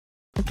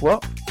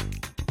Well,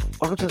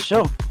 welcome to the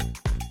show.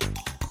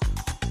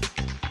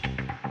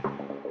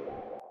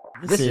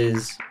 This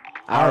is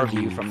our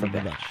view from the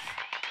bench.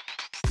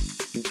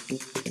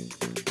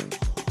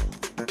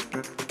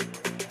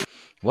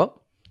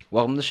 Well,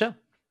 welcome to the show.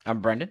 I'm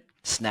Brendan,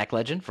 snack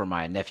legend for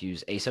my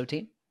nephew's ASO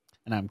team.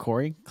 And I'm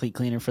Corey, cleat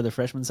cleaner for the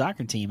freshman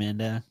soccer team.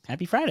 And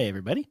happy Friday,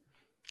 everybody.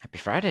 Happy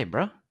Friday,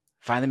 bro.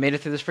 Finally made it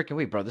through this freaking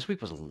week, bro. This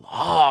week was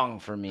long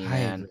for me,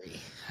 man.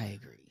 I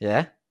agree.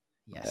 Yeah?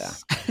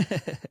 Yes. Yeah.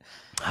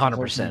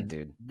 100%,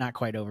 dude. Not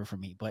quite over for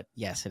me, but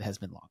yes, it has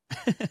been long.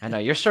 I know.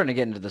 You're starting to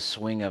get into the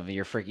swing of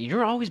your freaking...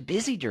 You're always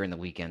busy during the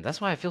weekend. That's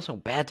why I feel so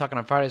bad talking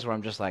on Fridays where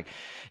I'm just like,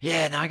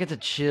 yeah, now I get to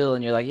chill.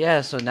 And you're like, yeah,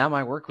 so now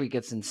my work week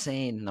gets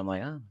insane. And I'm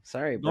like, oh,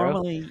 sorry, bro.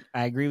 Normally,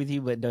 I agree with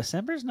you, but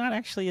December's not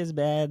actually as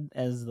bad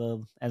as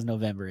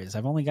November is.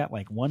 I've only got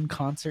like one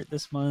concert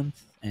this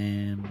month,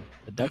 and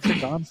the Ducks are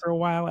gone for a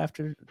while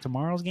after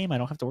tomorrow's game. I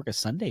don't have to work a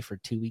Sunday for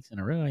 2 weeks in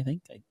a row, I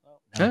think.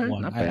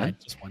 Not bad. I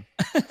just won.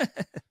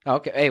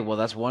 Okay. Hey, well,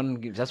 that's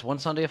one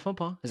Sunday of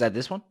football. Is that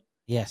this one?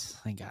 Yes,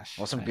 thank gosh.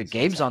 Well, some good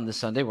games on this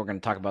Sunday. We're going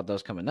to talk about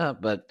those coming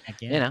up, but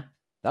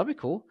that'll be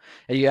cool.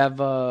 And you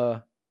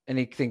have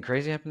anything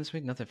crazy happen this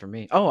week? Nothing for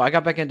me. Oh, I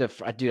got back into,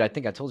 dude, I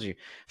think I told you,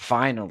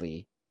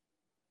 finally,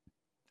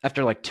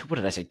 after like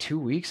 2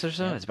 weeks or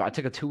so, I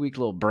took a 2-week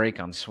little break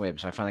on swim,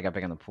 so I finally got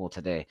back in the pool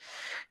today.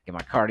 Get my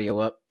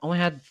cardio up. Only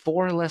had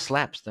 4 less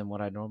laps than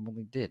what I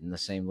normally did in the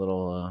same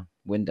little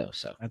window,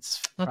 so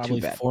that's not probably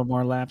too bad. 4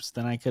 more laps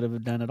than I could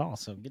have done at all.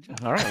 So good job.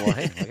 All right, well,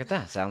 hey, look at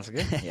that. Sounds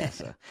good. Yeah,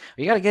 so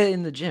you got to get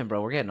in the gym,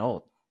 bro. We're getting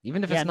old.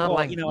 Even if it's not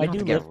like, I do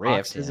get lift ripped.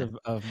 Boxes of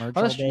merch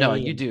Oh, all day. No,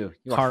 you do.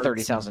 You walk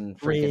 30,000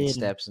 freaking and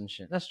steps and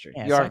shit. That's true.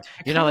 Yeah,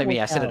 You're not like me.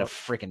 I sit at a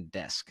freaking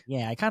desk.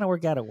 Yeah, I kind of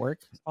work out at work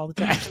all the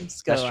time.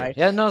 So That's true.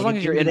 Yeah, no, as long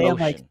as you're in motion. I'm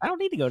like, I don't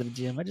need to go to the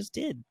gym. I just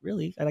did,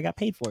 really, and I got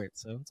paid for it,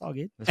 so it's all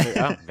good.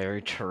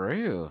 Very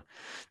true.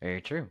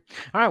 Very true.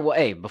 All right, well,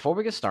 hey, before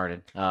we get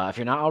started, if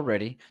you're not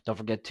already, don't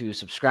forget to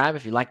subscribe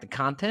if you like the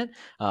content.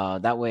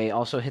 That way,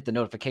 also hit the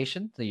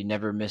notification so you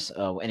never miss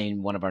any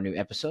one of our new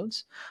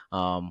episodes.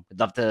 We'd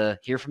love to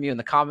hear from you in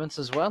the comments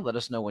as well. Let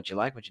us know what you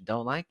like, what you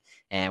don't like,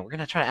 and we're going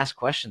to try to ask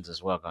questions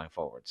as well going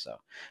forward. So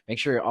make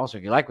sure also,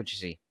 if you like what you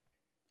see,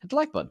 hit the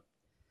like button.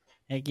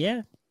 Heck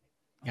yeah.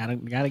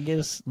 Gotta get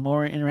us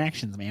more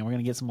interactions, man. We're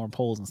going to get some more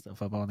polls and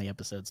stuff up on the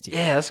episodes too.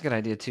 Yeah, that's a good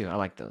idea too. I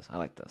like those. All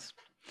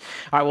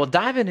right, well,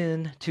 diving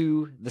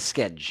into the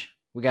schedule.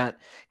 We got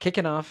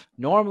kicking off.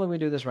 Normally we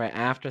do this right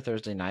after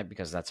Thursday night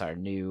because that's our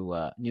new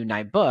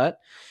night, but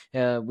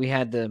we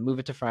had to move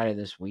it to Friday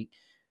this week.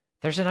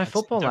 Thursday night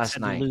football last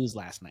night. Lose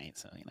last night,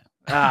 so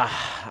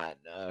I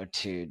know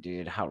too,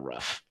 dude. How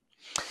rough.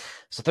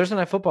 So Thursday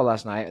night football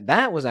last night,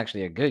 that was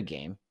actually a good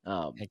game.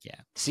 Heck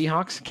yeah.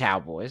 Seahawks,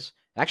 Cowboys.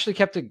 Actually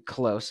kept it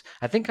close.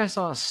 I think I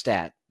saw a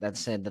stat that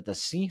said that the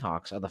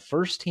Seahawks are the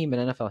first team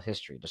in NFL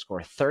history to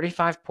score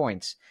 35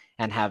 points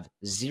and have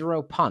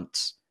 0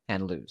 punts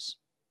and lose.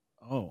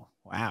 Oh,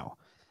 wow.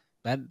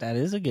 That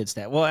is a good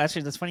stat. Well,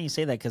 actually, that's funny you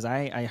say that because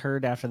I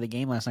heard after the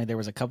game last night there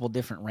was a couple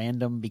different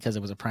random, because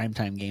it was a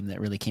primetime game that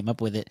really came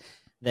up with it,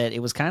 that it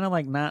was kind of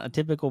like not a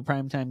typical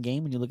primetime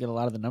game when you look at a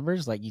lot of the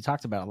numbers. Like you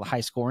talked about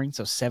high scoring,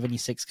 so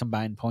 76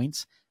 combined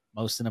points,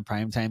 most in a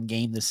primetime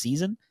game this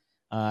season.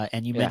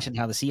 And you mentioned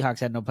how the Seahawks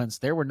had no punts.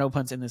 There were no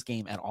punts in this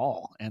game at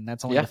all, and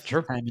that's only the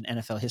first time in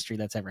NFL history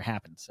that's ever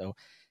happened. So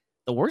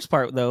the worst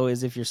part, though,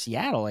 is if you're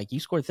Seattle, like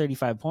you scored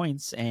 35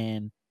 points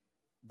and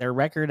their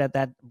record at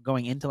that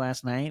going into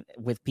last night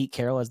with Pete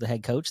Carroll as the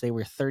head coach, they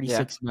were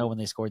 36-0 when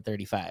they scored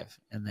 35.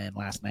 And then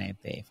last night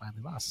they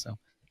finally lost. So,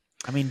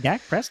 I mean,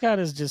 Dak Prescott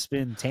has just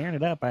been tearing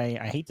it up. I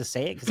hate to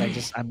say it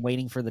because I'm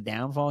waiting for the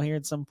downfall here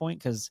at some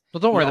point. Well,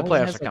 don't worry, the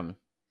playoffs are coming.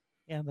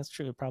 Yeah, that's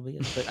true. It probably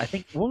is. But I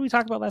think what we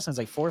talked about last night is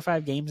like 4 or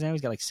 5 games now.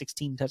 He's got like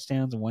 16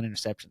 touchdowns and 1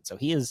 interception. So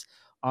he is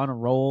on a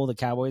roll. The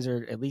Cowboys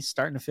are at least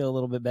starting to feel a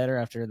little bit better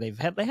after they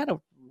had a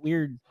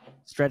weird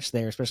stretch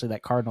there, especially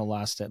that Cardinal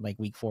lost at like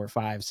week 4 or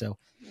 5. So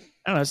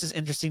I don't know. It's just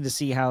interesting to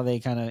see how they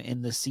kind of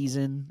end the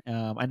season.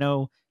 I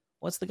know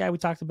what's the guy we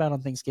talked about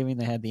on Thanksgiving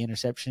that had the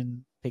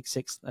interception pick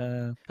 6.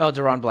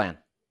 Deron Bland.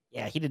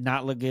 Yeah, he did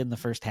not look good in the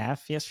first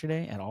half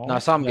yesterday at all. No, I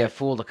saw him get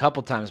fooled a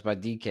couple times by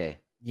DK.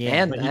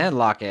 Yeah, and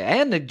Lockett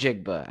and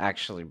Njigba,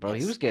 actually, bro.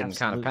 Yes, he was getting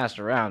kind of passed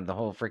around, the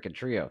whole freaking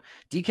trio.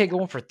 DK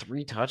going for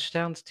 3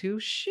 touchdowns too?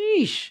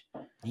 Sheesh.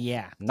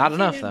 Yeah. Not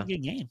enough, though.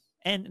 Good game.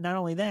 And not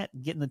only that,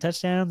 getting the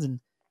touchdowns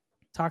and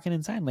talking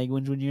in sign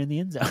language when you're in the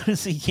end zone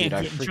so you can't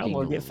get in trouble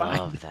or get fined.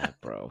 I love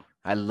that, bro.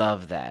 I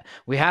love that.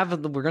 We're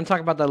going to talk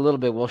about that a little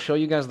bit. We'll show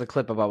you guys the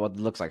clip about what it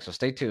looks like, so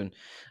stay tuned.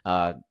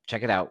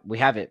 Check it out. We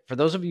have it. For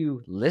those of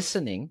you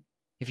listening,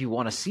 if you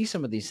want to see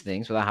some of these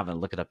things without having to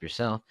look it up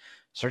yourself,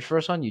 search for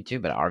us on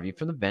YouTube at Our View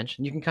from the Bench,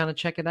 and you can kind of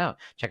check it out.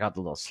 Check out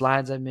the little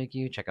slides I make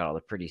you. Check out all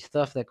the pretty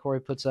stuff that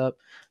Corey puts up.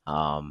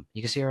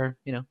 You can see our,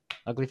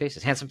 ugly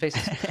faces, handsome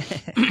faces.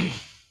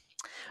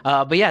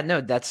 But yeah,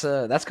 no, that's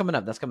coming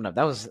up.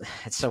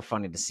 It's so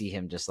funny to see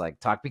him just like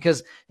talk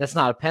because that's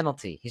not a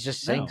penalty. He's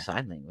just saying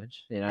sign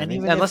language. You know what I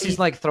mean? Unless he's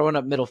like throwing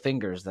up middle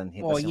fingers, then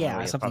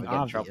something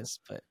obvious.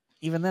 But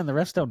even then, the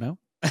refs don't know.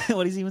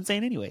 what he's even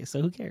saying anyway.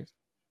 So who cares?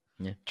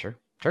 Yeah, true.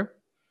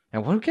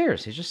 And who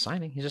cares? He's just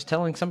signing. He's just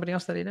telling somebody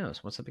else that he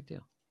knows. What's the big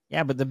deal?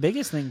 Yeah, but the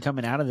biggest thing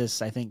coming out of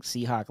this, I think,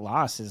 Seahawks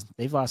loss is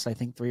they've lost, I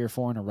think, 3 or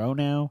 4 in a row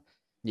now.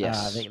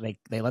 Yes.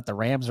 They let the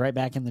Rams right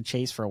back in the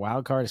chase for a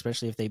wild card,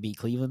 especially if they beat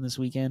Cleveland this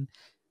weekend.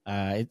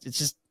 It's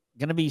just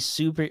going to be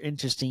super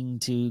interesting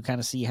to kind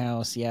of see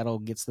how Seattle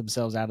gets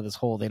themselves out of this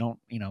hole. They don't,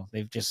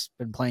 they've just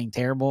been playing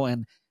terrible,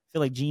 and I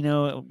feel like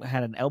Geno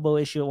had an elbow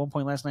issue at one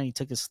point last night. He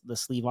took the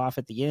sleeve off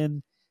at the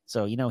end,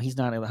 so he's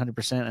not at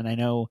 100%. And I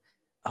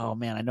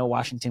know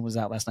Washington was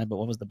out last night, but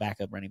what was the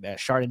backup running back?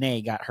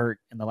 Chardonnay got hurt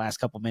in the last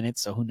couple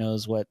minutes, so who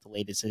knows what the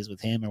latest is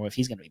with him or if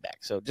he's going to be back.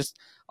 So just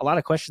a lot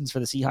of questions for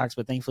the Seahawks,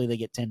 but thankfully they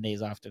get 10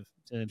 days off to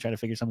try to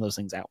figure some of those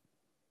things out.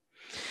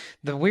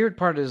 The weird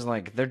part is,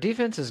 like, their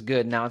defense is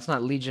good. Now, it's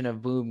not Legion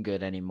of Boom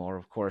good anymore.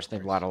 Of course,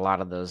 they've lost a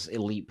lot of those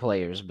elite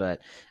players, but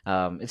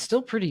it's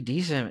still pretty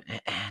decent.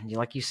 And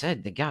like you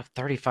said, they got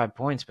 35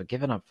 points, but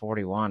giving up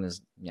 41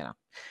 is, you're not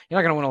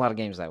going to win a lot of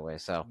games that way.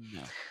 So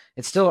No.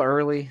 It's still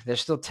early. They're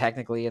still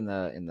technically in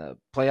the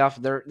playoff.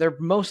 They're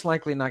most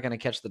likely not going to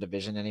catch the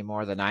division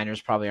anymore. The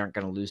Niners probably aren't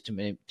going to lose too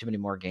many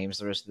more games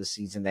the rest of the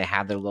season. They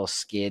had their little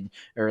skid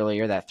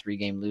earlier, that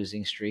 3-game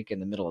losing streak in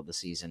the middle of the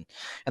season,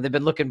 and they've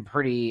been looking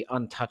pretty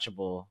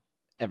untouchable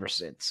ever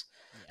since.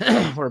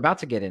 Yeah. We're about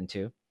to get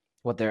into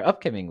what their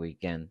upcoming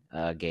weekend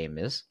game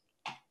is.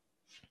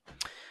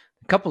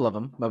 A couple of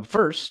them, but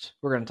first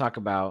we're going to talk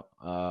about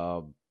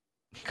a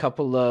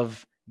couple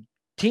of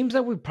teams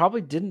that we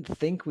probably didn't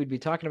think we'd be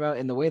talking about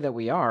in the way that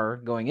we are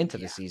going into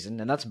the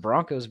season, and that's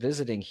Broncos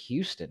visiting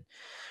Houston.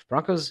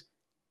 Broncos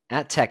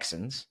at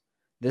Texans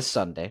this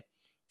Sunday.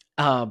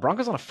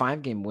 Broncos on a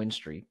 5-game win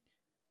streak,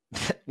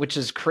 which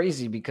is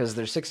crazy because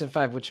they're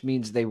 6-5, which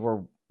means they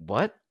were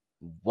what?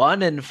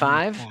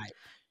 1-5?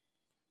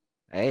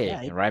 Hey,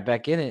 yeah, right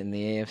back in it in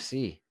the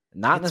AFC.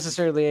 Not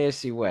necessarily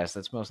AFC West.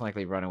 That's most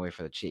likely run away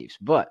for the Chiefs,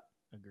 but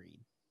agreed.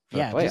 For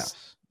the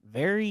playoffs.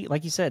 Very,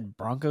 like you said,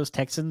 Broncos,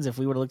 Texans. If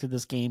we would have looked at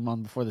this game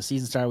before the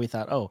season started, we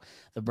thought, oh,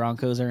 the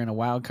Broncos are in a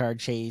wild card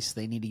chase.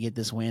 They need to get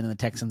this win, and the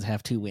Texans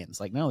have 2 wins.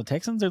 Like, no, the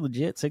Texans are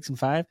legit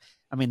 6-5.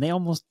 I mean, they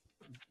almost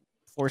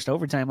forced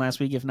overtime last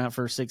week, if not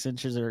for 6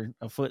 inches or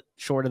a foot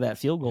short of that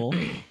field goal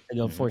to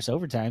go force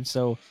overtime.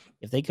 So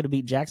if they could have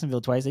beat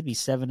Jacksonville twice, they'd be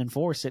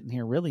 7-4, sitting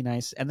here really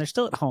nice. And they're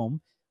still at home.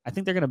 I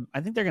think they're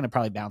gonna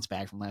probably bounce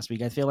back from last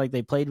week. I feel like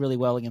they played really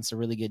well against a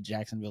really good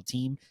Jacksonville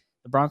team.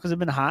 The Broncos have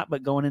been hot,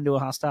 but going into a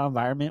hostile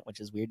environment, which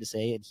is weird to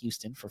say in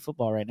Houston for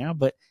football right now,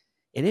 but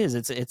it is.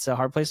 It's a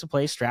hard place to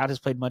play. Stroud has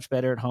played much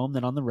better at home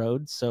than on the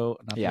road, so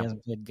not that he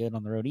hasn't played good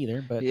on the road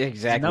either. But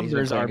exactly,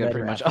 numbers are good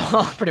pretty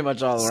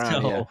much all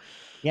around. So,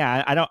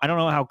 yeah, I don't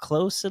know how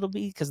close it'll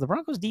be because the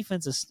Broncos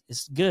defense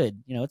is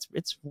good.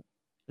 It's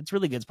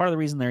really good. It's part of the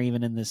reason they're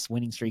even in this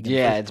winning streak.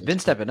 Yeah, it's been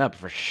stepping up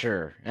for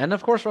sure, and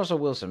of course Russell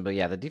Wilson. But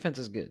yeah, the defense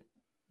is good.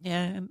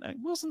 Yeah, and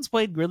Wilson's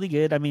played really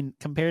good. I mean,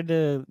 compared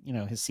to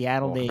his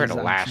Seattle days, compared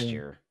to last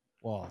year.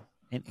 Well,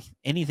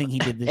 anything he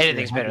did this year,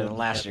 anything's better than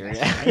last year.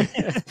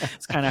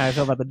 It's kind of how I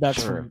feel about the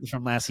Ducks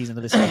from last season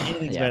to this season.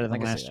 Anything's better than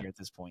last year at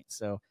this point.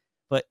 So,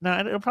 but no,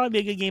 it'll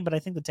probably be a good game. But I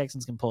think the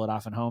Texans can pull it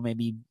off at home.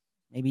 Maybe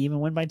even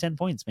win by 10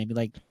 points. Maybe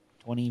like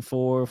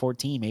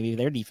 24-14. Maybe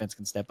their defense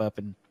can step up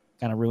and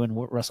kind of ruin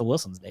Russell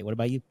Wilson's day. What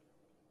about you?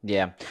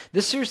 Yeah,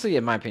 this seriously,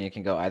 in my opinion,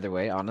 can go either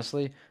way,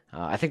 honestly.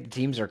 I think the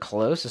teams are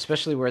close,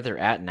 especially where they're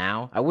at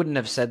now. I wouldn't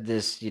have said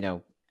this,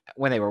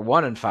 when they were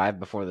 1-5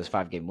 before this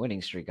 5-game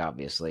winning streak,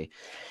 obviously.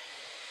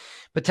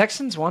 But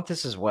Texans want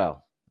this as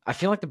well. I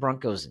feel like the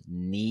Broncos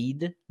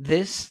need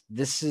this.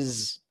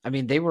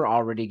 They were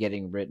already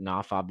getting written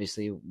off,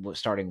 obviously,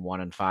 starting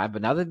 1-5,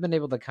 but now they've been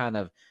able to kind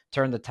of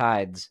turn the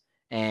tides,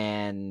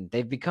 and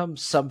they've become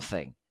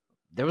something.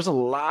 There was a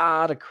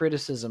lot of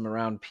criticism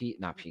around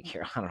not Pete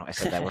Carroll. I don't know. I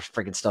said that. We're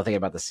freaking still thinking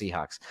about the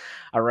Seahawks.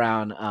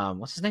 Around,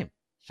 what's his name?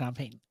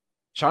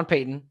 Sean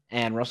Payton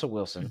and Russell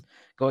Wilson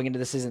going into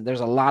the season. There's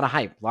a lot of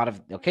hype. A lot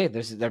of, they're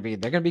going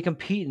to be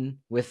competing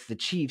with the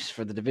Chiefs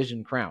for the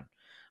division crown.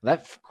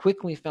 That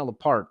quickly fell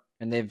apart,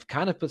 and they've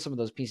kind of put some of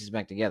those pieces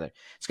back together.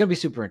 It's going to be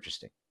super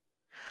interesting.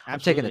 Absolutely. I'm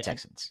taking the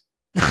Texans.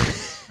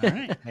 All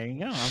right. There you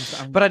go.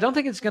 But I don't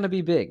think it's going to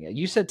be big.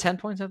 You said 10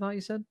 points, I thought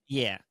you said?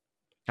 Yeah.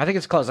 I think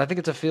it's close. I think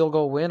it's a field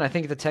goal win. I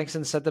think the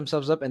Texans set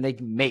themselves up and they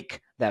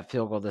make that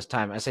field goal this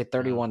time. I say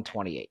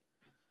 31-28.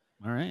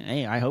 All right.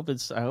 Hey, I hope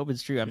it's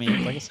true. I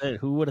mean, like I said,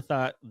 who would have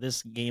thought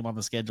this game on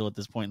the schedule at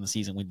this point in the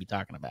season we'd be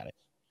talking about it?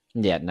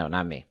 Yeah, no,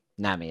 not me.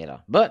 Not me at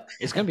all. But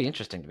it's going to be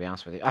interesting, to be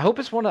honest with you. I hope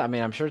it's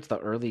I'm sure it's the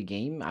early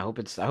game. I hope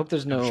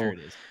there's no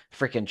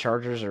freaking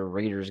Chargers or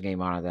Raiders game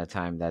on at that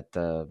time that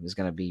is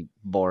going to be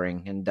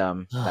boring and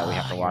dumb that we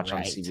have to watch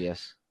on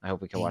CBS. I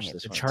hope we can watch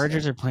this one. The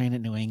Chargers are playing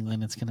at New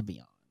England. It's going to be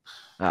on.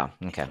 Oh,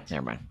 okay.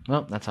 Never mind.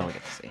 Well, that's all we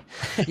get to see.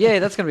 Yeah,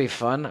 that's going to be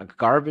fun. A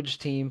garbage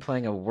team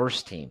playing a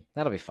worse team.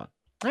 That'll be fun.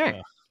 All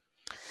right.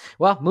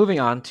 Well,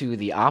 moving on to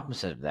the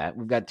opposite of that,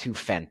 we've got 2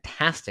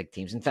 fantastic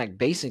teams. In fact,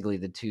 basically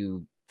the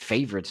 2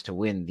 favorites to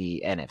win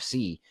the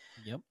NFC.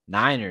 Yep.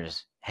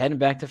 Niners heading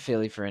back to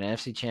Philly for an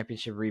NFC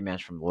Championship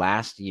rematch from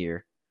last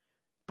year.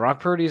 Brock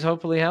Purdy's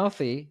hopefully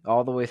healthy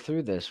all the way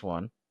through this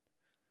one.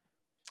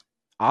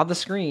 On the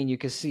screen, you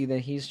can see that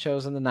he's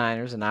chosen the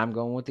Niners, and I'm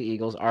going with the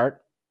Eagles.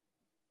 Art,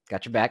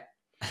 got your back.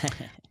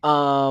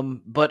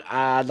 But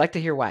I'd like to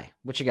hear why.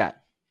 What you got?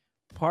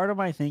 Part of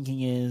my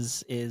thinking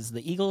is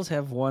the Eagles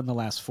have won the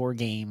last 4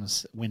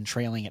 games when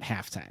trailing at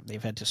halftime.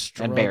 They've had to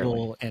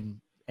struggle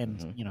and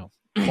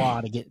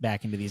claw to get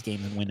back into these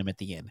games and win them at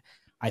the end.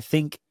 I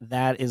think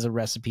that is a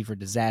recipe for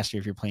disaster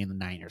if you're playing the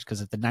Niners, because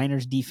if the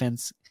Niners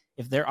defense,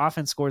 if their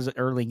offense scores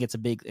early and gets a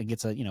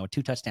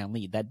 2-touchdown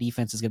lead, that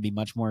defense is going to be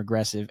much more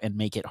aggressive and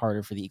make it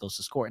harder for the Eagles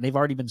to score. And they've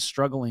already been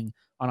struggling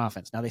on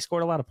offense. Now, they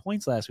scored a lot of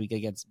points last week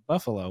against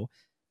Buffalo.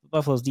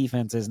 Buffalo's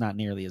defense is not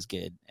nearly as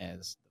good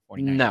as the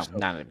 49ers. No,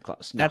 not even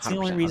close. No, that's the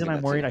only reason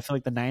I'm worried. I feel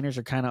like the Niners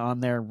are kind of on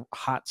their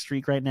hot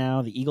streak right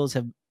now. The Eagles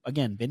have,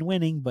 again, been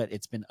winning, but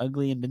it's been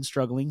ugly and been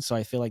struggling. So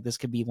I feel like this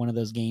could be one of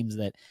those games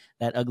that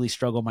ugly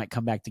struggle might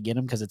come back to get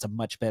them, because it's a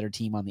much better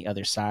team on the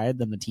other side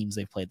than the teams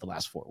they've played the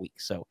last 4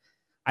 weeks. So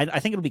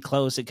I think it'll be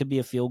close. It could be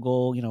a field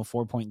goal,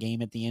 4-point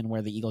game at the end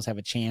where the Eagles have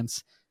a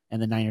chance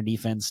and the Niner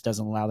defense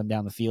doesn't allow them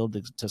down the field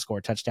to score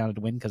a touchdown and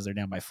to win because they're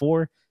down by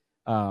 4.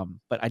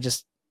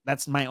 But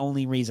that's my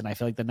only reason. I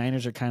feel like the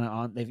Niners are kind of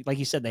on. Like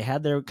you said, they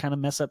had their kind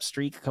of mess up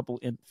streak for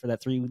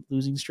that 3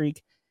 losing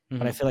streak. Mm-hmm.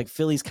 But I feel like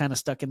Philly's kind of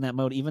stuck in that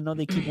mode, even though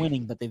they keep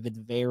winning, but they've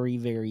been very,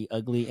 very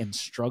ugly and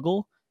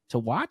struggle to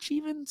watch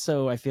even.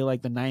 So I feel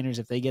like the Niners,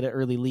 if they get an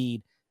early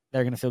lead,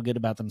 they're going to feel good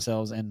about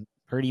themselves. And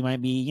Purdy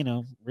might be,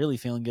 really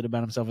feeling good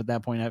about himself at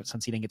that point,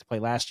 since he didn't get to play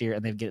last year,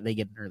 and they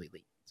get an early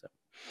lead. So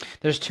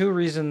there's 2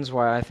 reasons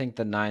why I think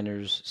the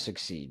Niners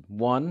succeed.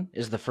 One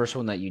is the first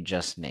one that you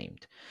just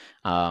named.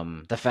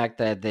 The fact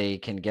that they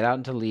can get out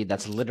into lead,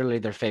 that's literally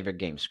their favorite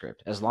game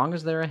script. As long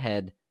as they're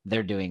ahead,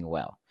 they're doing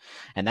well.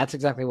 And that's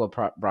exactly what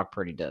Brock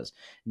Purdy does.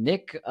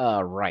 Nick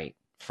Wright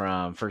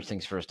from First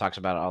Things First talks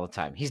about it all the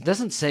time. He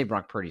doesn't say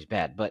Brock Purdy's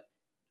bad, but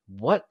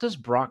what does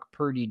Brock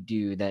Purdy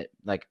do that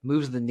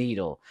moves the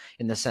needle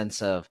in the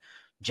sense of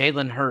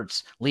Jalen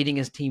Hurts leading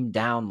his team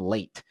down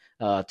late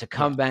to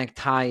come back,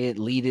 tie it,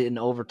 lead it in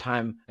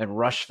overtime, and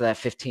rush for that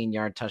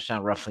 15-yard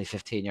touchdown, roughly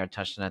 15-yard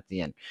touchdown at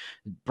the end?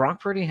 Brock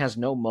Purdy has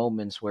no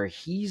moments where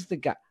he's the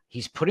guy.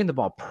 He's putting the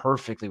ball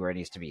perfectly where it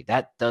needs to be.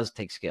 That does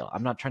take skill.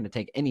 I'm not trying to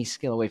take any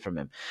skill away from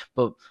him,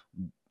 but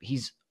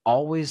he's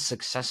always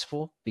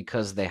successful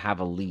because they have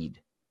a lead.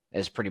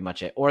 Is pretty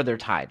much it. Or they're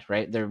tied,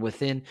 right? They're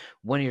within,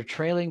 when you're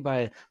trailing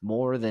by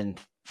more than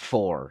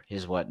 4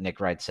 is what Nick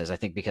Wright says. I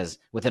think because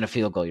within a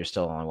field goal, you're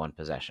still on 1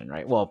 possession,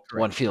 right? Well,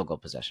 correct. 1 field goal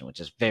possession, which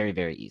is very,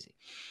 very easy.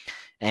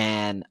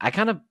 And I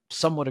kind of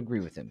somewhat agree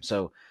with him.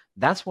 So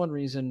that's one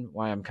reason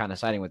why I'm kind of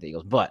siding with the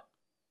Eagles. But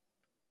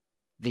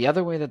the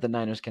other way that the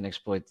Niners can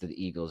exploit the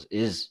Eagles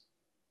is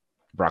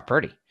Brock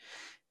Purdy.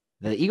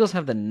 The Eagles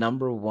have the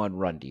number 1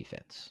 run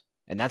defense.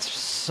 And that's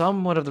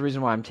somewhat of the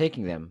reason why I'm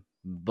taking them.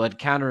 But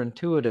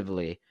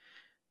counterintuitively,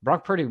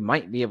 Brock Purdy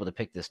might be able to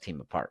pick this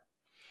team apart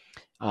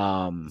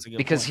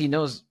because he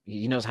knows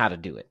how to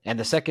do it. And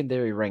the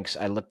secondary ranks,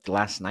 I looked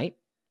last night,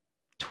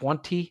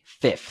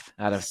 25th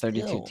out of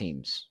 32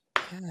 teams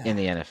in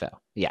the NFL.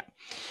 Yeah.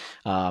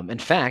 In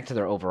fact,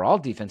 their overall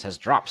defense has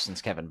dropped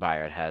since Kevin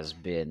Byard has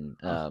been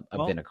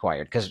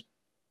acquired. Because,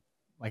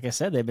 like I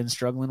said, they've been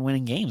struggling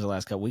winning games the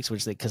last couple weeks,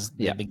 because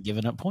they've been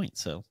giving up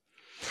points.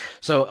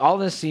 So all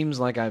this seems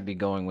like I'd be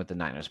going with the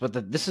Niners,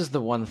 but this is the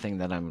one thing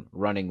that I'm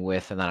running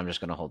with, and that I'm just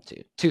going to hold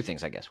to. 2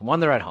 things, I guess. One,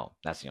 they're at home.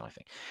 That's the only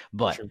thing.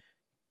 But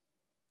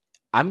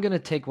I'm going to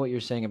take what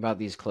you're saying about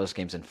these close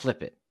games and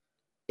flip it.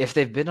 If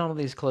they've been on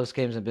these close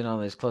games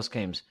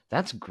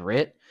that's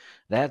grit.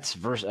 That's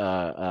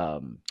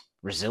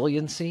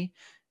resiliency,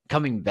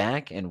 coming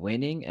back and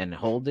winning and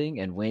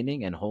holding and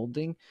winning and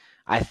holding.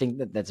 I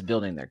think that's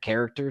building their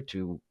character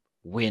to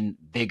win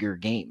bigger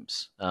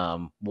games.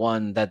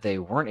 One that they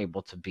weren't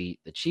able to beat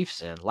the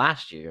Chiefs in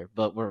last year,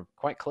 but were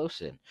quite close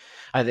in.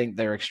 I think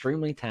they're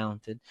extremely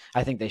talented.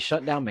 I think they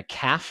shut down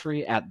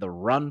McCaffrey at the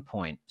run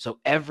point, so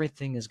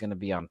everything is going to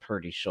be on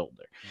Purdy's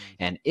shoulder.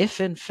 And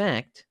if, in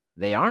fact,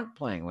 they aren't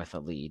playing with a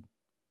lead,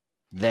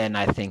 then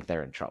I think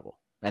they're in trouble.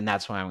 And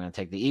that's why I'm going to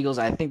take the Eagles.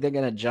 I think they're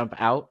going to jump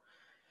out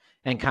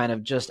and kind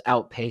of just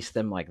outpace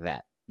them like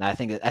that. I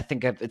think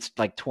it's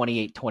like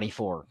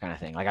 28-24 kind of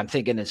thing. I'm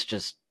thinking it's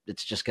just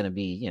going to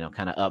be,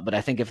 kind of up. But I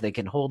think if they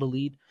can hold a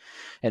lead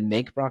and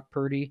make Brock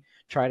Purdy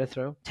try to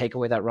throw, take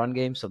away that run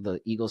game so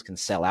the Eagles can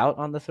sell out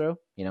on the throw,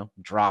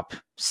 drop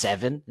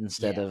 7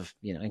 instead of,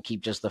 and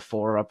keep just the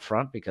 4 up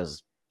front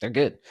because they're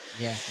good.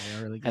 Yeah,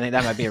 they're really good. I think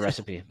that might be a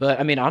recipe.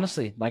 But, I mean,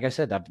 honestly, like I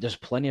said, there's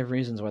plenty of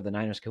reasons why the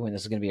Niners can win.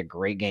 This is going to be a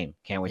great game.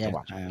 Can't wait to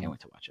watch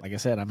it. Like I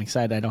said, I'm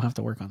excited. I don't have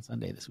to work on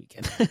Sunday this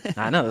weekend.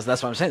 I know.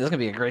 That's what I'm saying. This is going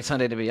to be a great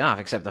Sunday to be off,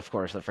 except, of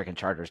course, the freaking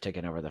Chargers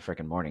taking over the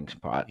freaking morning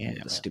spot in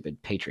the stupid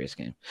Patriots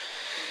game.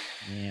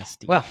 Yeah,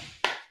 well,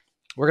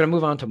 we're going to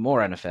move on to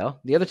more NFL.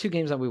 The other 2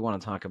 games that we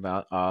want to talk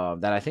about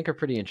that I think are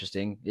pretty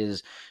interesting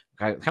is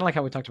kind of like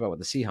how we talked about with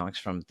the Seahawks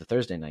from the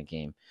Thursday night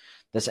game.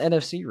 This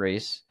NFC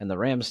race and the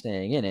Rams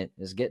staying in it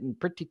is getting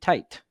pretty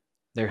tight.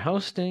 They're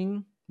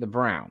hosting the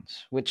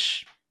Browns,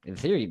 which in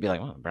theory, you'd be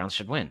like, well, the Browns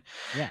should win.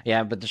 Yeah.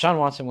 Yeah, but Deshaun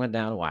Watson went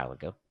down a while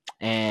ago.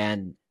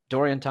 And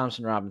Dorian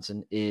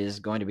Thompson-Robinson is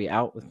going to be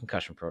out with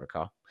concussion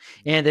protocol.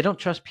 And they don't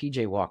trust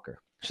P.J. Walker.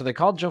 So they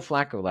called Joe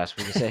Flacco last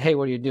week and said, hey,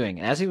 what are you doing?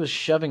 And as he was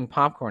shoving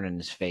popcorn in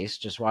his face,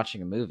 just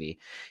watching a movie,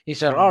 he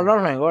said, oh,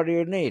 nothing, what do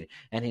you need?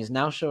 And he's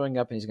now showing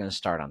up and he's going to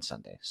start on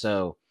Sunday.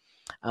 So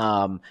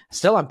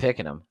still I'm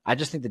picking him. I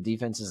just think the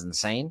defense is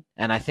insane.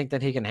 And I think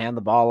that he can hand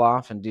the ball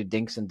off and do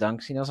dinks and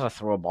dunks. He knows how to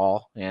throw a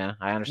ball. Yeah,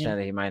 I understand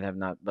that he might have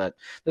not, but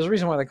there's a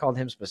reason why they called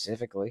him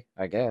specifically,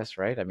 I guess,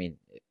 right? I mean,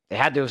 they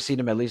had to have seen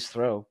him at least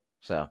throw.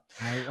 So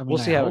we'll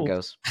see how it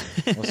goes.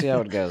 We'll see how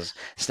it goes.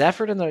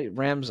 Stafford and the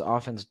Rams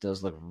offense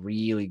does look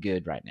really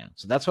good right now.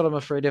 So that's what I'm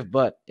afraid of.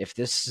 But if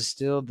this is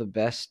still the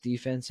best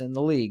defense in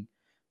the league,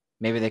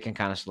 maybe they can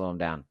kind of slow them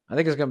down. I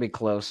think it's going to be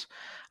close.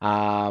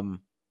 I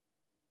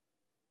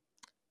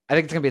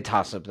think it's going to be a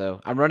toss-up,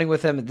 though. I'm running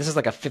with him. This is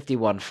like a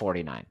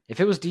 51-49. If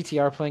it was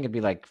DTR playing, it'd be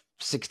like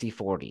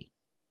 60-40,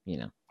 you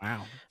know.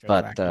 Wow.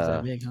 But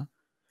that big, huh?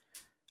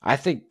 I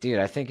think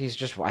he's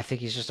just a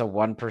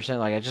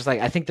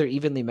 1%. I think they're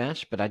evenly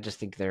matched, but I just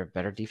think they're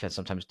better defense.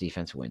 Sometimes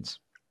defense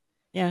wins.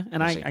 Yeah,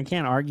 and I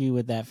can't argue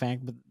with that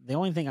fact, but the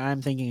only thing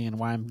I'm thinking and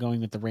why I'm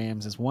going with the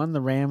Rams is, one,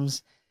 the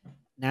Rams,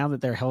 now that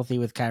they're healthy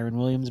with Kyren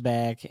Williams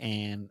back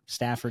and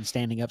Stafford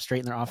standing up straight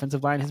in their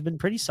offensive line, has been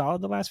pretty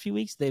solid the last few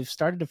weeks. They've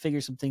started to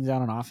figure some things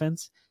out on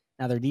offense.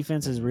 Now their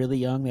defense is really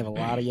young. They have a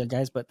lot of young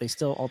guys, but they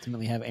still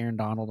ultimately have Aaron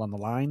Donald on the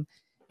line.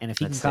 And if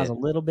he can cause a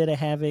little bit of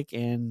havoc,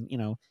 and, you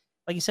know,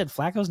 like you said,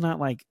 Flacco's not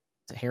like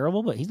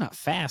terrible, but he's not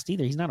fast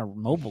either. He's not a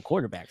mobile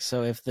quarterback.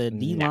 So if the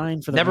D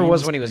line for the never Rams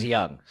was when he was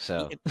young.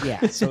 So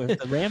yeah, so if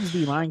the Rams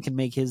D line can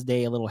make his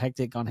day a little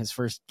hectic on his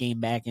first game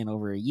back in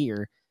over a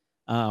year,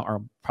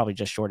 or probably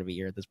just short of a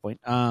year at this point,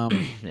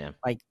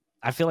 like,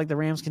 I feel like the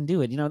Rams can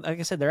do it. You know, like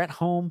I said, they're at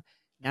home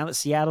now that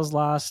Seattle's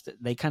lost.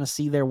 They kind of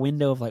see their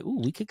window of like,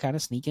 ooh, we could kind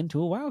of sneak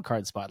into a wild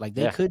card spot. Like,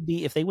 they could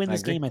be, if they win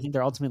this game, I think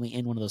they're ultimately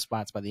in one of those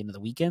spots by the end of the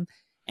weekend.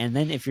 And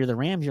then if you're the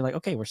Rams, you're like,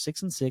 okay, we're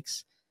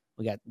 6-6.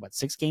 We got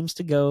 6 games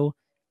to go.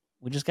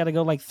 We just got to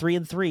go like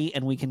 3-3,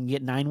 and we can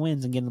get 9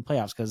 wins and get in the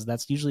playoffs, because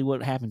that's usually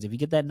what happens. If you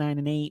get that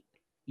 9-8,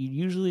 you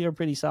usually are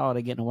pretty solid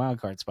at getting a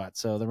wild card spot.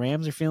 So the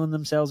Rams are feeling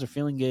themselves, are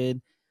feeling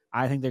good.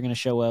 I think they're going to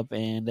show up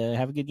and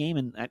have a good game.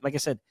 And like I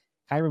said,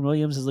 Kyren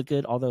Williams has looked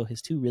good, although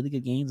his 2 really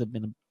good games have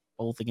been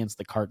both against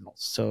the Cardinals.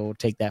 So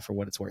take that for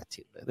what it's worth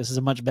too. This is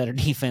a much better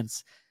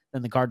defense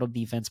than the Cardinal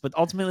defense, but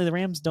ultimately the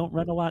Rams don't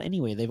run a lot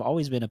anyway. They've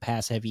always been a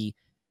pass-heavy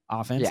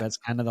offense. That's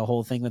kind of the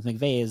whole thing with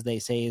McVay, as they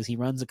say, is he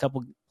runs a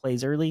couple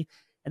plays early,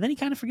 and then he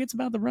kind of forgets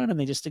about the run, and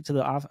they just stick to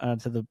the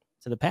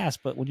to the pass.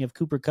 But when you have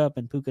Cooper Kupp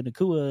and Puka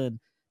Nacua and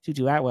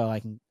Tutu Atwell, I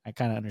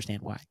kind of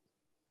understand why.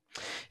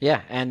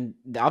 Yeah, and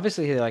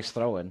obviously he likes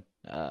throwing.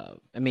 I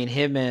mean,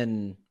 him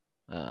and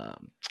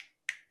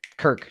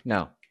Kirk.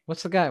 No,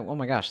 what's the guy? Oh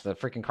my gosh, the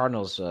freaking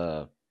Cardinals.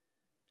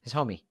 His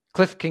homie,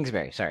 Cliff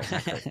Kingsbury. Sorry,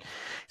 not Kirk.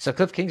 So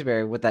Cliff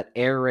Kingsbury with that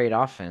air raid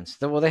offense.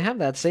 Well, they have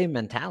that same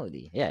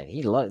mentality. Yeah,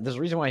 there's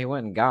a reason why he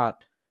went and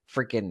got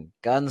freaking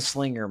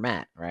gunslinger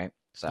Matt, right?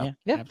 So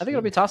yeah, I think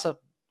it'll be toss up.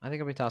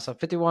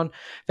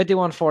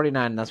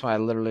 51-49. That's why I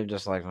literally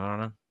just like, I don't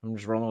know. I'm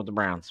just rolling with the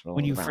Browns.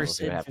 When you first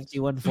said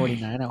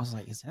 51-49, I was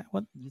like, is that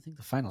what you think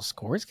the final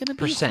score is going to be?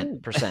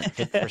 Percent.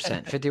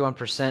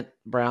 51%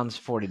 Browns,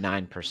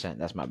 49%.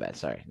 That's my bad.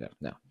 Sorry.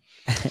 No.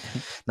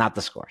 Not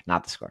the score.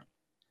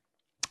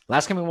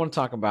 Last game we want to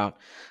talk about,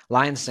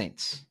 Lions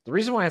Saints. The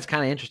reason why it's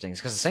kind of interesting is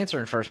because the Saints are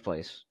in first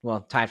place.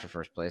 Well, tied for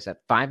first place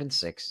at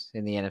 5-6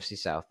 in the NFC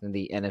South, in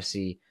the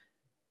NFC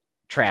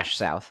trash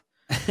South.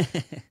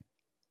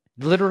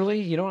 Literally,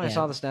 you know, I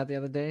saw the stat the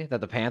other day that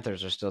the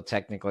Panthers are still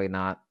technically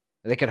not.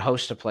 They could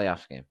host a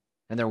playoff game,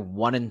 and they're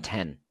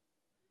 1-10.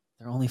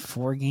 They're only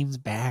 4 games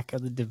back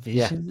of the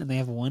division, and they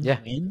have 1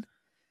 win.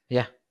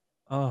 Yeah.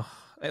 Oh,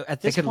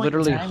 at this point,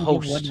 literally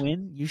host 1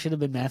 win. You should have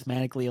been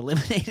mathematically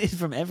eliminated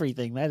from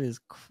everything. That is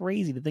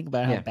crazy to think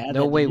about how bad.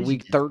 No way.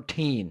 Week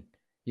 13,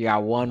 you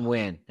got 1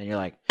 win, and you're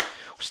like,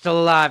 we're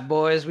still alive,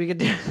 boys. We can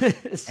do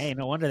this. Hey,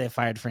 no wonder they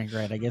fired Frank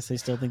Wright. I guess they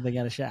still think they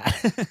got a shot.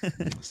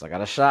 Still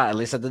got a shot, at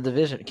least at the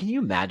division. Can you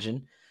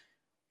imagine?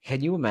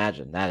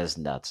 That is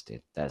nuts,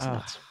 dude. That is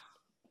nuts.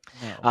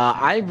 No,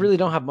 I really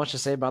don't have much to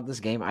say about this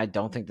game. I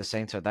don't think the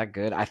Saints are that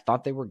good. I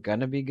thought they were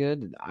gonna be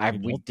good.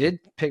 We did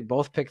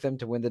pick them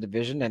to win the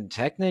division, and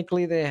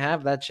technically they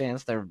have that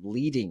chance. They're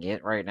leading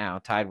it right now,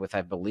 tied with,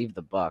 I believe,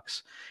 the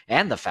Bucks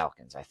and the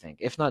Falcons. I think,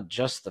 if not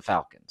just the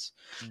Falcons.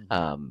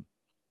 Mm-hmm.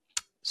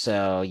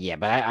 So yeah,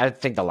 but I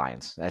think the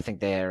Lions. I think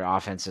their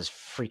offense is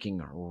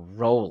freaking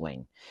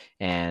rolling,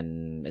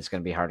 and it's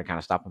gonna be hard to kind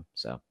of stop them.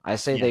 So I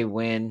say they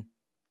win.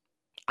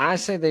 I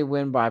say they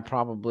win by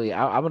probably.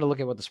 I'm going to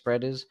look at what the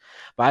spread is,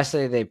 but I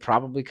say they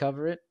probably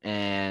cover it,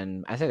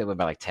 and I say they win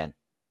by like 10.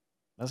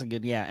 That's a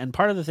good, And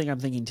part of the thing I'm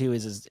thinking too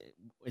is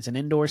it's an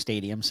indoor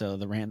stadium, so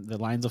the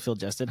Lions will feel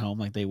just at home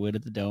like they would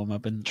at the Dome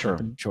up in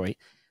Detroit.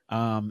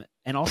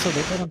 And also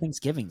they played on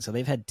Thanksgiving, so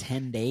they've had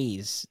 10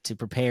 days to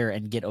prepare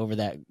and get over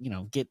that,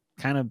 get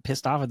kind of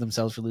pissed off at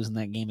themselves for losing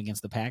that game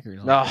against the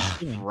Packers.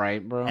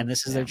 Right, bro. And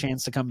this is their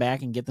chance to come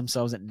back and get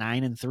themselves at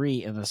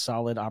 9-3 in a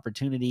solid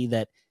opportunity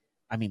that,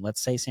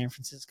 let's say San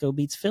Francisco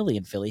beats Philly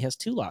and Philly has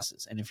 2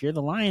 losses. And if you're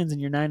the Lions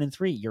and you're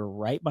 9-3, you're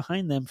right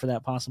behind them for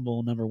that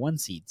possible number 1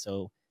 seed.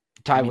 So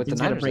tie with the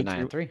Niners at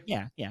 9-3.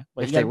 Yeah.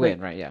 But if they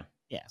win, right? Yeah.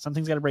 Yeah,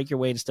 something's got to break your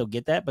way to still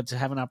get that, but to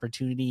have an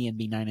opportunity and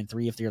be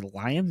 9-3, if you're the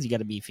Lions, you got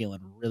to be feeling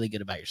really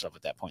good about yourself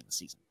at that point in the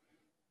season.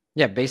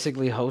 Yeah,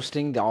 basically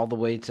hosting all the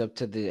way up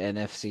to the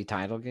NFC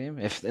title game,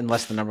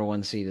 unless the number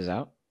 1 seed is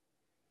out.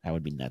 That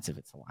would be nuts if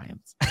it's the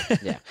Lions.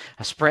 Yeah,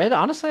 a spread.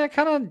 Honestly, I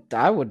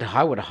would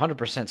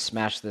 100%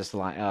 smash this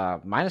line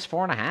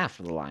 -4.5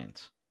 for the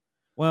Lions.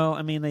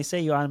 Well, they say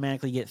you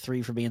automatically get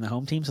 3 for being the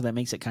home team, so that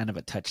makes it kind of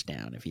a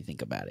touchdown if you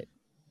think about it.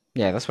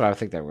 Yeah, that's what I would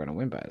think they were going to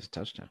win by, is a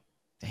touchdown.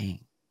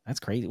 Dang. That's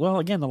crazy. Well,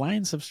 again, the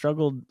Lions have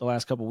struggled the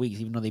last couple of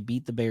weeks, even though they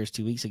beat the Bears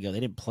 2 weeks ago. They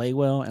didn't play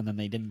well, and then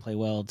they didn't play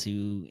well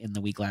in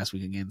the week last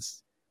week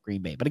against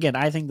Green Bay. But again,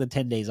 I think the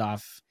 10 days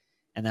off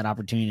and that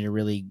opportunity to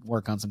really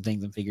work on some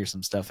things and figure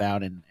some stuff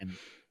out and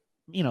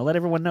let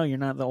everyone know you're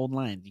not the old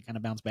Lions. You kind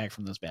of bounce back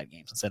from those bad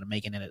games instead of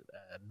making it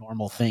a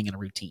normal thing and a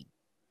routine.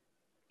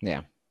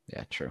 Yeah,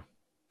 true.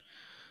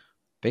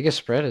 Biggest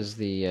spread is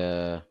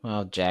the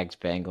Jags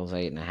Bengals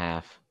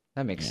 8.5.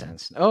 That makes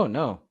sense. Oh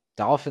no.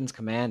 Dolphins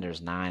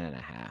Commanders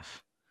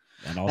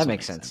 9.5. That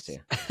makes sense too.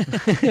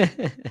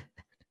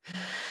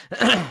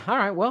 All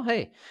right. Well,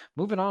 hey,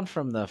 moving on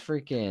from the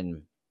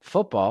freaking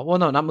football. Well,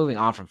 no, not moving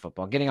on from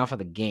football. Getting off of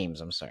the games.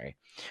 I'm sorry.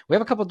 We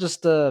have a couple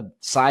just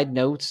side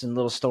notes and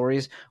little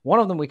stories. One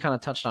of them we kind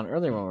of touched on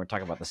earlier when we were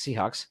talking about the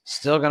Seahawks.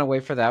 Still gonna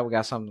wait for that. We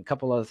got a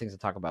couple other things to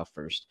talk about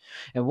first.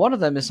 And one of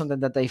them is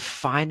something that they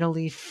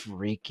finally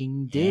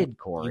freaking did,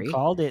 Corey. You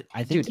called it.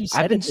 I think you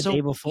said it the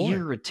day before.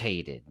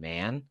 Irritated,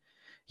 man.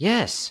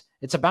 Yes,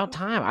 it's about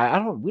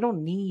time. We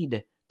don't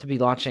need to be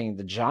watching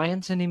the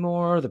Giants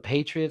anymore, the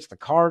Patriots, the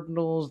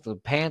Cardinals, the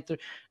Panthers.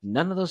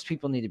 None of those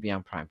people need to be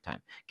on primetime.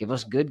 Give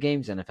us good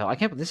games, NFL. I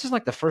can't. This is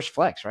like the first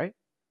flex, right?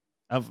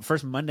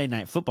 First Monday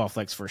night football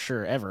flex for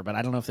sure ever. But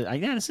I don't know if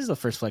this is the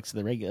first flex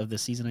of the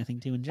season. I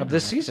think too in general. Of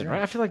this season,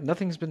 right? I feel like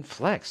nothing's been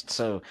flexed,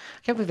 so I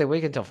can't believe they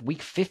wait until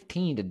week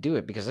 15 to do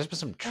it because there's been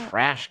some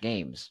trash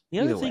games. The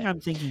other thing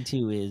I'm thinking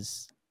too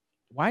is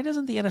why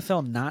doesn't the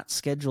NFL not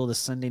schedule the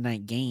Sunday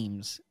night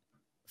games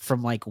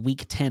from like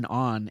week 10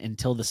 on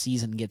until the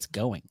season gets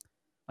going?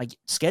 Like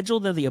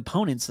schedule the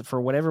opponents for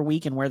whatever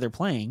week and where they're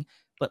playing.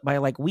 But by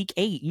like week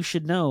 8, you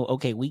should know,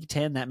 okay, week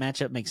 10, that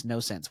matchup makes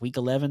no sense. Week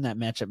 11, that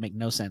matchup makes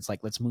no sense. Like,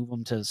 let's move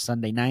them to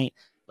Sunday night.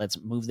 Let's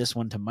move this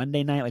one to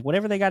Monday night. Like,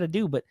 whatever they got to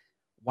do. But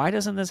why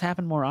doesn't this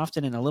happen more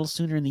often and a little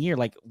sooner in the year?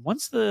 Like,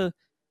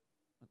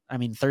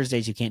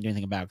 Thursdays you can't do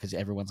anything about because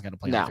everyone's got to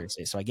play on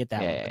Thursday. So I get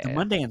that one. But the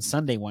Monday and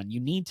Sunday one, you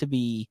need to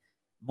be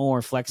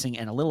more flexing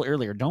and a little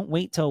earlier. Don't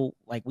wait till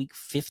like week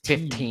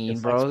 15. 15,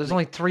 bro. There's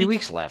only 3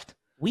 weeks left.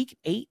 Week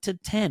 8 to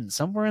 10,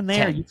 somewhere in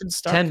there, you can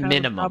start 10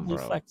 minimum, bro.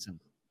 Flexing.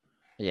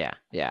 Yeah,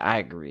 I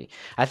agree.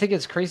 I think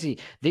it's crazy.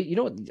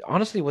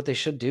 Honestly, what they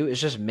should do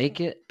is just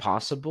make it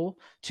possible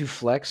to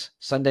flex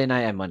Sunday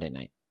night and Monday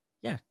night.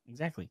 Yeah,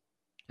 exactly.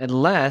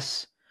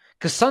 Because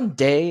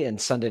Sunday and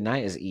Sunday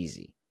night is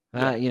easy.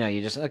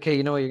 You just, okay,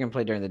 you know what, you're going to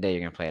play during the day, you're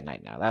going to play at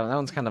night now. That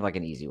one's kind of like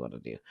an easy one to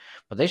do.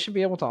 But they should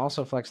be able to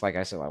also flex, like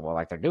I said,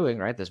 like they're doing,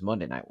 right, this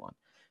Monday night one.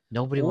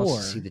 Nobody wants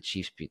to see the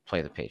Chiefs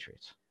play the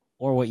Patriots.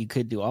 Or what you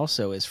could do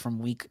also is from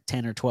week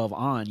 10 or 12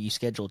 on, you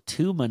schedule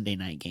 2 Monday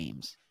night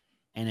games.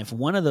 And if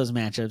one of those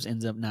matchups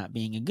ends up not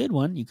being a good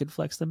one, you could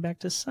flex them back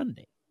to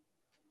Sunday.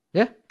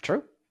 Yeah,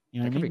 true.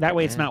 You know what I mean? That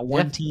way it's not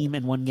one team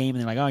in one game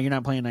and they're like, oh, you're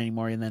not playing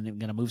anymore, and then they're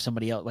going to move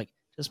somebody else. Like,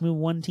 just move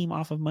one team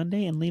off of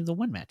Monday and leave the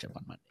one matchup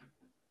on Monday.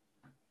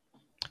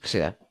 I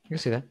can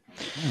see that.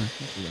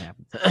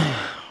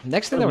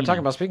 Next thing that we're talking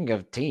about, speaking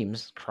of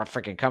teams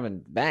freaking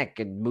coming back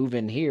and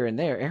moving here and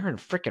there, Aaron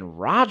freaking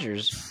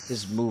Rodgers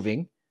is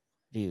moving.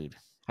 Dude.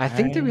 I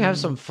think that we have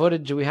some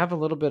footage. Do we have a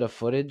little bit of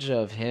footage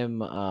of him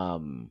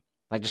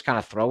like just kind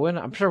of throwing?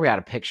 I'm sure we had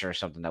a picture or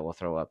something that we'll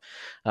throw up.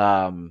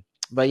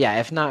 But yeah,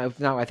 if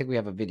not, I think we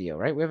have a video,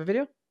 right? We have a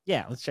video?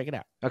 Yeah, let's check it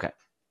out. Okay.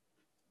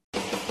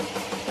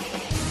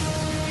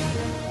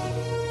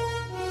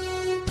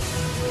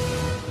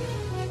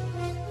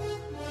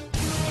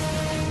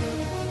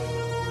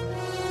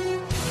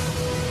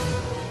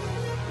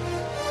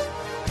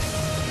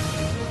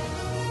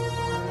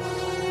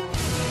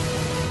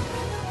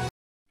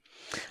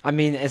 I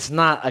mean, it's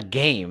not a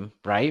game,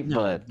 right? No,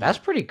 but that's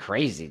pretty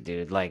crazy,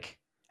 dude. Like,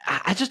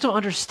 I just don't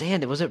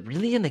understand it. Was it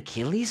really an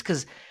Achilles?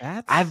 Because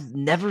I've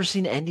never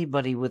seen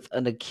anybody with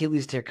an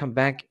Achilles tear come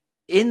back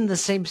in the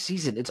same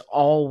season. It's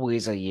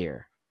always a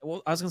year.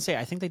 Well, I was going to say,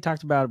 I think they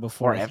talked about it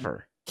before.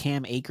 Forever.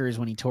 Cam Akers,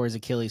 when he tore his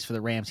Achilles for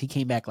the Rams, he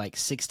came back like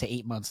 6 to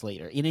 8 months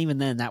later. And even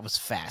then, that was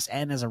fast.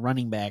 And as a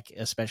running back,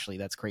 especially,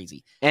 that's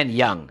crazy. And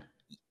young.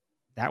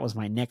 That was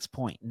my next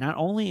point. Not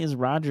only is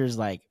Rodgers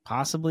like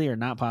possibly or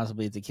not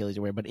possibly it's Achilles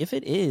or whatever, but if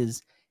it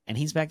is, and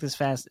he's back this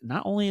fast.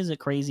 Not only is it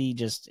crazy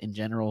just in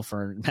general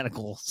for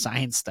medical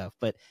science stuff,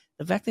 but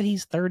the fact that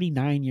he's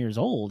 39 years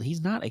old,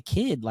 he's not a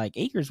kid like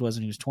Akers was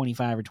when he was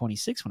 25 or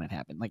 26 when it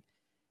happened. Like,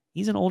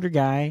 he's an older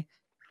guy.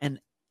 And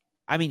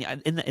I mean,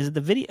 in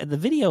the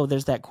video,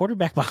 there's that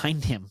quarterback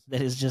behind him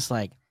that is just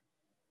like,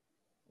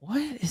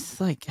 what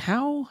is like,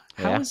 how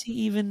is he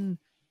even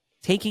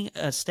taking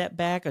a step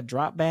back, a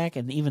drop back,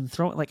 and even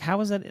throwing, like,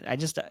 how is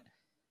that?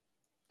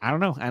 I don't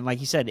know. And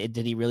like you said,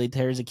 did he really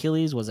tear his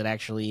Achilles? Was it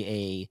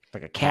actually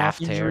like a calf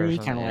injury,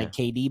 kind of like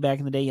KD back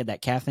in the day? He had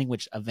that calf thing,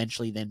 which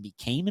eventually then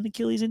became an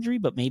Achilles injury,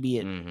 but maybe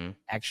it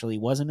actually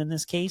wasn't in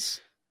this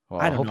case. Well,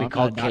 I hope he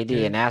called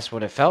KD and asked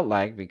what it felt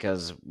like,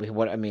 because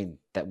what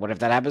if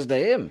that happens to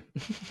him?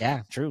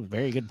 Yeah, true.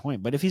 Very good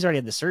point. But if he's already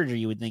had the surgery,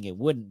 you would think it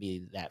wouldn't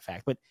be that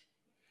fact. But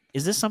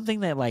is this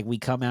something that, like, we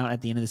come out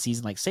at the end of the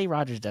season, like, say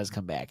Rodgers does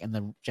come back and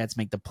the Jets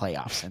make the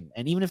playoffs,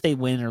 and even if they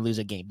win or lose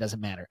a game, doesn't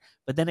matter.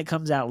 But then it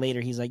comes out later,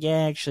 he's like,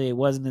 yeah, actually, it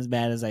wasn't as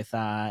bad as I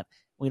thought.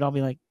 We'd all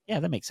be like, yeah,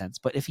 that makes sense.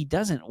 But if he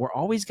doesn't, we're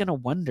always going to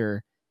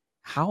wonder,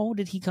 how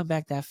did he come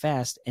back that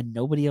fast and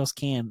nobody else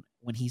can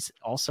when he's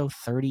also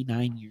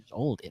 39 years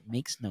old? It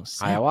makes no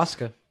sense.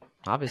 Ayahuasca,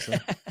 obviously.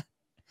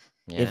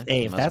 Yeah,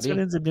 if that's what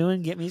ends up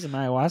doing, get me some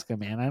ayahuasca,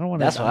 man. I don't want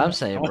to. That's what I'm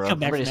saying, bro. I'm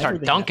ready to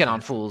start dunking on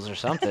fools or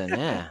something.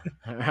 Yeah,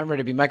 I'm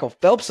ready to be Michael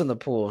Phelps in the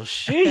pool.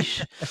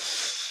 Sheesh.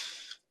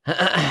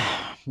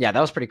 Yeah, that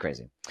was pretty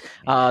crazy.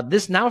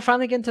 This now we're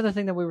finally getting to the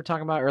thing that we were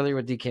talking about earlier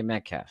with DK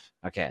Metcalf.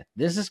 Okay,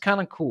 this is kind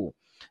of cool.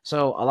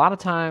 So a lot of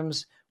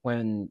times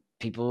when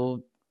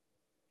people,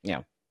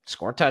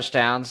 score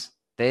touchdowns,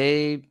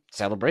 they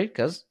celebrate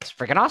because it's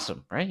freaking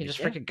awesome, right? You just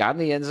freaking got in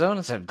the end zone.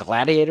 It's a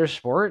gladiator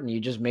sport, and you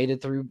just made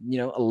it through,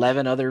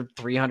 11 other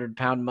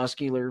 300-pound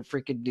muscular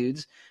freaking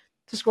dudes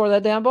to score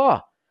that damn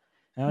ball.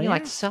 You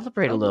like to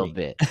celebrate a little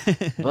bit,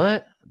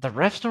 but the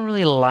refs don't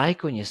really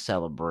like when you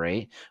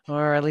celebrate,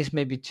 or at least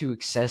maybe too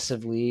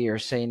excessively, or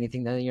say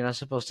anything that you're not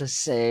supposed to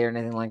say or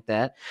anything like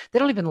that. They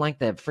don't even like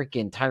that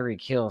freaking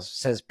Tyreek Hill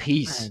says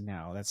peace. I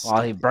know, that's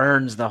while he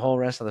burns the whole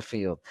rest of the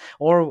field.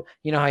 Or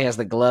how he has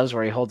the gloves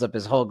where he holds up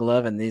his whole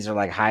glove and these are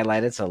like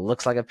highlighted so it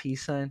looks like a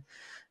peace sign.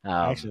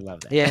 I actually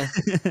love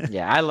that.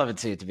 Yeah, I love it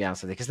too, to be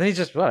honest with you, because then he's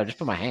just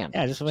put my hand.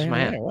 Yeah, just put my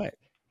hand. What?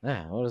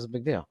 Yeah, what is the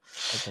big deal?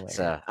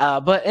 So,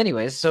 but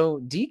anyways, so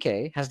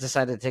DK has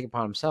decided to take it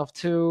upon himself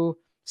to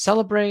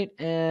celebrate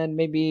and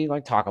maybe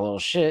like talk a little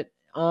shit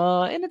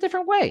in a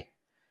different way.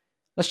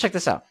 Let's check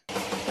this out.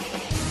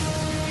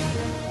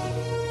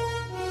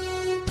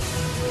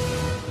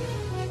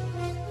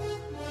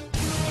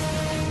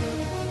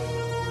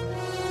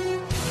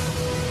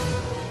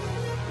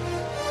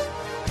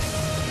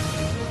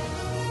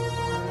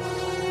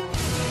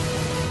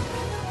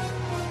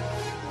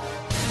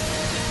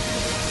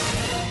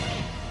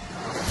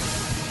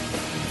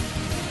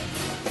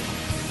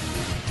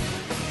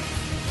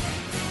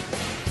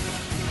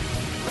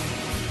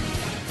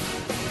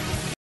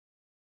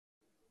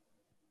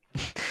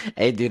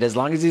 Hey, dude, as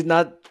long as he's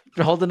not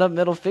holding up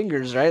middle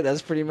fingers, right?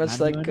 That's pretty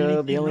much like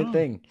the only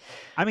thing.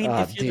 I mean,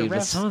 if you're the refs,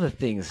 but some of the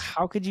things.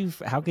 How could you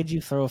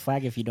throw a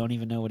flag if you don't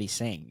even know what he's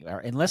saying? Or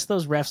unless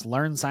those refs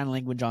learn sign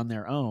language on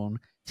their own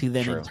to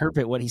then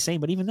interpret what he's saying.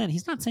 But even then,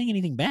 he's not saying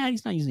anything bad.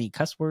 He's not using any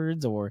cuss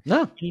words or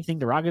anything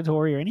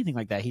derogatory or anything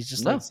like that. He's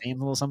just like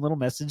saying some little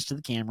message to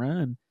the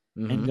camera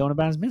and going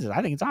about his business.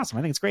 I think it's awesome.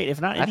 I think it's great.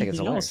 If not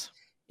anything else,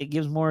 it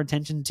gives more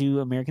attention to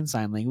American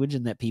Sign Language,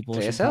 and that people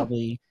should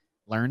probably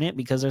learn it,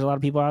 because there's a lot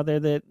of people out there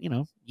that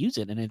use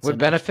it, and it would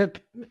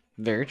benefit.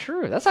 Very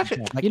true. That's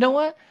actually you know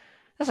what?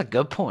 That's a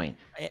good point.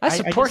 I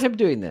support him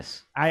doing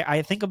this.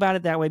 I think about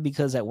it that way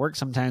because at work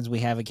sometimes we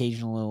have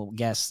occasional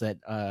guests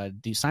that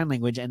do sign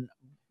language, and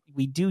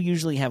we do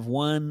usually have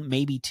one,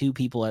 maybe two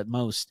people at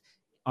most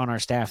on our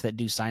staff that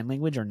do sign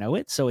language or know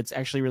it. So it's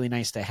actually really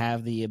nice to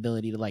have the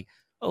ability to like,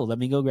 oh, let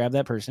me go grab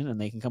that person and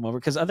they can come over.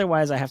 Because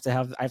otherwise I have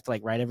to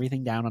like write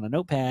everything down on a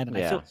notepad. And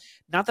I feel,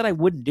 not that I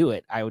wouldn't do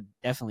it. I would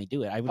definitely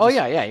do it. I would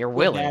you're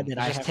willing. It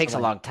just takes a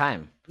long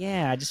time.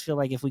 Yeah, I just feel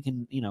like if we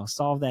can,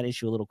 solve that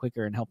issue a little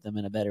quicker and help them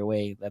in a better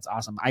way, that's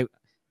awesome. I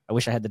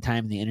wish I had the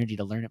time and the energy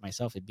to learn it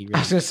myself. It'd be really. I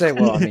was gonna say,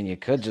 well, I mean, you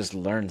could just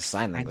learn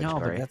sign language. I know,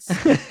 Corey.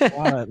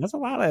 but that's a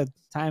lot of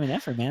time and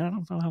effort, man. I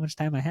don't know how much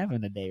time I have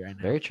in a day right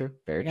now. Very true.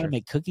 Very true. I gotta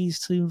make cookies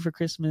soon for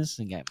Christmas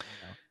and get.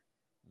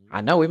 I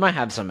know we might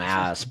have some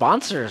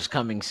sponsors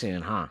coming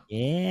soon, huh?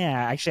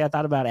 Yeah, actually, I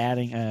thought about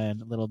adding a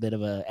little bit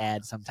of an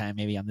ad sometime,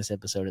 maybe on this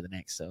episode or the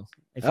next. So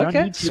if you're on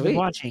YouTube and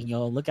watching,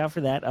 you'll look out for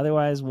that.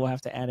 Otherwise, we'll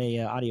have to add a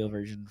audio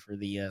version for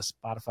the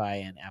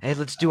Spotify and Apple. Hey,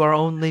 let's do our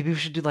own. Maybe we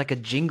should do like a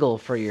jingle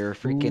for your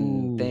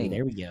freaking thing.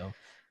 There we go.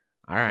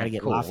 All right, gotta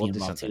get Laffy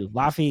involved too.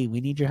 Laffy,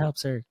 we need your help,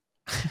 sir.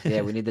 Yeah,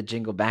 we need the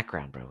jingle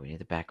background, bro. We need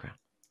the background.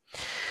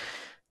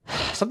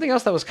 Something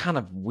else that was kind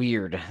of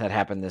weird that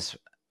happened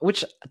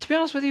which, to be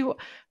honest with you,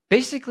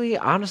 basically,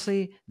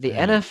 honestly, the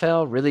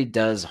NFL really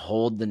does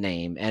hold the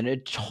name, and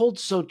it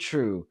holds so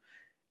true.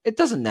 It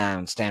doesn't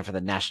now stand for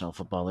the National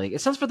Football League. It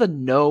stands for the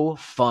No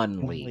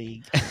Fun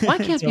League. Why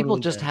can't people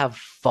just have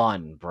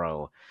fun,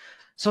 bro?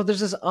 So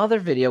there's this other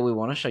video we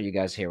want to show you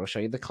guys here. We'll show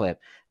you the clip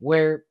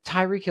where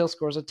Tyreek Hill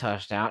scores a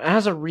touchdown and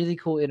has a really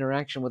cool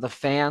interaction with a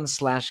fan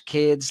 /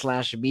 kid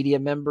 / media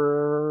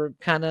member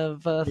kind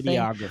of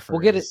thing. We'll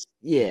get it.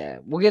 Yeah,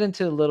 we'll get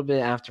into it a little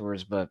bit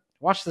afterwards, but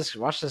watch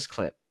this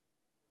clip.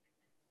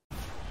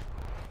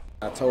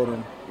 I told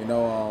him,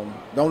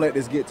 don't let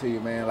this get to you,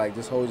 man. Like,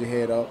 just hold your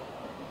head up.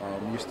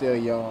 You're still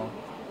young.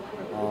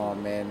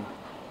 And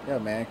yeah,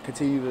 man,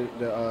 continue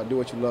to do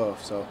what you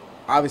love. So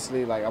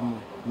obviously, like,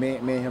 me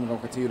and him gonna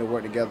continue to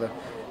work together.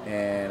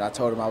 And I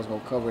told him I was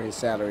gonna cover his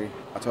salary.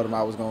 I told him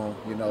I was gonna,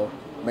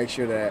 make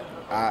sure that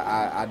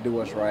I do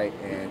what's right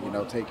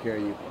and take care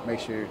of you. Make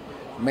sure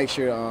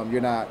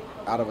you're not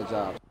out of a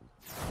job.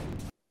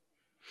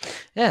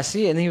 Yeah,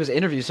 see, and he was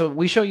interviewed. So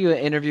we show you an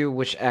interview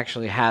which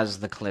actually has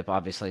the clip,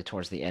 obviously,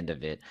 towards the end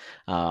of it.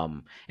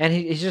 And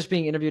he's just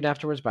being interviewed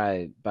afterwards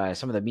by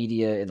some of the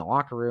media in the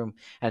locker room,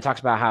 and it talks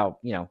about how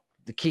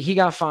the kid, he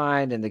got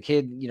fined, and the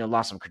kid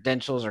lost some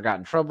credentials or got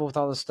in trouble with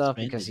all this stuff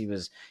because he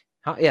was.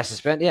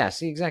 Suspend. Yeah,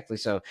 see, exactly.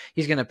 So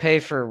he's going to pay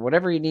for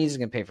whatever he needs. He's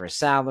going to pay for his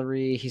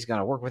salary. He's going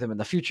to work with him in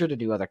the future to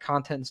do other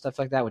content and stuff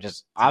like that, which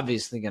is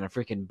obviously going to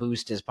freaking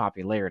boost his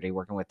popularity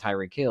working with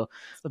Tyreek Hill.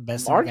 It's the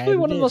best. Arguably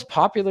one of the most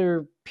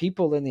popular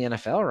people in the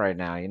NFL right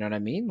now. You know what I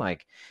mean?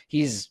 Like,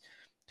 he's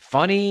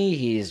funny.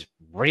 He's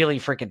really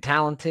freaking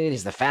talented.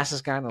 He's the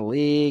fastest guy in the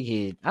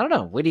league. I don't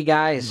know, witty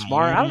guy. He's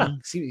smart. I don't know.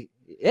 See,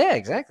 yeah,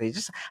 exactly.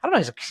 Just, I don't know.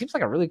 He seems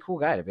like a really cool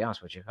guy, to be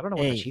honest with you. I don't know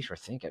what the Chiefs were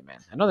thinking, man.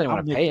 I know they didn't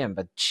want to pay him,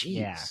 but jeez.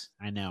 Yeah,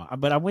 I know.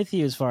 But I'm with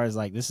you as far as,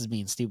 like, this is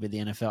being stupid, the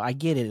NFL. I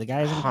get it. The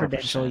guy has a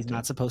credential. He's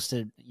not supposed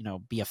to,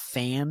 be a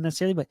fan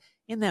necessarily. But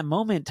in that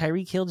moment,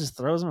 Tyreek Hill just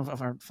throws him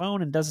a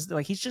phone and does,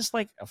 like, he's just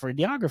like a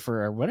videographer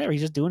or whatever.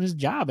 He's just doing his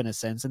job in a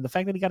sense. And the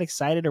fact that he got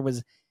excited or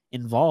was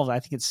involved,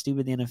 I think it's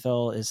stupid the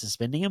NFL is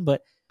suspending him.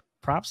 But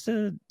props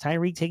to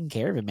Tyreek taking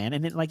care of it, man.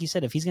 And then, like you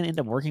said, if he's going to end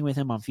up working with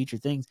him on future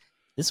things,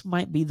 this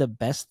might be the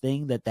best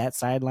thing that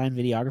sideline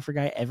videographer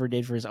guy ever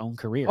did for his own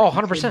career. Oh,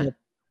 100%.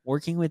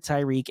 Working with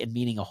Tyreek and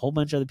meeting a whole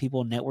bunch of other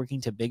people,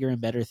 networking to bigger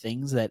and better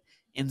things that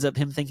ends up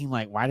him thinking,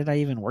 like, why did I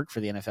even work for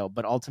the NFL?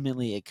 But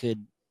ultimately it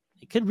could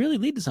really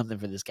lead to something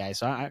for this guy.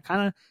 So I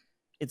kind of,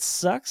 it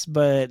sucks,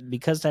 but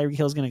because Tyreek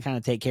Hill is going to kind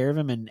of take care of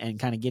him and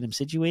kind of get him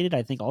situated,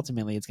 I think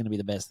ultimately it's going to be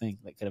the best thing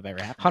that could have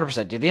ever happened.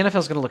 100%. Dude, the NFL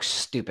is going to look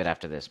stupid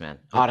after this, man.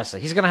 Honestly,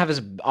 he's going to have his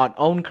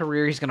own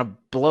career. He's going to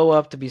blow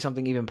up to be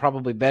something even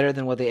probably better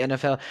than what the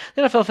NFL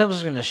films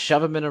is going to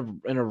shove him in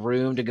a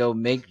room to go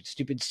make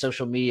stupid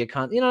social media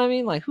content. You know what I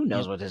mean? Like, who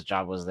knows what his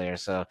job was there?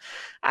 So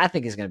I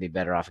think he's going to be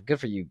better off.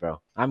 Good for you,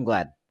 bro. I'm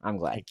glad.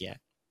 Heck yeah.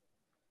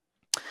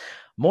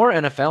 More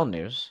NFL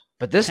news.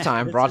 But this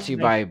time brought to you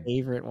by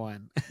favorite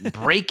one.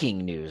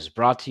 breaking news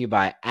brought to you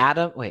by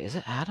Adam. Wait, is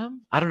it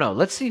Adam? I don't know.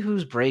 Let's see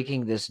who's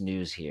breaking this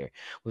news here.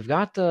 We've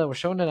got we're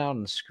showing it out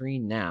on the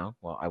screen now.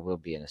 Well, I will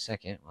be in a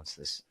second once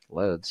this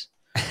loads.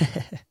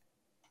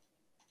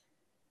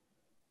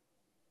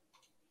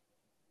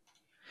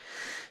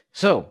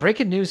 So,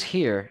 breaking news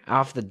here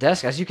off the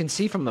desk. As you can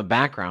see from the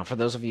background, for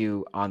those of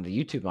you on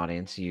the YouTube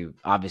audience, you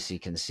obviously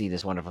can see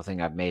this wonderful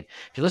thing I've made.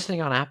 If you're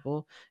listening on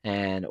Apple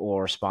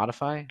or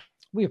Spotify,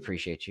 we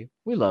appreciate you.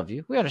 We love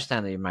you. We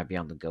understand that you might be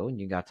on the go and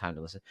you got time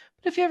to listen.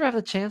 But if you ever have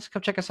the chance,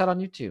 come check us out on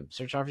YouTube.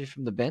 Search RV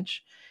from the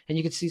bench, and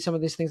you can see some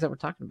of these things that we're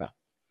talking about.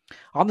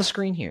 On the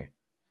screen here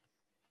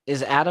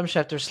is Adam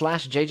Schefter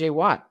 / JJ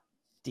Watt,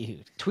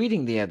 dude,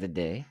 tweeting the other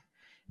day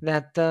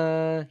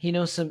that he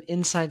knows some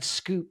inside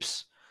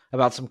scoops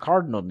about some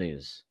Cardinal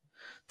news.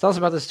 Tell us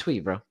about this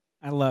tweet, bro.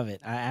 I love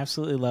it. I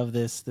absolutely love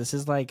this. This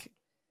is like,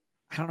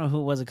 I don't know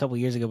who it was a couple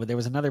years ago, but there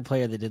was another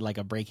player that did like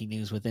a breaking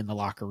news within the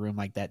locker room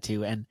like that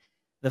too. And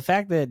the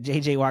fact that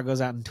JJ Watt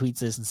goes out and tweets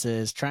this and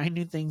says, trying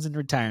new things in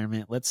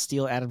retirement, let's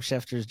steal Adam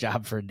Schefter's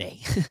job for a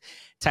day.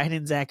 Tight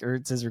end Zach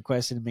Ertz has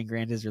requested and been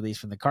granted his release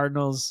from the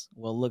Cardinals.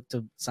 Will look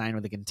to sign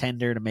with a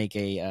contender to make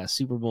a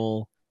Super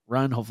Bowl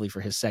run, hopefully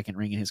for his second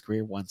ring in his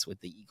career, once with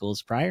the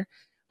Eagles prior.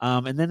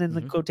 And then in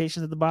the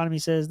quotations at the bottom, he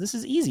says, "This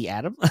is easy,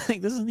 Adam.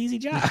 Like, this is an easy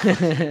job."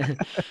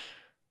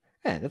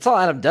 Yeah, that's all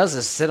Adam does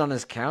is sit on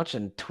his couch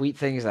and tweet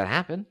things that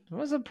happen.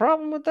 What's the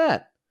problem with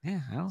that?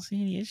 Yeah, I don't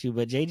see any issue.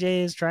 But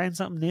JJ is trying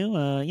something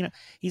new.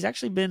 He's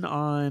actually been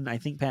on, I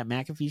think, Pat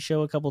McAfee's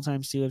show a couple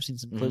times too. I've seen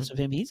some clips of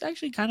him. He's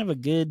actually kind of a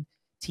good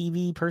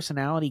TV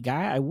personality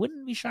guy. I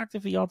wouldn't be shocked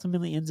if he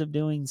ultimately ends up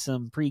doing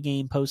some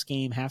pregame,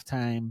 postgame,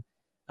 halftime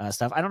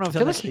stuff. I don't know if I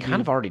feel like he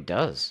kind of already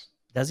does.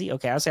 Does he?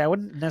 Okay, I'll say I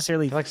wouldn't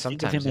necessarily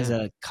think of him as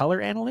a color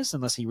analyst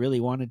unless he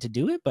really wanted to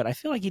do it, but I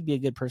feel like he'd be a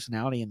good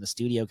personality in the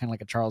studio, kind of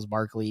like a Charles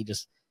Barkley.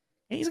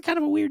 He's a kind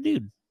of a weird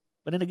dude,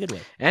 but in a good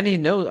way. And he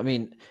knows, I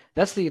mean,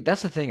 that's the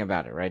thing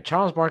about it, right?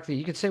 Charles Barkley,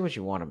 you can say what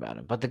you want about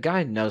him, but the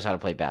guy knows how to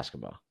play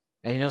basketball.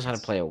 And he knows how to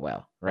play it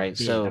well, right?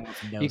 Yeah, so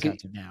you can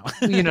now.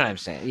 You know what I'm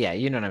saying? Yeah,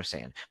 you know what I'm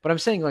saying. But I'm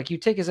saying, like, you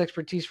take his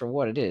expertise for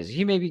what it is.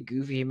 He may be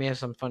goofy, he may have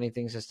some funny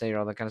things to say or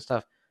all that kind of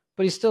stuff,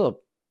 but he's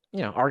still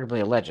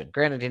arguably a legend.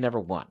 Granted, he never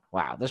won.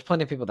 Wow, there's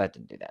plenty of people that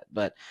didn't do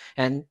that.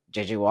 And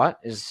JJ Watt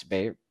is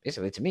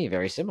basically, to me,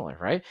 very similar,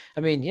 right? I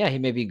mean, yeah, he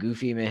may be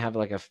goofy, he may have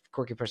like a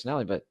quirky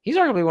personality, but he's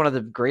arguably one of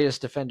the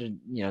greatest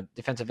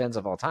defensive ends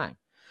of all time.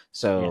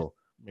 So,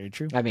 yeah, very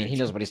true. I mean, he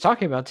knows what he's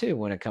talking about too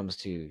when it comes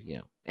to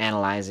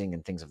analyzing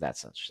and things of that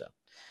such. So,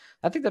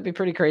 I think that'd be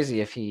pretty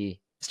crazy if he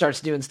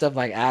starts doing stuff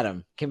like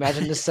Adam. Can you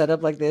imagine this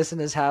setup like this in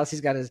his house? He's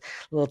got his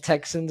little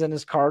Texans and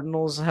his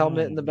Cardinals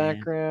helmet in the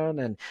background,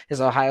 and his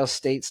Ohio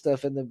State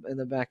stuff in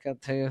the backup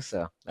too.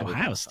 So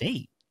Ohio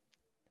State.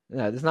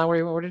 No, that's not where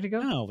he went. Where did he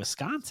go? No,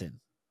 Wisconsin.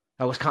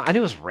 Oh, Wisconsin. I knew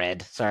it was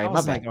red. Sorry,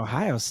 my bad.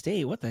 Ohio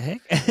State. What the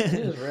heck? I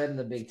knew it was red in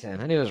the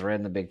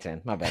Big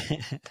Ten. My bad.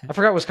 I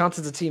forgot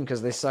Wisconsin's a team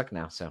because they suck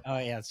now. So. Oh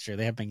yeah, that's true.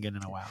 They have been good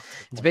in a while.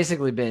 It's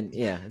basically been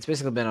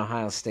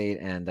Ohio State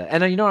and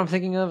you know what I'm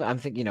thinking of? I'm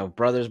thinking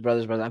brothers.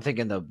 I'm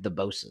thinking the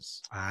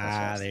Boses.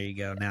 There you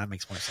go. Now it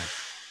makes more sense.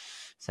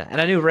 So,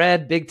 and I knew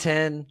red, Big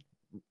Ten,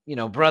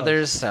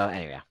 brothers. So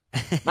anyway,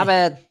 my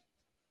bad.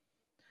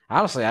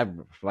 Honestly, I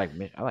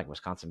like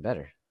Wisconsin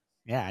better.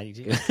 Yeah, I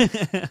do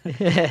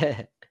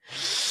too.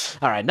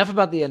 All right, enough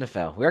about the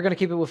NFL. We are going to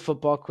keep it with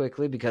football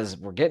quickly because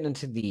we're getting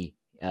into the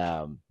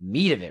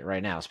meat of it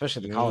right now,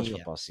 especially the college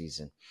football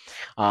season.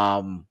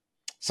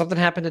 Something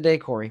happened today,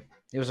 Corey.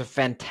 It was a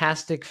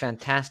fantastic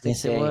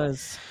yes, day. It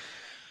was.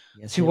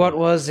 Yes, to what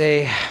was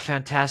a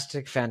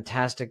fantastic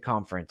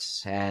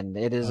conference, and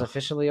it is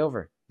officially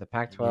over. The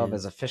Pac-12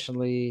 is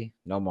officially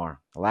no more.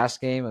 The last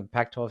game of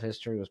Pac-12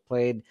 history was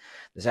played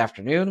this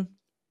afternoon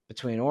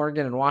between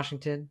Oregon and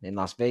Washington in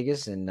Las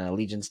Vegas in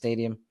Legion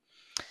Stadium.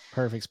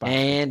 Perfect spot.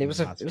 And it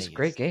was a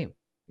great game.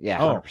 Yeah,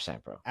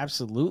 100%, bro.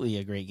 Absolutely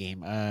a great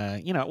game.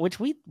 Which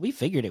we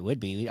figured it would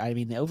be. I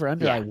mean, the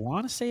over-under, I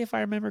want to say, if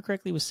I remember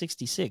correctly, was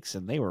 66,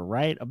 and they were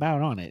right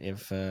about on it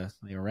if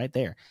they were right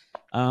there.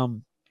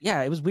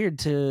 It was weird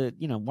to,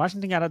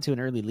 Washington got out to an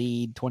early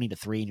lead,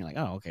 20-3, and you're like,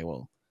 oh, okay,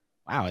 well,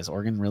 wow, is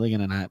Oregon really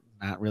going to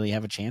not really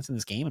have a chance in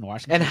this game? And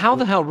Washington. And how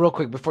the hell, real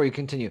quick before you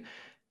continue,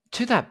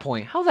 to that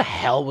point, how the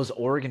hell was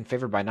Oregon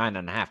favored by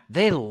 9.5?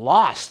 They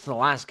lost the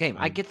last game.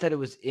 I get that it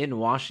was in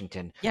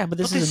Washington. Yeah, but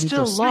they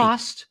still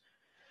lost.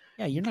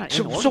 Yeah, you're not.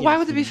 So why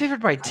would they be favored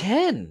by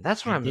 10?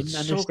 That's what I didn't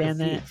understand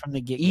that from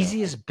the get-go.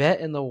 Easiest bet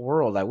in the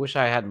world. I wish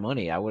I had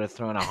money. I would have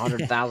thrown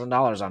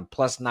 $100,000 on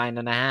plus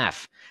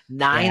 9.5.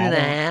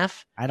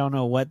 9.5. I don't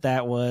know what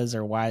that was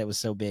or why it was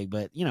so big,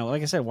 but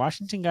like I said,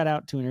 Washington got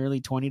out to an early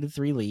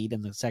 20-3 lead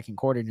in the second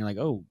quarter, and you're like,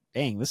 oh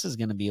dang, this is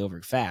going to be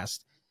over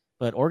fast.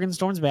 But Oregon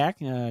storms back.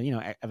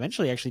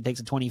 Eventually actually takes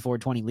a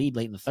 24-20 lead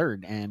late in the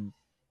third, and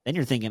then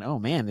you're thinking, oh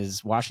man,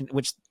 is Washington?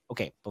 Which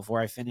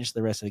before I finish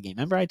the rest of the game,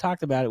 remember I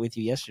talked about it with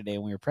you yesterday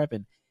when we were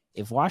prepping.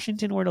 If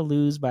Washington were to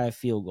lose by a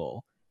field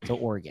goal to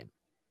Oregon,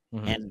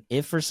 and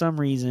if for some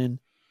reason,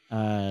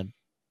 Florida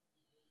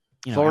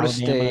Alabama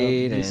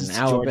State and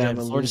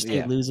Alabama, Florida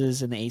State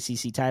loses in the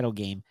ACC title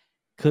game,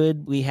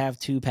 could we have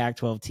two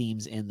Pac-12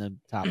 teams in the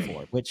top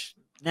four? Which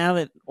now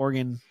that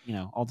Oregon,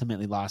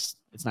 ultimately lost,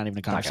 it's not even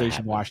a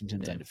conversation.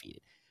 Washington's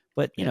undefeated.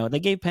 But, they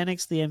gave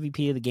Penix the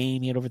MVP of the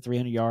game. He had over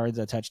 300 yards,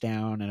 a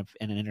touchdown,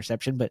 and an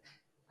interception. But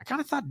I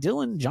kind of thought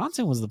Dylan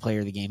Johnson was the player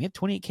of the game. He had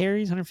 28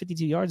 carries,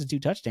 152 yards, and 2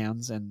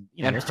 touchdowns. And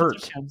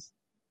hurt.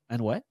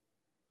 And what?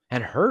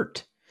 And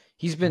hurt.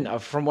 He's been,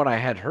 from what I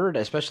had heard,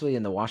 especially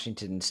in the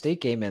Washington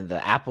State game and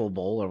the Apple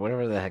Bowl or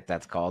whatever the heck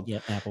that's called.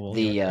 Yep, Apple Bowl.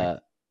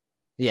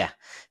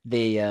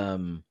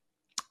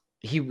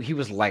 He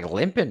was like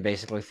limping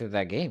basically through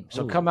that game.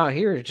 So come out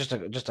here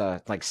just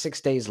like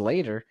 6 days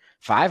later,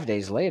 5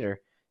 days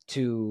later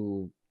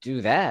to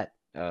do that.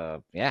 I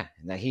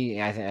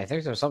think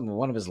there was something with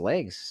one of his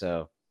legs.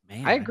 So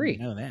man, I agree. I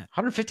didn't know that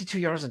 152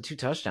 yards and 2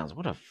 touchdowns.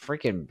 What a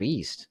freaking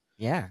beast!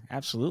 Yeah,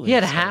 absolutely. He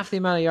had half the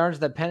amount of yards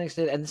that Penix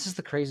did, and this is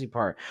the crazy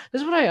part.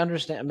 This is what I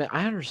understand. I mean,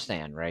 I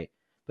understand, right?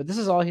 But this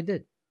is all he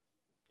did.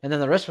 And then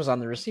the rest was on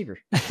the receiver.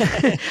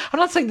 I'm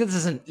not saying that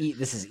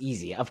this is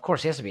easy. Of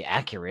course, he has to be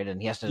accurate, and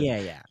he has to.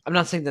 Yeah. I'm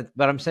not saying that,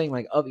 but I'm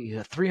saying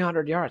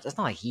 300 yards. That's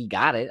not like he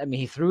got it. I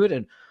mean, he threw it,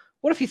 and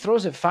what if he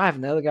throws it 5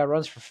 and the other guy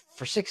runs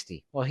for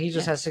 60? Well, he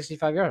just has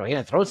 65 yards. Well, he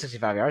didn't throw it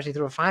 65 yards. He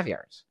threw it 5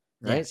 yards,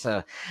 right? Yeah.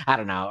 So I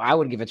don't know. I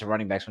would give it to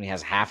running backs when he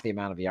has half the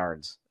amount of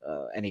yards,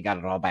 and he got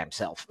it all by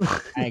himself.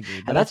 I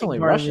agree, and that's only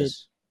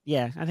rushes.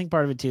 I think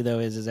part of it too, though,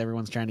 is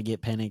everyone's trying to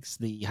get Penix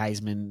the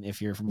Heisman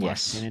if you're from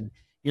Washington. And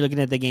you're looking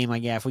at the game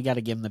like, if we got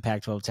to give him the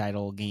Pac-12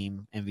 title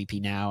game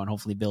MVP now and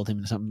hopefully build him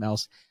into something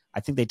else. I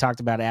think they talked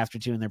about it after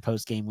too in their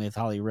post game with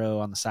Holly Rowe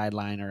on the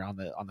sideline or on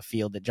the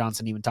field that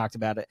Johnson even talked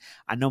about it.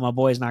 I know my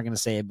boy's not going to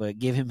say it, but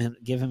give him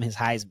his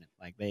Heisman.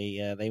 Like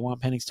they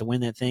want Penix to win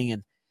that thing,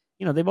 and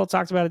they both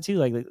talked about it too.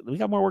 Like we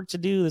got more work to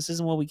do. This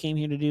isn't what we came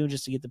here to do,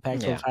 just to get the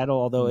Pac-12 title.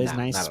 Although it's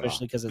nice,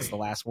 especially because it's the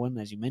last one,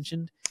 as you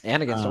mentioned,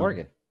 and against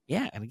Oregon.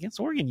 Yeah, and against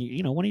Oregon,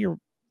 one of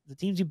the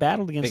teams you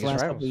battled against the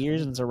last couple of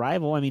years, and it's a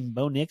rival. I mean,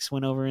 Bo Nix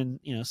went over and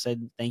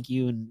said thank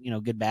you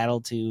and good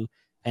battle to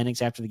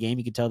Penix after the game.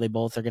 You could tell they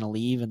both are going to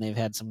leave, and they've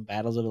had some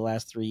battles over the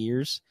last 3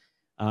 years.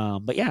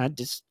 But yeah,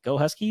 just go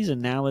Huskies,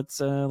 and now let's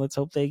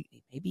hope they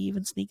maybe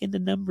even sneak into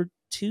number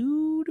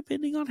 2 2,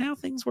 depending on how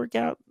things work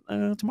out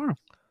tomorrow.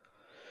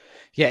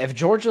 Yeah, if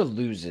Georgia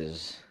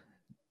loses,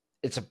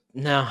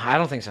 no. I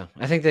don't think so.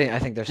 I think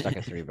they're stuck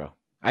at 3, bro.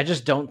 I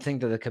just don't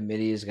think that the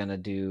committee is gonna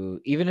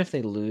do. Even if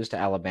they lose to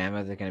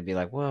Alabama, they're gonna be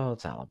like, well,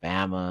 it's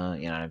Alabama.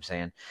 You know what I'm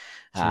saying?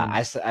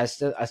 I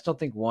still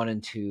think 1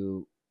 and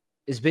 2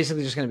 is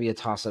basically just gonna be a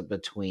toss up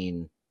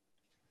between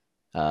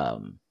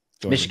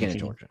Michigan and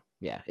Georgia.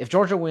 Yeah, if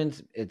Georgia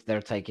wins,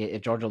 they'll take it.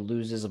 If Georgia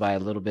loses by a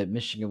little bit,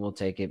 Michigan will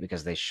take it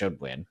because they should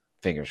win.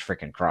 Fingers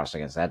freaking crossed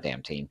against that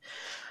damn team.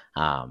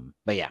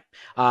 But yeah,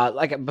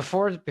 like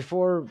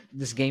before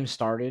this game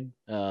started,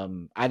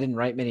 I didn't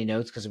write many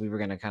notes because we were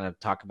going to kind of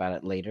talk about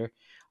it later.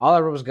 All I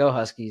wrote was go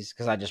Huskies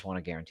because I just want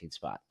a guaranteed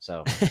spot.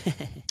 So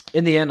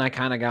in the end, I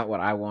kind of got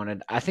what I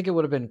wanted. I think it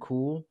would have been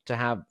cool to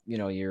have,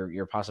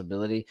 your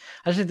possibility.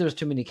 I just think there was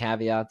too many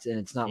caveats and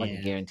it's not like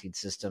a guaranteed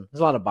system. There's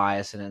a lot of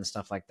bias in it and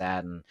stuff like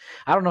that. And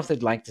I don't know if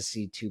they'd like to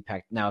see 2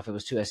 Pac. Now, if it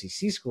was 2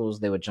 SEC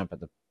schools, they would jump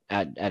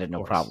at it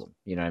no problem.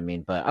 You know what I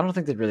mean? But I don't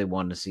think they'd really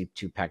want to see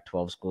 2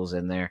 Pac-12 schools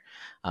in there.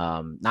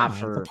 Not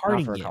for a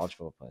college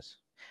football place.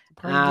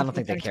 I don't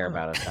think they care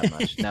about it that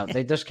much. No,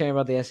 they just care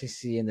about the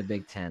SEC and the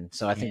Big Ten.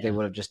 So I think they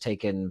would have just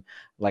taken,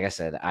 like I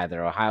said,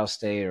 either Ohio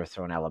State or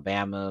thrown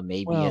Alabama,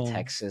 maybe a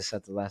Texas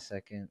at the last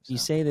second. So. You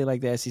say they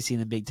like the SEC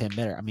and the Big Ten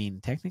better. I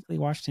mean, technically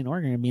Washington,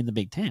 Oregon would be in the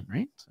Big Ten,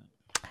 right? So.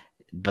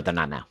 But they're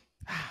not now.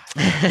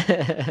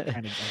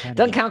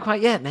 Doesn't count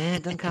quite yet,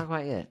 man. Doesn't count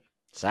quite yet.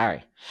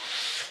 Sorry.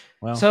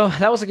 Well, so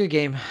that was a good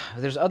game.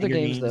 There's other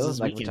games though,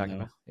 like we're talking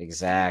about.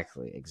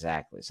 Exactly.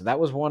 So that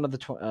was one of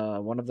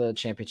the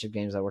championship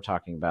games that we're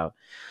talking about.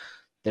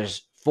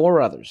 There's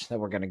 4 others that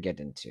we're going to get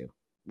into.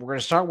 We're going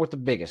to start with the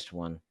biggest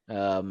one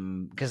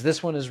because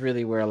this one is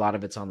really where a lot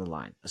of it's on the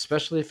line,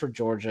 especially for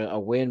Georgia. A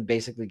win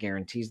basically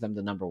guarantees them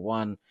the number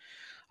 1.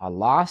 A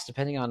loss,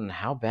 depending on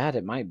how bad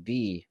it might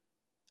be,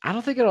 I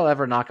don't think it'll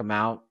ever knock them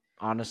out.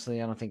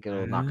 Honestly, I don't think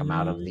it'll knock them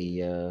out of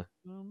the.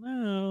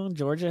 No,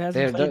 Georgia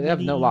hasn't. They have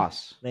no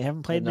loss. They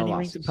haven't played many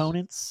ranked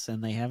opponents,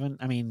 and they haven't.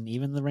 I mean,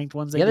 even the ranked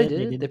ones. They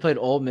did. They played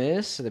Ole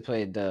Miss. They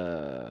played.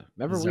 Remember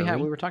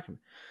Missouri? we were talking.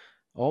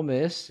 Ole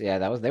Miss. Yeah,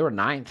 they were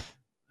 9th.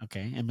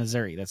 Okay, and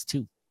Missouri. That's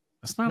 2.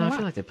 That's not. No, a lot. I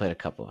feel like they played a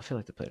couple. All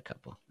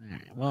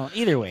right. Well,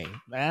 either way,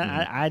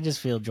 I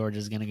just feel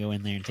Georgia's going to go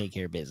in there and take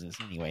care of business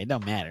anyway. It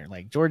don't matter.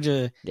 Like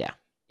Georgia. Yeah.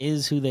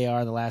 Is who they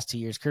are the last 2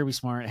 years. Kirby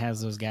Smart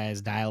has those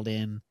guys dialed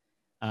in.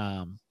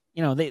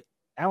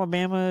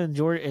 Alabama and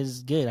Georgia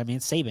is good. I mean,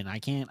 it's Saban.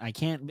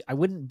 I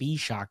wouldn't be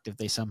shocked if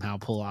they somehow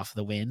pull off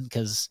the win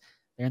because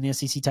they're in the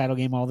SEC title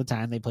game all the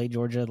time. They played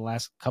Georgia the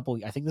last couple.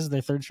 I think this is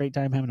their 3rd straight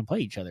time having to play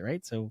each other,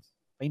 right? So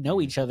they know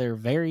each other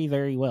very,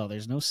 very well.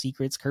 There's no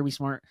secrets. Kirby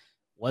Smart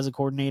was a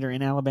coordinator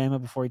in Alabama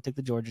before he took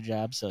the Georgia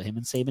job, so him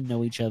and Saban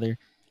know each other.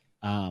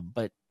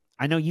 But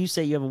I know you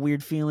say you have a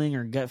weird feeling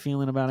or gut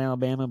feeling about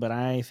Alabama, but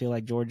I feel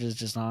like Georgia's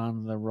just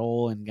on the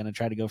roll and going to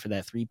try to go for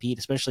that 3-peat,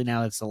 especially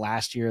now that's the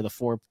last year of the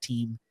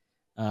 4-team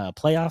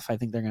playoff. I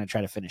think they're going to try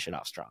to finish it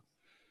off strong.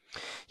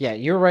 Yeah,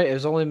 you're right. It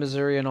was only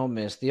Missouri and Ole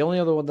Miss. The only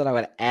other one that I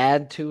would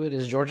add to it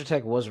is Georgia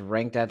Tech was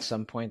ranked at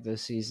some point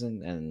this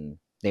season, and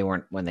they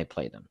weren't when they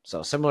played them.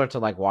 So similar to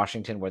like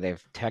Washington, where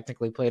they've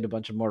technically played a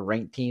bunch of more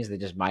ranked teams, they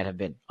just might have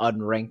been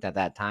unranked at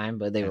that time,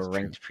 but they were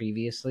ranked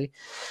previously.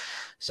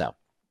 So.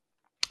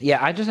 Yeah,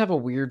 I just have a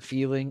weird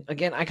feeling.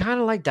 Again, I kind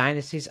of like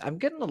dynasties. I'm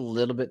getting a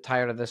little bit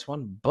tired of this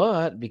one,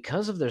 but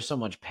because there's so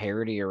much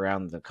parity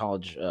around the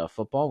college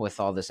football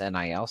with all this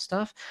NIL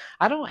stuff,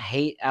 I don't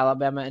hate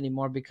Alabama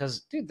anymore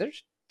because, dude,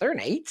 they're an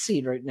 8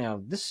 seed right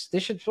now. They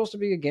should supposed to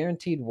be a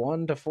guaranteed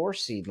 1 to 4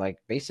 seed, like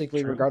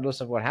basically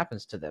regardless of what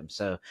happens to them.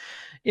 So,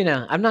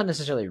 I'm not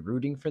necessarily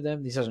rooting for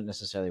them. These aren't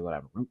necessarily what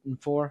I'm rooting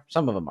for.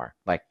 Some of them are,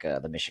 like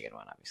the Michigan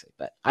one, obviously,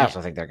 but I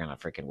also think they're gonna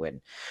freaking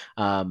win.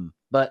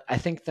 But I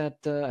think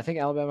that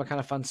Alabama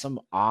kind of found some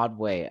odd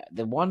way.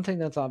 The one thing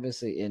that's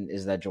obviously in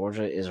is that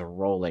Georgia is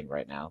rolling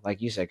right now.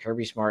 Like you said,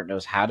 Kirby Smart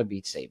knows how to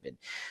beat Saban.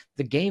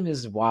 The game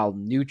is wild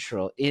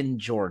neutral in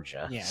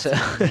Georgia, so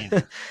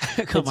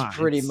it's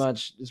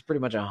pretty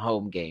much a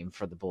home game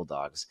for the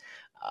Bulldogs.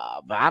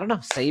 But I don't know.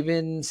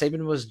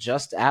 Saban was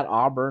just at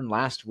Auburn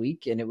last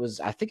week, and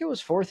I think it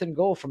was 4th and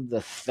goal from the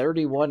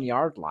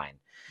 31-yard line.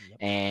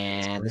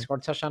 And they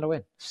scored a touchdown to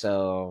win.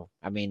 So,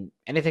 I mean,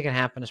 anything can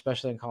happen,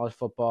 especially in college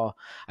football.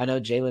 I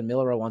know Jalen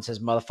Milroe wants his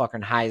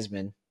motherfucking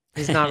Heisman.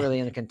 He's not really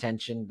in the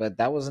contention, but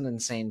that was an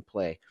insane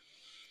play.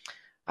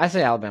 I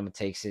say Alabama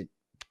takes it.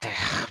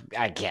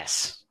 I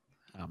guess.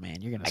 Oh,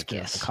 man, you're going to screw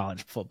up the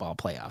college football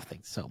playoff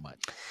thing so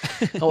much.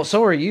 Oh,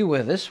 so are you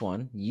with this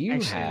one. You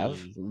have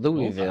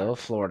Louisville,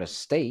 Florida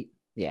State.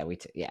 Yeah,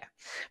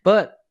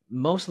 but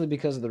mostly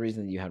because of the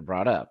reason that you had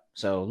brought up.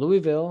 So,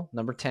 Louisville,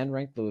 number 10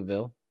 ranked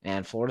Louisville,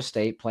 and Florida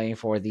State playing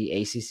for the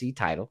ACC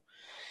title.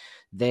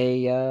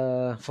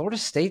 Florida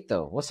State,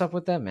 though, what's up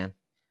with them, man?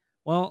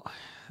 Well,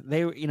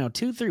 they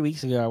 2-3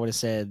 weeks ago, I would have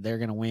said they're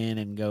going to win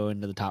and go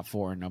into the top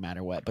 4 no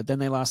matter what. But then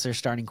they lost their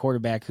starting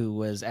quarterback, who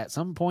was at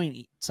some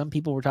point, some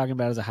people were talking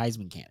about as a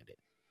Heisman candidate.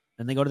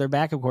 Then they go to their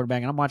backup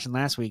quarterback, and I'm watching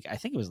last week, I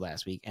think it was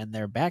last week, and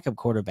their backup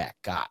quarterback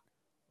got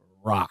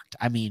rocked.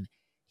 I mean,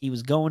 He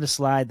was going to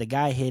slide. The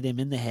guy hit him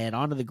in the head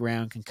onto the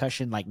ground,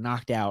 concussion, like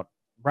knocked out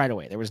right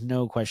away. There was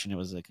no question it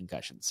was a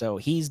concussion. So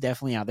he's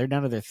definitely out. They're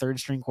down to their third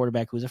string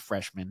quarterback, who's a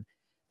freshman.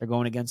 They're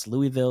going against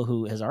Louisville,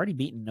 who has already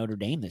beaten Notre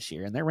Dame this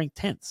year, and they're ranked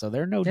 10th. So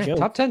they're no joke.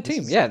 Top 10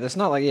 team. That's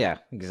not like,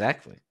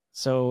 exactly.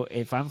 So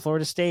if I'm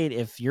Florida State,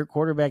 if your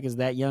quarterback is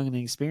that young and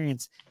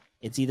inexperienced,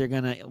 it's either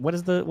gonna what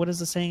is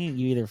the saying?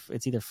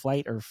 It's either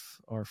flight or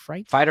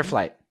fright. Fight or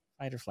flight.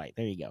 Fight or flight.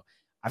 There you go.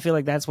 I feel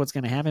like that's what's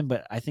going to happen.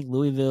 But I think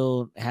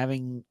Louisville,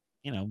 having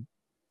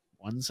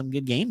won some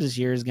good games this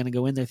year, is going to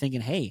go in there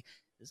thinking, hey,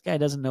 this guy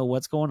doesn't know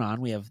what's going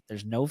on.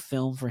 There's no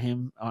film for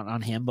him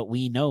on him, but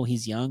we know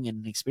he's young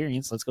and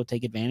inexperienced. Let's go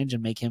take advantage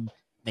and make him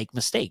make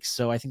mistakes.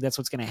 So I think that's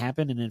what's going to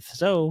happen. And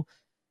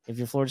if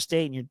you're Florida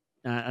State and you're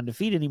not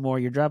undefeated anymore,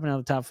 you're dropping out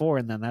of the top 4,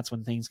 and then that's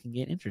when things can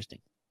get interesting.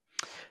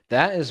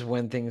 That is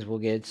when things will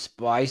get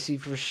spicy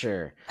for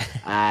sure.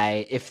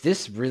 If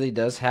this really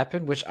does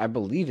happen, which I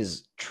believe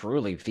is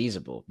truly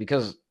feasible,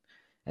 because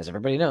as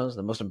everybody knows,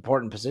 the most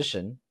important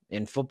position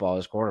in football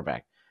is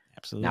quarterback.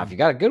 Absolutely. Now, if you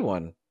got a good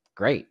one,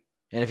 great.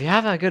 And if you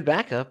have a good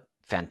backup,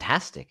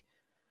 fantastic.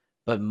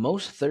 But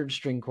most third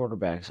string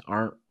quarterbacks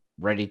aren't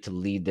ready to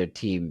lead their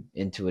team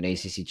into an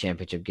ACC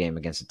championship game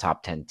against a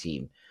top 10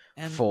 team.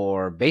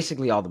 For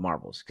basically all the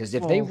marbles, because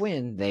if they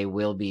win, they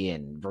will be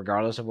in,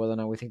 regardless of whether or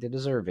not we think they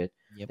deserve it.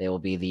 Yep. They'll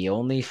be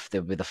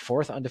the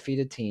fourth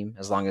undefeated team,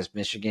 as long as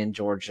Michigan,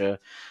 Georgia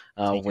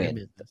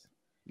win.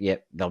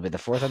 Yep, they'll be the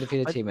fourth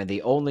undefeated team and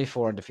the only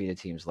 4 undefeated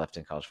teams left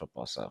in college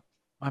football. So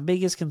my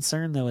biggest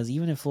concern, though, is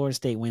even if Florida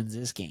State wins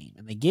this game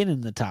and they get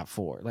in the top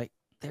 4, like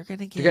they're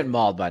getting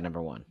mauled by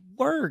number 1.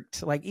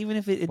 Worked, like even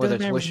if it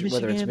doesn't matter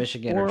whether it's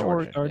Michigan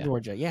or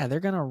Georgia. Yeah, they're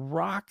gonna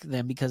rock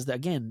them because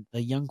again,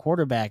 the young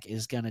quarterback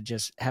is gonna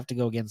just have to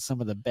go against some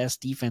of the best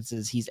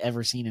defenses he's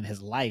ever seen in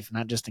his life,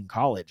 not just in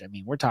college. I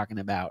mean, we're talking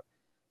about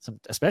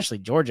especially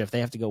Georgia, if they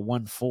have to go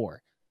 1-4.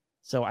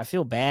 So I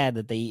feel bad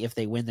that if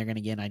they win, they're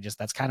gonna get.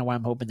 That's kind of why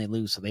I'm hoping they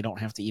lose, so they don't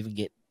have to even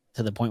get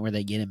to the point where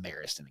they get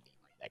embarrassed in a game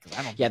like that. Because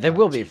I don't. Yeah, they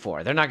will be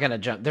 4. They're not gonna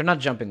jump. They're not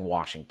jumping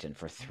Washington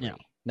for 3. No.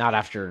 Not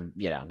after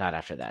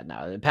that.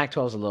 No, the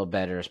Pac-12 is a little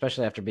better,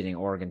 especially after beating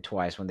Oregon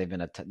twice when they've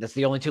been that's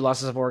the only 2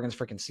 losses of Oregon's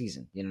freaking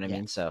season. You know what I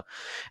mean? So,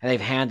 and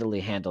they've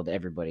handled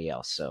everybody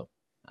else. So,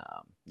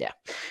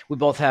 we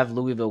both have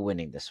Louisville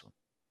winning this one.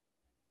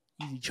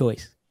 Easy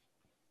choice.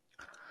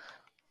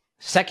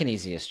 Second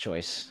easiest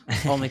choice,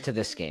 only to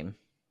this game,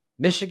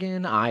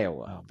 Michigan,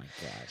 Iowa. Oh my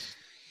gosh.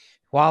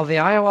 While the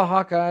Iowa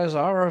Hawkeyes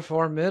are a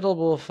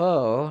formidable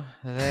foe,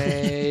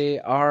 they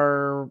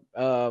are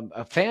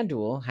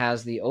FanDuel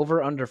has the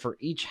over-under for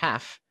each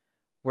half,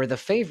 where the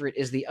favorite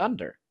is the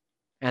under,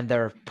 and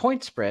their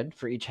point spread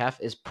for each half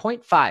is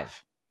 0.5,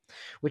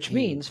 which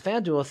means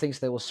FanDuel thinks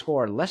they will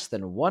score less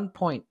than 1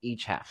 point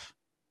each half.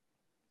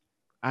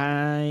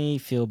 I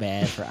feel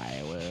bad for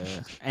Iowa,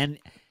 and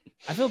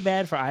I feel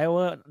bad for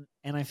Iowa,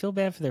 and I feel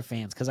bad for their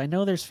fans, because I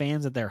know there's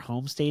fans at their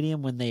home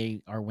stadium when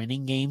they are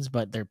winning games,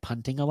 but they're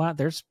punting a lot.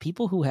 There's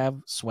people who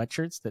have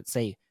sweatshirts that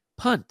say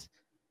punt,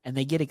 and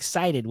they get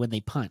excited when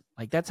they punt.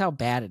 Like, that's how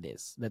bad it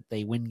is that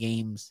they win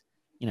games,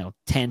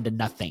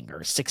 10-0 or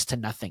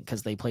 6-0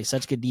 because they play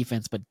such good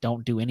defense but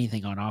don't do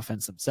anything on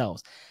offense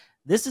themselves.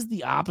 This is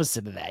the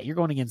opposite of that. You're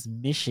going against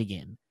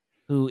Michigan,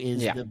 who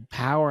is the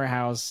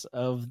powerhouse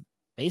of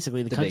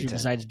basically the country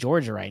besides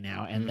Georgia right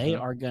now, and they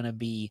are going to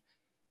be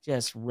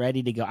just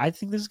ready to go. I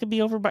think this is going to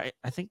be over by,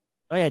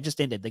 it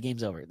just ended. The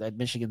game's over. That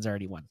Michigan's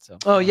already won. So.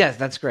 Oh, yes,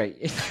 that's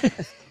great.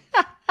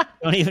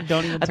 Don't even.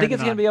 I think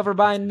it's going to be over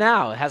by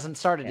now. It hasn't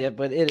started yet,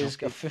 but it is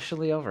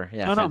officially over.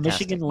 Yeah. No,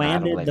 Michigan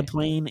landed the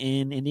plane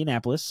in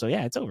Indianapolis. So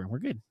yeah, it's over. We're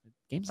good.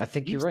 I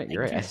think you're right.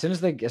 You're right. As soon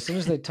as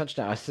they touch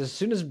down, as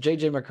soon as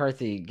JJ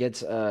McCarthy gets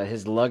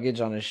his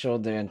luggage on his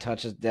shoulder and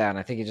touches down,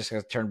 I think he just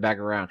has to turn back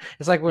around.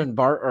 It's like when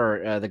Bart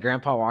or the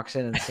grandpa walks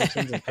in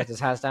Simpsons and puts his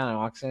house down and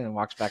walks in and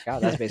walks back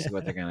out. That's basically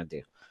what they're gonna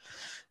do.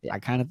 Yeah. I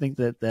kind of think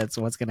that's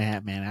what's gonna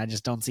happen, man. I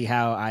just don't see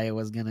how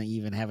Iowa's gonna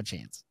even have a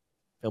chance.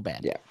 Feel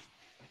bad. Yeah.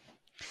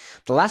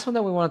 The last one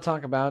that we want to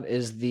talk about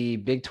is the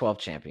Big 12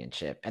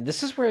 championship, and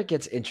this is where it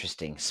gets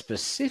interesting,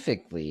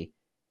 specifically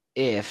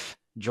if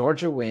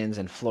Georgia wins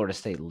and Florida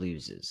State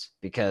loses,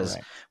 because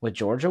with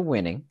Georgia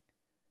winning,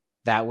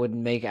 that would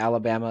make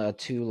Alabama a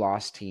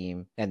 2-loss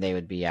team and they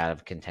would be out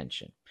of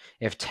contention.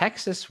 If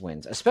Texas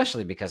wins,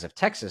 especially because if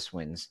Texas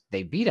wins,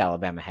 they beat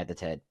Alabama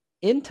head-to-head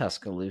in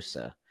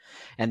Tuscaloosa,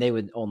 and they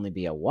would only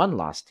be a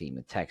 1-loss team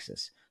in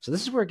Texas. So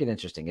this is where it gets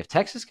interesting. If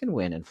Texas can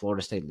win and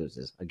Florida State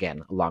loses,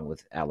 again, along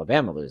with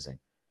Alabama losing,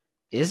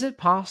 is it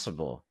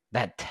possible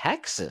that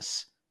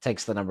Texas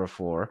takes the number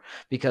 4?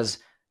 Because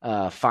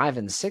 5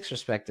 and 6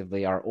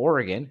 respectively are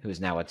Oregon,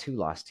 who's now a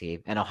 2-loss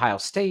team, and Ohio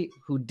State,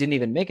 who didn't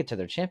even make it to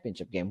their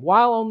championship game,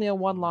 while only a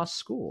 1-loss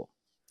school.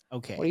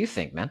 Okay. What do you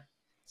think, man?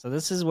 So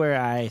this is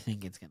where I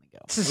think it's going to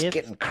go. This is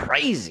getting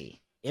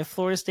crazy. If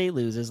Florida State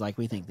loses like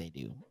we think they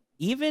do,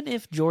 even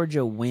if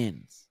Georgia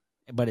wins,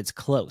 but it's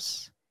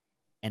close,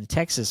 and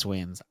Texas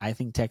wins, I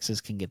think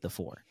Texas can get the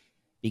 4.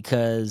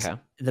 Because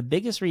the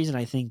biggest reason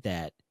I think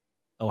that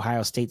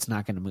Ohio State's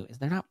not going to move.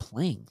 They're not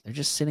playing. They're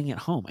just sitting at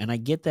home. And I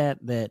get that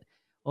they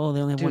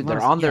only have one they're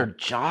loss. on their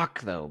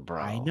jock though,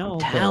 bro. I know. I'm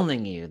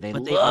telling you, they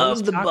but they always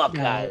love the talk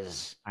about it.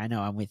 Buckeyes. I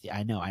know. I'm with you.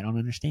 I know. I don't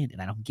understand it.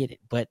 I don't get it.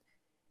 But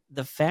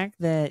the fact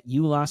that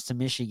you lost to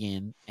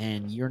Michigan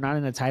and you're not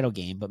in a title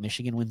game, but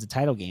Michigan wins a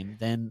title game,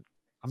 then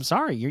I'm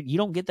sorry, you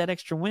don't get that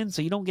extra win,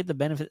 so you don't get the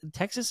benefit.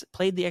 Texas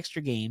played the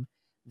extra game.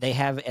 They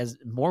have as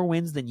more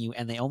wins than you,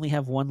 and they only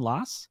have one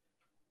loss,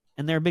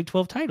 and they're a Big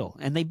 12 title.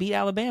 And they beat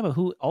Alabama,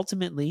 who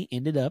ultimately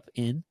ended up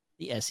in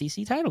the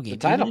SEC title game,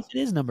 even if it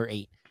is number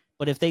 8.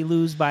 But if they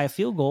lose by a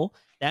field goal,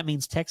 that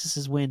means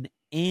Texas's win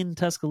in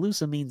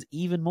Tuscaloosa means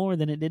even more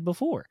than it did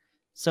before.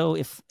 So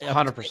if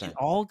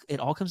 100%, it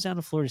all comes down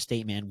to Florida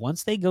State, man.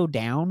 Once they go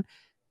down,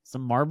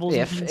 some marbles.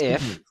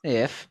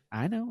 If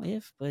I know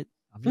but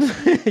I'm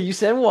just you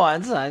said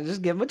once, I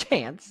just give them a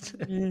chance.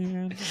 I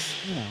don't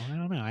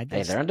know.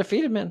 They're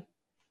undefeated, man.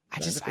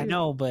 I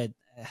know, but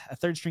a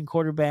third string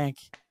quarterback,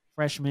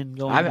 freshman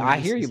going. I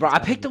hear you, bro. I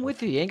picked them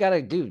with you. You ain't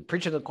gotta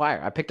preach to the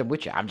choir. I picked them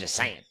with you. I'm just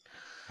saying.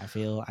 I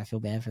feel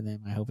bad for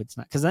them. I hope it's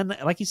not, because then,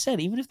 like you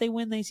said, even if they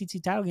win the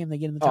ACC title game, they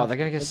get in the title. Oh, they're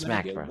gonna get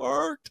smacked, bro.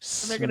 And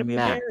they're gonna be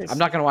embarrassed. I'm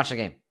not gonna watch the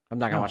game.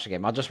 Watch the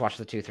game. I'll just watch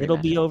the 2-3. It'll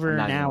be over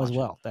now as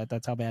well.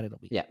 That's how bad it'll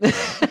be. Yeah.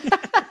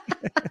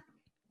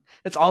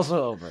 It's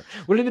also over.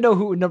 We don't even know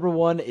who number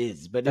 1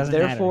 is, but if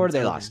therefore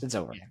they lost, it's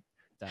over.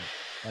 Yeah.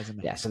 Doesn't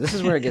matter. Yeah, so this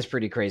is where it gets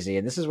pretty crazy,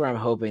 and this is where I'm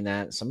hoping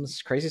that some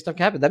crazy stuff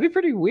can happen. That'd be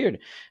pretty weird.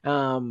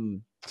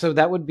 So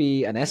that would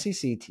be an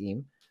SEC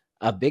team,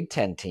 a Big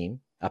 10 team,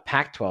 a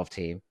Pac-12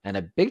 team, and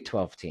a Big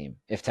 12 team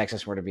if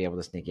Texas were to be able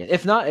to sneak in.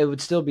 If not, it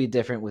would still be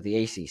different with the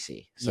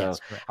ACC. So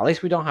at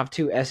least we don't have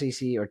 2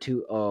 SEC or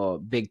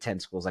 2 Big 10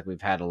 schools like we've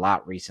had a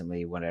lot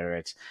recently, whether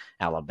it's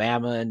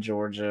Alabama and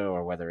Georgia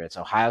or whether it's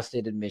Ohio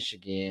State and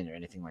Michigan or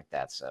anything like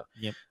that. So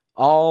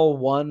all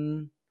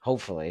one,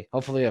 hopefully a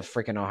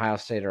freaking Ohio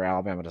State or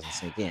Alabama doesn't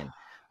sneak in.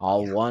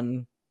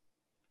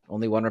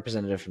 Only one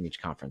representative from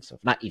each conference. So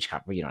not each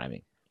conference, you know what I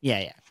mean?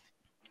 Yeah.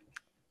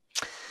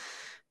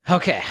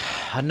 Okay,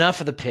 enough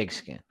of the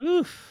pigskin.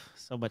 Oof,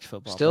 so much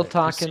football. Still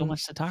talking. So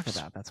much to talk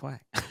about. That's why.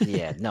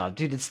 Yeah, no,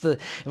 dude.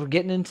 We're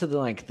getting into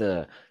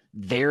the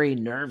very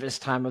nervous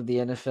time of the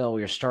NFL.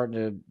 We're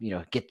starting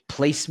to get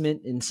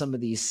placement in some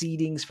of these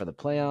seedings for the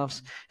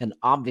playoffs, and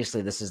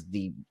obviously this is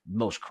the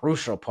most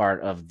crucial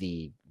part of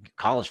the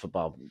college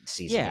football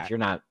season. Yeah. If you're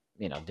not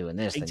doing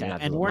this, then you're not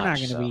doing we're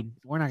much,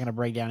 we're not going to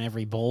break down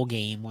every bowl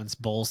game once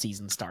bowl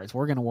season starts.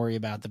 We're going to worry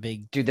about the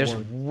big dude. There's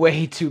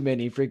way too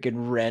many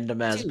freaking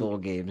random ass bowl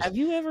games. Have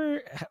you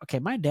ever? Okay,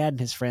 my dad and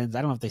his friends.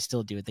 I don't know if they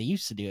still do it. They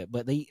used to do it,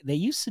 but they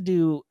used to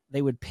do.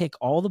 They would pick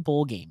all the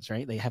bowl games.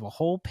 Right? They have a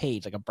whole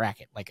page, like a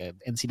bracket, like a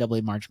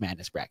NCAA March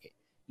Madness bracket.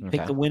 You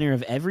pick the winner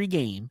of every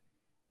game,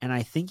 and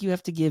I think you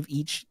have to give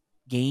each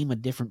game a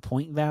different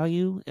point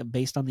value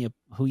based on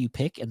who you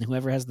pick, and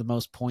whoever has the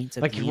most points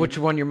at which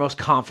one you're most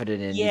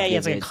confident in. Yeah,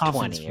 it's like a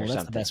confidence 20 pool. Or That's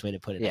something. The best way to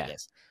put it. Yeah. I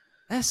guess.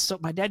 That's so.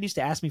 My dad used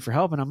to ask me for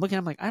help, and I'm like,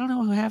 I don't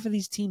know who half of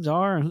these teams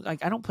are. And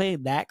I don't pay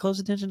that close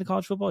attention to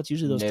college football. It's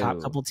usually those top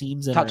couple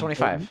teams that top are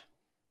 25. Important.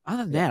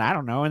 Other than that, I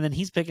don't know. And then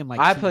he's picking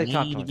I play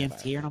top 25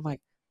 against here, and I'm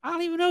like, I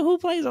don't even know who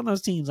plays on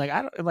those teams. Like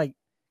I don't like.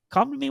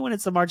 Come to me when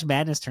it's the March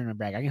Madness tournament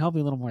bracket. I can help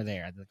you a little more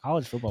there. The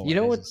college football. You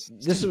know what?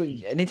 This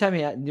is anytime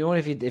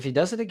if he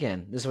does it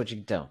again, this is what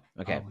you do.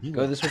 Okay,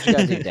 this is what you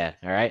gotta do, Dad.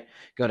 All right,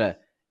 go to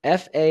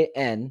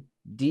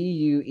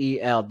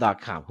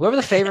FANDUEL.com. Whoever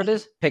the favorite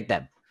is, pick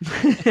them.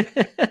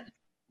 That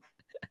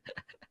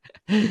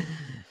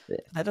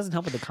doesn't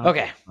help with the content.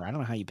 Okay, I don't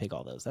know how you pick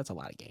all those. That's a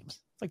lot of games.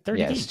 It's like 30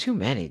 games. It's too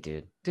many,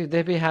 dude.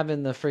 They be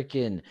having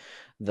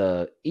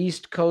the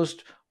East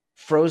Coast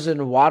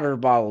frozen water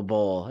bottle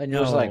bowl, and it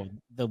was like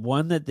the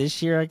one that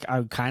this year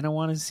I kind of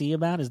want to see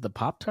about is the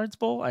Pop-Tarts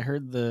Bowl. I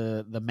heard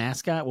the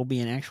mascot will be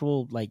an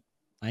actual like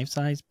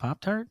life-size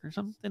Pop-Tart or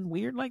something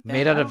weird like that.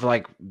 Made out of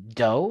like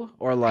dough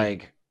or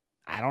like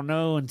I don't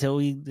know until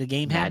the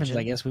game happens.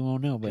 I guess we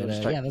won't know. But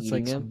that's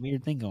like some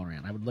weird thing going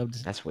around. I would love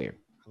to. That's weird.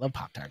 I love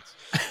Pop-Tarts.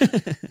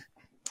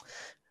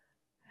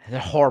 They're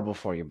horrible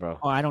for you, bro.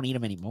 Oh, I don't eat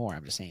them anymore.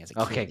 I'm just saying as a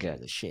kid. Okay,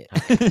 good. Shit.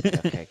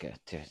 Okay, good.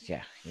 Dude,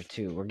 yeah,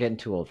 we're getting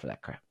too old for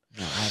that crap.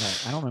 No,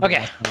 I don't remember.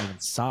 Okay. I even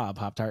saw a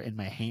Pop-Tart in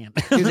my hand.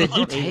 Dude, they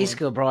do taste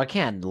good, bro. I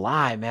can't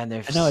lie, man. They're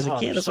as a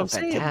kid, that's what I'm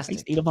saying. Fantastic. I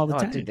used to eat them all the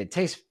time. Dude, they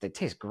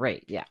taste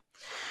great. Yeah.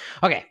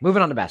 Okay,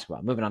 moving on to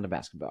basketball.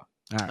 All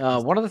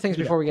right, one of the things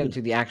before we get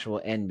into the actual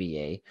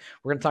NBA,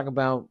 we're going to talk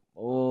about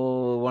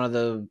one of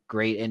the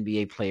great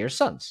NBA players'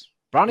 sons.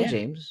 Bronny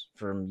James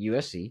from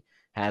USC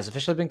has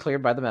officially been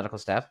cleared by the medical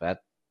staff at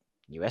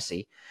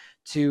USC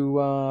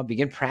to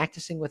begin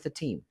practicing with the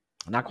team.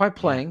 Not quite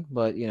playing,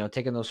 but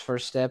taking those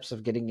first steps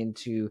of getting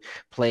into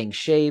playing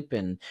shape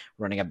and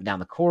running up and down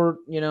the court,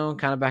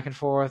 kind of back and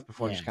forth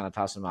before just kind of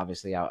tossing them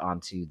obviously out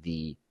onto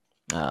the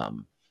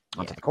the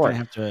court. You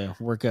have to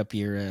work up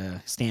your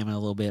stamina a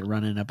little bit,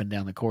 running up and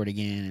down the court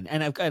again,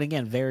 and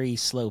again, very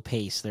slow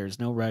pace. There's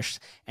no rush.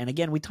 And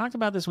again, we talked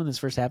about this when this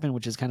first happened,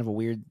 which is kind of a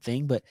weird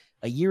thing. But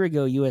a year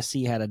ago,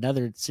 USC had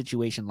another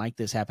situation like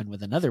this happen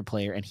with another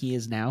player, and he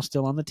is now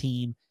still on the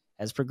team.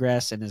 has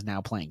progressed and is now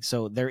playing.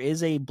 So there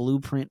is a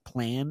blueprint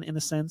plan in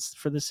a sense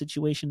for the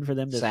situation for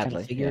them to kind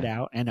of figure it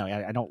out. I know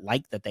I don't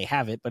like that they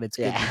have it, but it's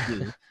good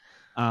to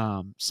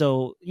do.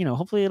 So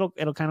hopefully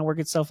it'll kind of work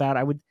itself out.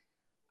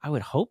 I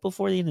would hope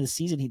before the end of the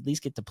season he'd at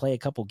least get to play a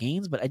couple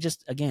games, but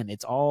again,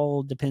 it's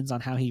all depends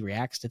on how he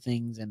reacts to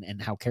things and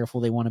how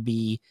careful they want to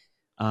be.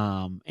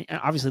 And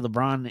obviously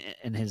LeBron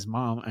and his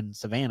mom and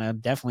Savannah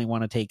definitely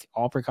want to take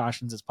all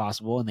precautions as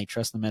possible, and they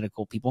trust the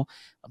medical people.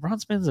 LeBron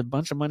spends a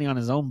bunch of money on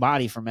his own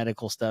body for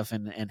medical stuff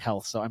and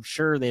health, so I'm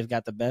sure they've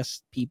got the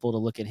best people to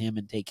look at him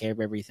and take care of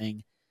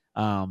everything.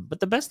 But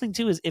the best thing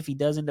too is if he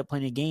does end up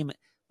playing a game,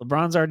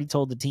 LeBron's already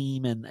told the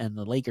team and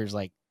the Lakers,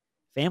 like,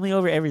 family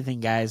over everything,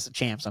 guys.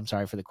 Champs, I'm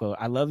sorry for the quote.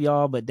 I love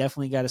y'all, but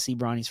definitely got to see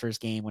Bronny's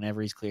first game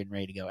whenever he's cleared and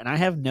ready to go. And I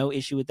have no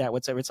issue with that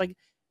whatsoever. It's like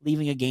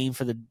leaving a game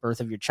for the birth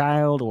of your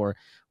child or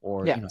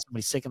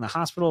somebody sick in the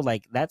hospital.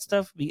 Like, that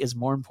stuff is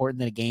more important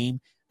than a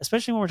game,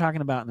 especially when we're talking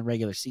about in the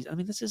regular season. I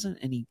mean, this isn't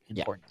any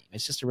important game.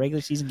 It's just a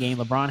regular season game.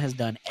 LeBron has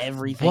done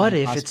everything. What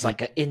if it's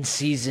like an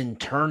in-season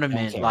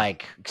tournament,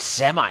 like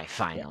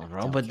semifinal,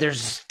 bro? But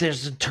there's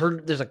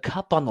a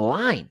cup on the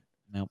line.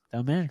 Nope,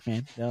 don't matter,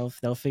 man.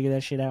 They'll figure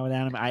that shit out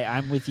without him.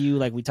 I'm with you.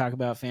 Like, we talk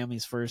about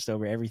families first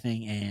over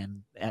everything,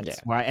 and that's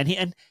why.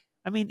 And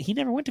I mean, he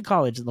never went to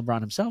college, LeBron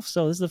himself.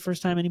 So this is the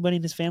first time anybody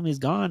in his family has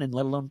gone, and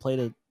let alone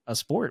played a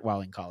sport while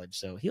in college.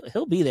 So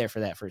he'll be there for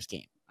that first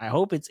game. I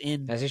hope it's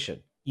in as he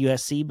should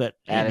USC, but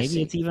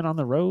maybe it's even on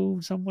the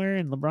road somewhere,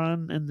 and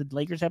LeBron and the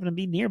Lakers happen to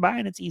be nearby,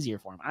 and it's easier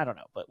for him. I don't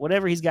know, but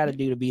whatever he's got to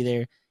do to be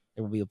there,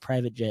 there will be a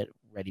private jet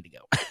ready to go.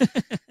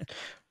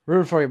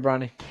 Rooting for you,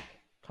 Bronny.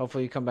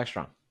 Hopefully, you come back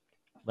strong.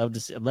 Love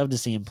to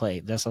see him play.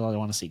 That's all I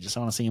want to see. Just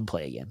want to see him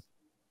play again.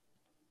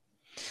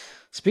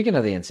 Speaking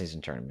of the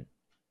in-season tournament,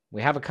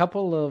 we have a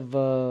couple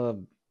of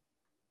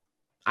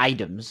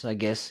items, I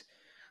guess,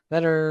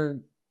 that are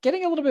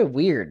getting a little bit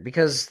weird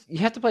because you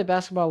have to play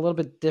basketball a little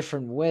bit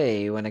different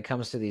way when it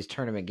comes to these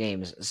tournament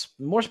games,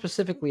 more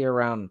specifically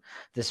around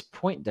this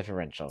point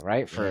differential,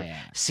 right? For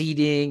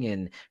seeding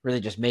and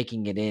really just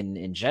making it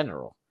in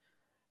general.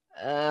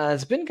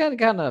 It's been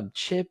kind of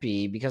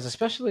chippy because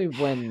especially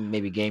when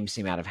maybe games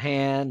seem out of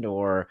hand,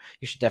 or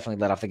you should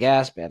definitely let off the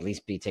gas, but at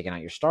least be taking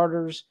out your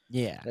starters.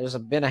 Yeah. There's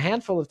been a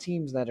handful of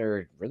teams that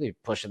are really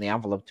pushing the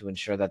envelope to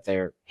ensure that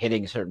they're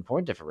hitting certain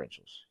point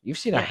differentials. You've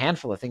seen a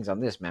handful of things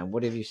on this, man.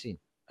 What have you seen?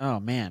 Oh,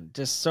 man,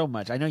 just so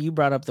much. I know you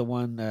brought up the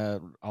one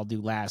I'll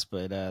do last,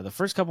 but the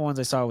first couple ones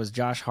I saw was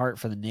Josh Hart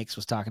for the Knicks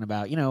was talking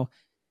about,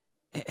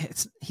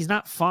 he's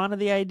not fond of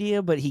the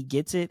idea, but he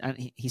gets it.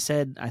 He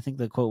said, I think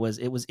the quote was,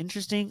 "It was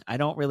interesting. I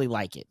don't really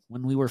like it.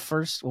 When we were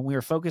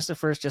focused at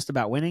first just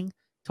about winning,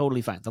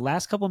 totally fine. The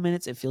last couple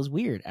minutes, it feels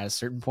weird. At a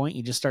certain point,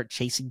 you just start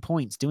chasing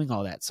points, doing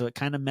all that. So it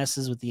kind of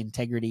messes with the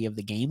integrity of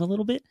the game a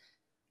little bit."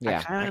 Yeah,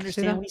 I kind of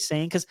understand what he's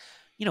saying because,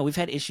 we've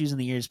had issues in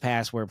the years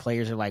past where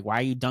players are like, "Why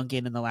are you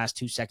dunking in the last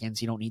 2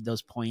 seconds? You don't need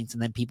those points."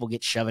 And then people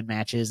get shoving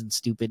matches and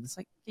stupid. It's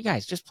like, you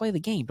guys, just play the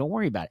game. Don't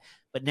worry about it.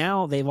 But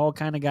now they've all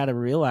kind of got to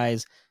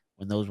realize,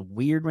 when those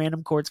weird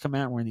random courts come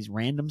out, wearing these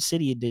random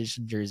city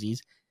edition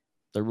jerseys,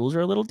 the rules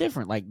are a little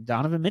different. Like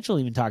Donovan Mitchell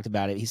even talked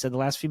about it. He said the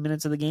last few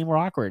minutes of the game were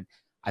awkward.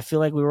 I feel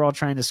like we were all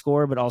trying to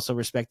score, but also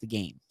respect the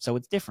game. So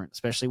it's different,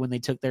 especially when they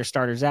took their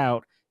starters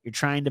out. You're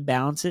trying to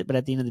balance it, but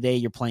at the end of the day,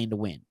 you're playing to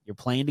win. You're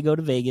playing to go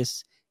to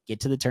Vegas, get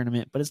to the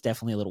tournament, but it's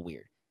definitely a little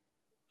weird.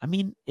 I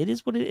mean, it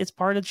is what it's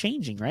part of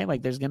changing, right?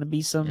 Like there's going to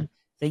be some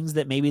things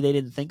that maybe they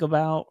didn't think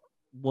about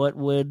what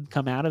would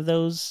come out of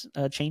those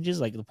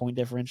changes, like the point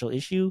differential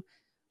issue.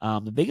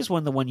 The biggest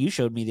one, the one you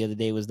showed me the other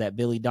day, was that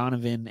Billy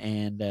Donovan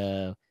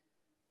and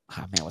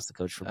what's the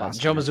coach for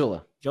Boston? Joe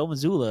Mazzulla. Joe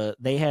Mazzulla.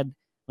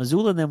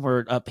 Mazzulla and them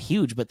were up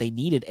huge, but they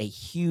needed a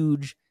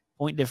huge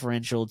point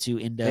differential to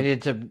end up. They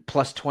needed to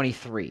plus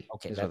 23.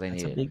 Okay,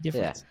 that's a big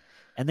difference. Yeah.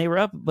 And they were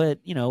up, but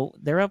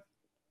they're up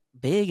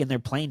big, and they're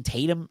playing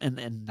Tatum,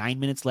 and 9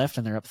 minutes left,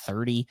 and they're up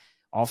 30.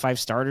 All 5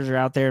 starters are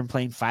out there and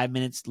playing 5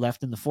 minutes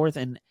left in the fourth.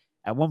 And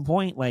at one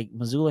point, like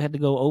Mazzulla had to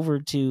go over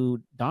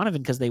to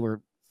Donovan because they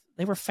were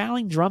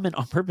fouling Drummond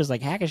on purpose,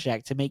 like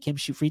Hack-a-Shaq, to make him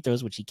shoot free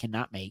throws, which he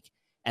cannot make.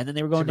 And then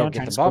they were going down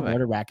trying to score more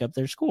to rack up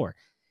their score.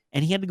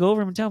 And he had to go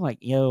over him and tell him, like,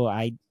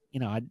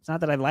 it's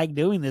not that I like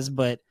doing this,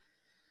 but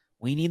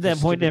we need that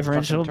point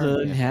differential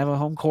to have a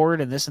home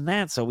court and this and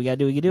that. So we got to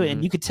do what you do.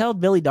 And you could tell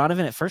Billy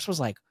Donovan at first was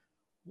like,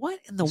 what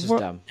in the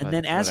world? Dumb, and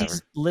then as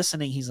he's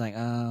listening, he's like,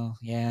 oh,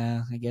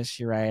 yeah, I guess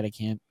you're right. I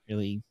can't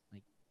really,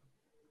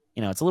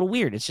 it's a little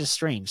weird. It's just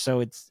strange.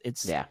 So it's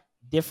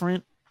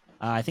different.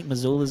 I think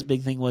Mazzulla's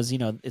big thing was,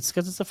 it's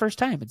because it's the first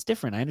time. It's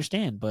different. I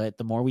understand. But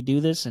the more we do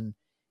this, and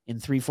in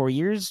 3-4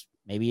 years,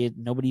 maybe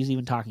nobody's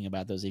even talking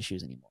about those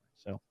issues anymore.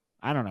 So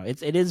I don't know.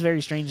 It is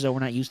very strange, though. We're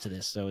not used to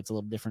this. So it's a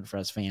little different for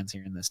us fans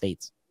here in the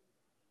States.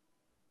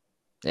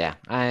 Yeah.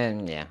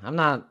 I'm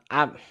not.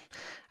 I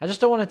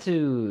just don't want it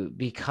to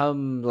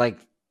become like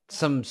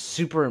some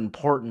super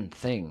important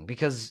thing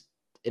because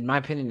in my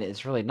opinion,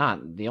 it's really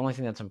not. The only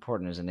thing that's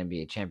important is an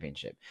NBA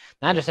championship.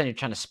 Now, I understand you're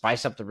trying to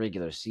spice up the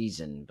regular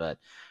season, but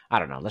I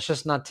don't know. Let's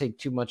just not take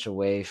too much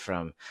away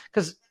from,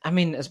 because I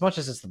mean, as much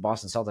as it's the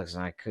Boston Celtics,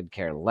 and I could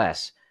care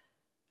less.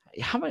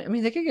 How many? I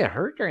mean, they could get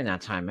hurt during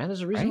that time, man. There's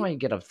a reason why you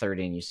get up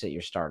 30 and you sit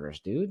your starters,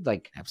 dude.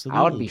 Like, absolutely.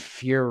 I would be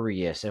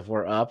furious if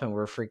we're up and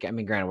we're freaking. I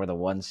mean, granted, we're the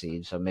 1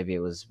 seed, so maybe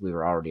we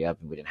were already up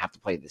and we didn't have to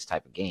play this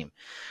type of game,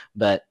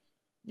 but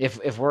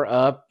if we're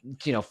up,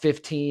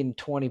 15,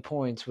 20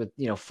 points with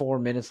 4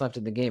 minutes left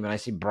in the game, and I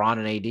see Braun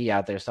and AD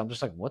out there, so I'm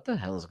just like, what the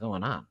hell is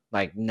going on?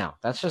 Like, no,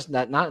 that's just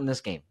not in this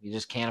game. You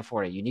just can't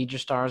afford it. You need your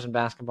stars in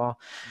basketball.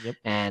 Yep.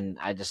 And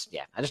I just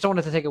don't want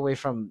it to take away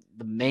from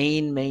the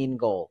main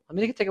goal. I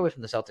mean, they could take away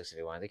from the Celtics if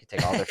they want. They could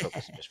take all their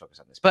focus and just focus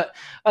on this. But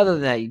other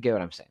than that, you get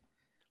what I'm saying.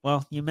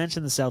 Well, you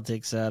mentioned the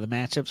Celtics. The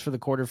matchups for the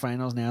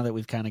quarterfinals, now that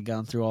we've kind of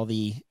gone through all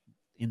the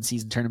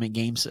in-season tournament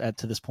games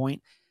to this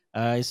point,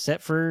 is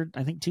set for,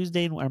 I think,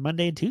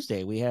 Monday and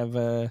Tuesday. We have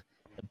the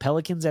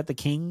Pelicans at the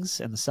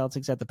Kings and the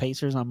Celtics at the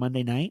Pacers on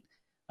Monday night.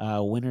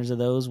 Winners of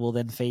those will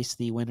then face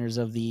the winners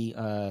of the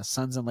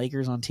Suns and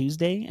Lakers on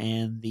Tuesday,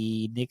 and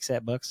the Knicks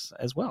at Bucks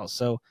as well.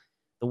 So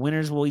the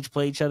winners will each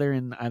play each other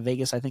in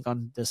Vegas, I think,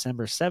 on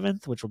December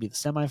 7th, which will be the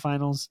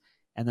semifinals.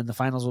 And then the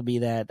finals will be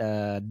that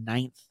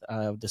 9th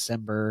of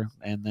December,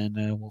 and then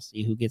we'll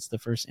see who gets the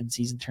first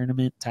in-season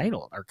tournament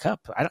title or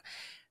cup.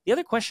 The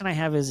other question I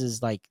have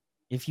is like,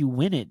 if you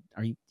win it,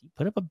 you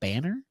put up a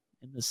banner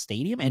in the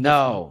stadium? And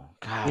no,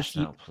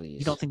 please.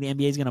 You don't think the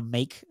NBA is going to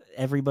make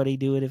everybody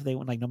do it if they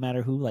want, like, no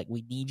matter who? Like,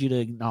 we need you to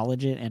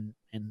acknowledge it and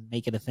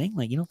make it a thing?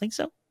 Like, you don't think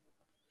so?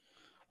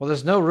 Well,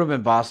 there's no room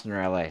in Boston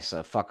or LA,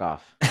 so fuck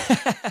off.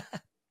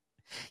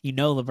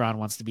 LeBron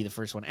wants to be the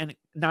first one. And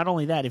not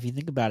only that, if you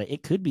think about it,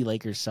 it could be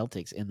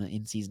Lakers-Celtics in the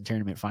in-season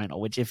tournament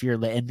final, which if you're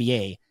the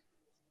NBA,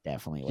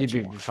 definitely you'd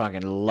be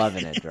fucking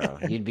loving it, bro.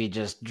 You'd be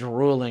just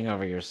drooling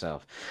over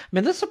yourself. I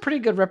mean, that's a pretty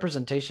good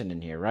representation in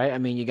here, right? I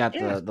mean, you got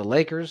the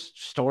Lakers,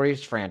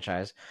 Stories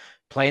franchise,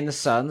 playing the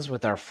Suns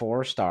with our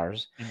 4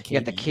 stars. You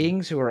got the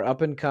Kings, who are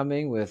up and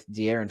coming with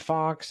De'Aaron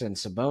Fox and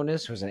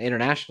Sabonis, who's an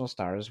international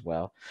star as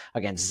well,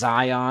 against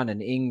Zion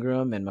and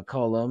Ingram and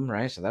McCollum,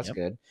 right? So that's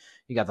good.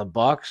 You got the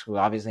Bucks, who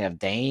obviously have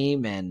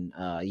Dame and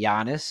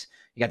Giannis.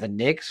 You got the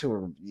Knicks, who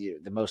are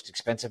the most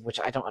expensive, which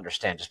I don't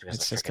understand just because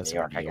it's freaking New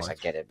York. I guess I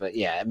get it. But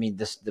yeah, I mean,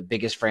 the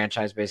biggest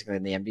franchise basically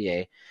in the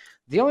NBA.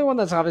 The only one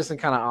that's obviously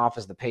kind of off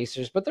is the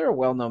Pacers, but they're a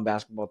well-known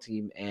basketball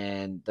team,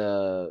 and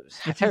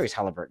Tyrese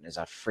Halliburton is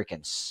a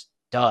freaking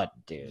stud,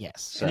 dude.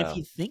 Yes. So, and if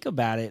you think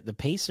about it, the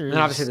Pacers...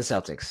 And obviously the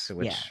Celtics,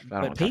 which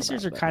but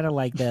Pacers are kind of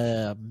like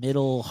the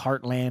middle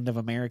heartland of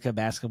America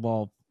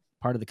basketball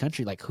part of the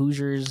country, like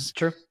Hoosiers.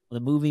 True. The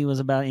movie was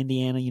about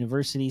Indiana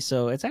University,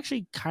 so it's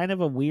actually kind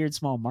of a weird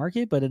small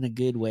market, but in a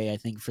good way, I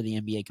think, for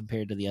the NBA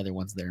compared to the other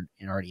ones they're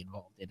already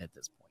involved in at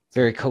this point.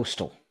 Very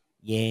coastal.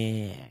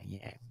 Yeah.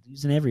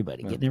 Using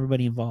everybody, getting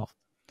everybody involved.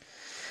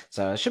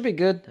 So it should be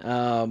good.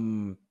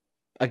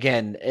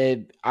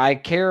 Again, I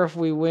care if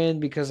we win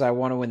because I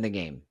want to win the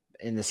game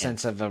in the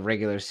sense of a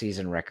regular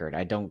season record.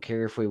 I don't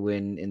care if we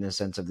win in the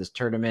sense of this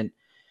tournament.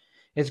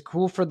 It's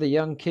cool for the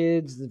young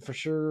kids for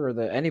sure,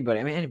 or anybody.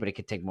 I mean, anybody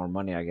could take more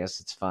money. I guess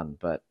it's fun,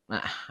 but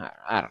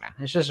I don't know.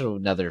 It's just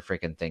another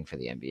freaking thing for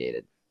the NBA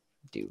to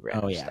do.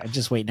 Stuff.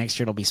 Just wait. Next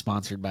year it'll be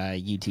sponsored by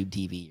YouTube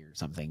TV or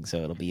something, so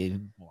it'll be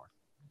even more.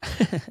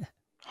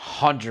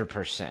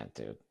 100%,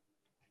 dude.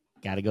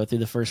 Got to go through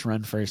the first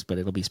run first, but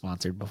it'll be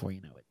sponsored before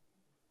you know it.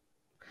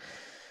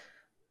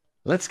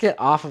 Let's get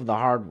off of the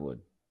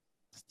hardwood.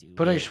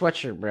 Put on your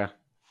sweatshirt, bro.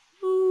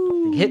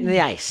 Hitting the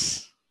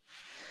ice.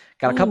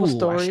 Got a couple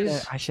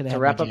stories to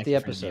wrap up the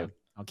episode.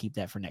 I'll keep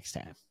that for next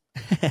time.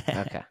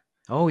 Okay.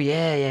 Oh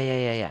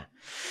yeah.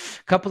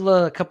 Couple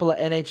of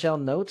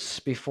NHL notes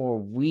before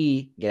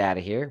we get out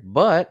of here,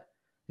 but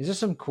these are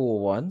some cool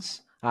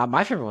ones.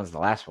 My favorite one's the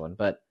last one,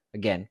 but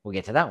again, we'll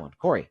get to that one.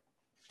 Corey,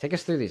 take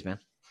us through these, man.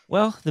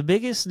 Well, the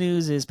biggest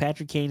news is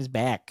Patrick Kane is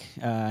back.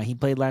 He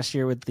played last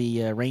year with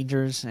the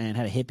Rangers and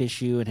had a hip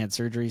issue and had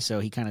surgery, so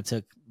he kind of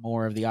took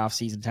more of the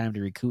offseason time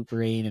to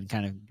recuperate and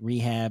kind of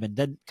rehab, and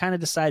then kind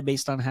of decide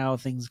based on how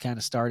things kind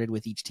of started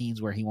with each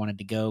teams where he wanted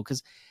to go,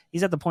 because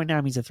he's at the point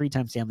now he's a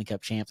 3-time Stanley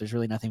Cup champ. There's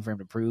really nothing for him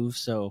to prove,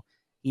 so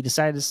he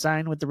decided to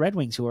sign with the Red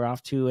Wings, who are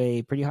off to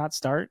a pretty hot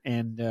start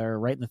and are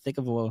right in the thick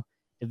of a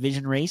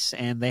division race,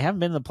 and they haven't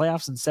been in the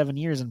playoffs in 7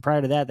 years, and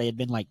prior to that, they had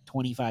been like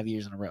 25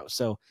 years in a row.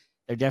 So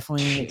they're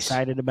definitely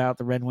excited about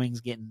the Red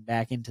Wings getting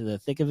back into the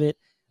thick of it.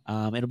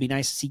 It'll be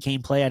nice to see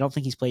Kane play. I don't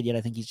think he's played yet.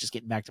 I think he's just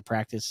getting back to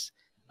practice.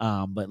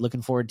 But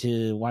looking forward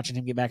to watching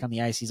him get back on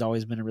the ice. He's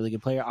always been a really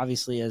good player.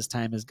 Obviously, as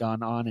time has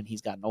gone on and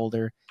he's gotten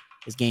older,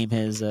 his game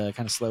has kind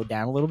of slowed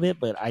down a little bit.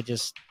 But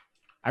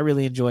I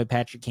really enjoy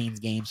Patrick Kane's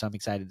game, so I'm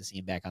excited to see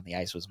him back on the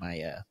ice was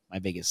my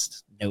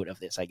biggest note of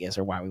this, I guess,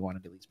 or why we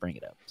wanted to at least bring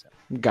it up. So.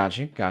 Got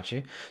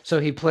you. So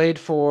he played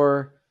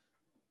for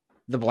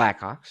the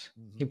Blackhawks.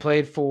 He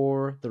played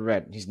for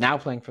he's now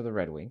playing for the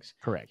Red Wings.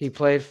 Correct. He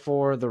played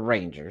for the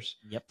Rangers.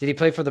 Yep. Did he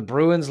play for the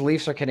Bruins,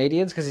 Leafs, or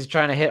Canadiens? Because he's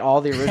trying to hit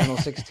all the original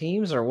 6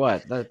 teams, or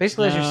what?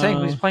 Basically, as you're saying,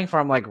 who he's playing for,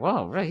 I'm like,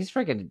 whoa, right? He's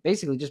freaking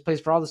basically just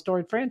plays for all the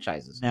storied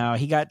franchises. Now,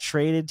 he got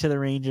traded to the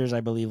Rangers,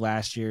 I believe,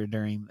 last year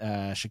during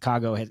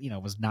Chicago.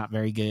 Was not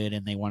very good,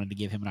 and they wanted to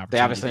give him an opportunity.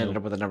 They obviously ended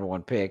up with a number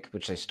 1 pick,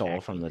 which they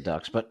stole from the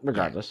Ducks. But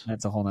regardless,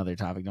 that's a whole other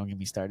topic. Don't get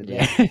me started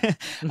there.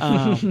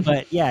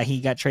 But yeah, he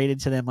got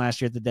traded to them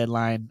last year at the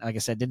deadline. Like I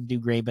said, didn't do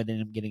great, but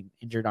ended up getting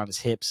injured on his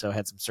hip, so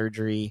had some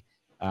surgery.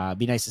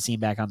 Be nice to see him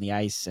back on the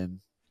ice and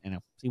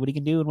see what he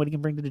can do and what he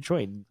can bring to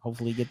Detroit, and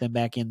hopefully get them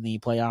back in the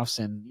playoffs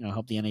and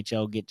help the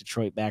NHL get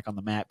Detroit back on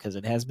the map, because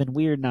it has been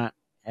weird not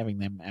having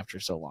them after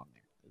so long.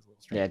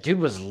 Yeah, dude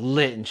was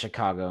lit in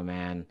Chicago,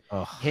 man.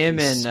 Oh, him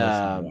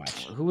and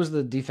who was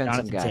the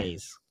defensive Jonathan guy?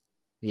 Toews.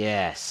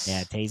 Yes.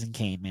 Yeah, Toews and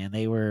Kane, man.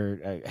 They were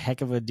a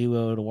heck of a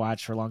duo to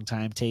watch for a long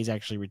time. Toews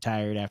actually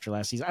retired after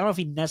last season. I don't know if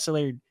he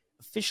necessarily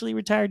officially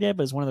retired yet,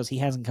 but it's one of those, he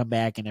hasn't come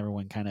back, and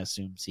everyone kind of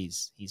assumes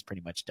he's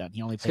pretty much done.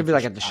 He only It's gonna be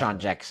like a Deshaun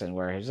Jackson,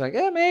 where he's like,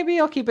 maybe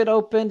I'll keep it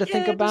open to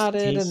think about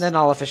it, and then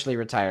I'll officially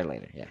retire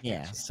later.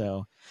 Yeah.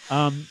 So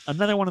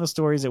another one of the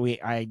stories that we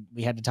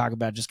had to talk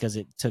about, just because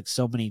it took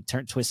so many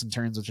twists and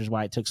turns, which is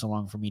why it took so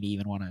long for me to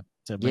even want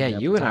to. Yeah,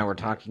 you and I were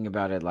talking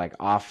about it like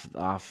off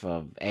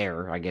of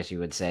air, I guess you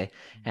would say,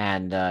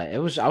 and I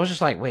was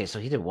just like, wait, so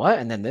he did what?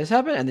 And then this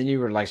happened, and then you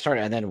were like,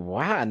 started, and then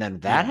wow, and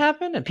then that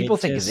happened, and people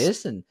think of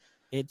this, and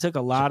it took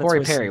a lot of Corey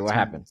twists Perry. and what turns.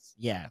 Happened?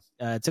 Yeah,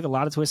 it took a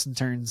lot of twists and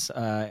turns.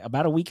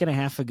 About a week and a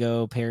half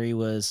ago, Perry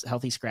was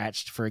healthy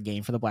scratched for a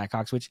game for the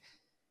Blackhawks, which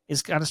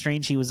is kind of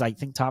strange. He was, I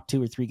think, top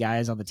 2 or 3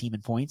 guys on the team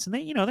in points, and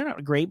they, they're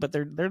not great, but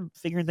they're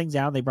figuring things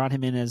out. They brought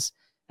him in as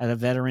a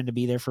veteran to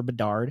be there for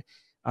Bedard.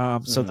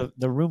 So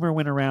the rumor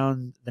went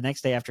around the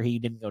next day after he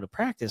didn't go to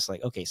practice,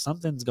 like, okay,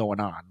 something's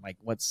going on. Like,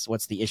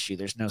 what's the issue?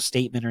 There's no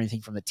statement or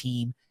anything from the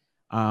team.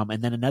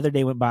 And then another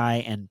day went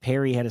by, and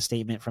Perry had a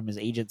statement from his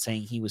agent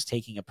saying he was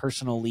taking a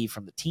personal leave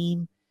from the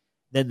team.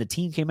 Then the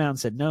team came out and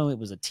said, no, it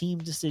was a team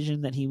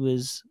decision that he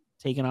was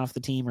taken off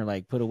the team or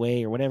like put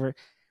away or whatever.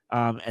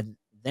 And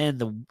then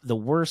the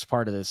worst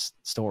part of this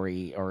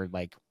story, or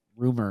like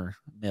rumor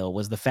mill,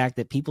 was the fact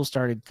that people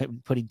started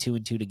putting 2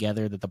 and 2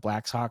 together, that the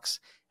Blackhawks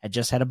had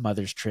just had a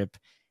mother's trip,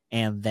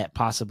 and that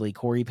possibly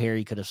Corey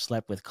Perry could have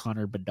slept with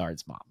Connor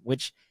Bedard's mom,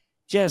 which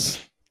just,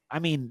 I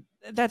mean,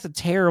 that's a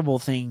terrible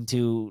thing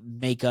to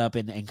make up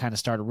and kind of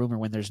start a rumor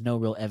when there's no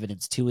real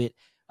evidence to it.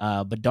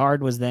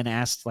 Bedard was then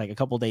asked like a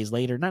couple days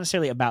later, not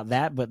necessarily about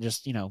that, but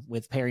just,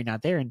 with Perry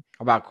not there, and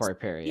about Corey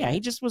Perry. Yeah,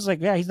 he just was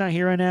like, yeah, he's not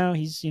here right now.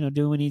 He's,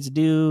 doing what he needs to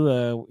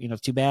do.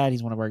 It's too bad.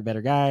 He's one of our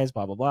better guys,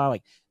 blah, blah, blah.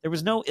 Like, there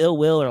was no ill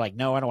will or like,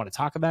 no, I don't want to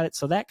talk about it.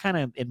 So that kind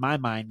of, in my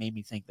mind, made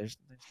me think there's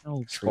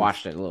no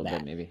squashed it a little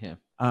bit, maybe.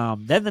 Yeah.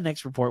 Then the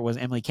next report was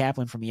Emily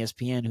Kaplan from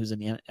ESPN, who's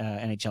an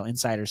NHL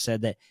insider,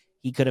 said that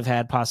he could have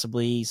had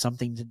possibly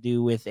something to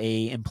do with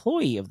a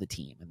employee of the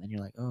team. And then you're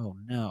like, oh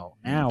no,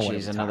 now what?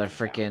 She's another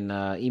freaking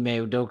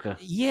Ime Udoka.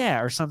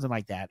 Yeah, or something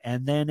like that.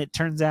 And then it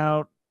turns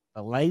out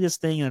the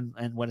latest thing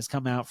and what has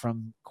come out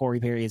from Corey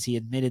Perry is he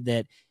admitted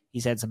that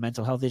he's had some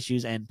mental health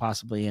issues and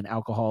possibly an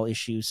alcohol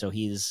issue. So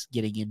he's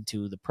getting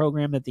into the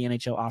program that the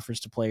NHL offers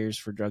to players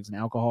for drugs and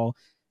alcohol,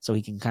 so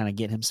he can kind of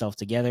get himself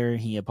together.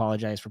 He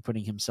apologized for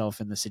putting himself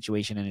in the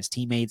situation and his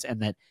teammates, and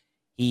that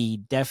he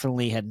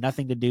definitely had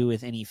nothing to do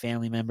with any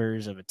family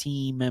members of a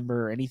team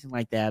member or anything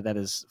like that. That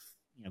is,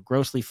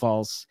 grossly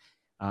false.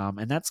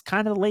 And that's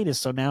kind of the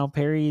latest. So now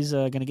Perry's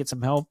going to get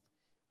some help.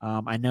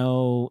 I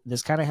know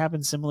this kind of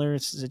happened, similar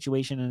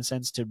situation in a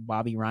sense to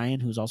Bobby Ryan,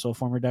 who's also a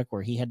former Duck,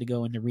 where he had to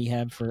go into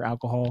rehab for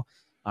alcohol.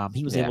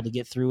 He was able to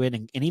get through it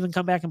and even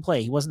come back and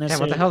play. He wasn't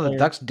necessarily. What the hell are the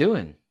Ducks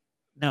doing?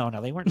 No,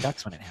 they weren't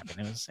Ducks when it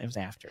happened. It was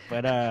after.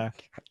 But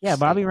yeah,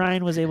 Bobby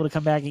Ryan was able to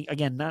come back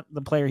again. Not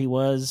the player he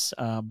was,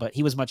 but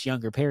he was much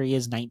younger. Perry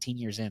is 19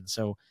 years in,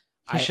 so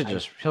he should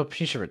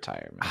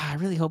retire. Man. I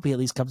really hope he at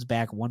least comes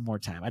back one more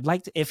time. I'd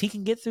like to, if he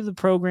can get through the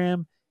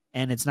program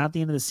and it's not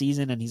the end of the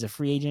season and he's a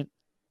free agent,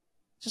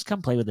 just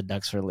come play with the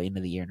Ducks for the end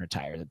of the year and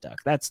retire the Duck.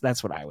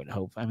 That's what I would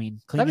hope. I mean,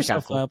 clean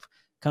yourself up,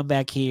 come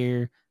back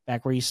here,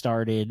 back where you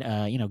started.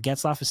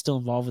 Getzlaf is still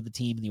involved with the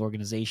team and the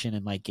organization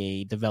and like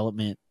a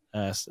development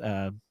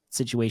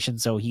situation,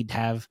 so he'd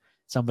have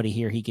somebody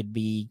here he could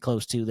be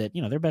close to that.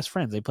 They're best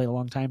friends. They played a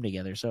long time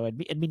together, so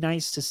it'd be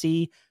nice to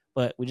see.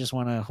 But we just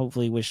want to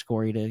hopefully wish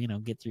Corey to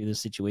get through this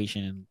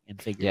situation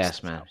and figure.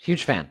 Yes, man. Out.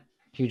 Huge fan.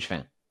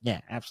 Yeah,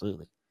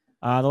 absolutely.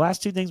 The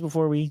last 2 things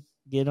before we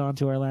get on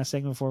to our last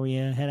segment before we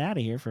head out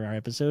of here for our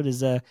episode is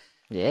the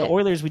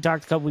Oilers. We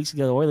talked a couple weeks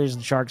ago. The Oilers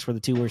and Sharks were the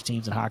 2 worst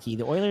teams in hockey.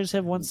 The Oilers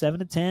have won 7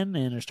 of 10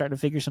 and are starting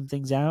to figure some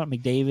things out.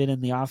 McDavid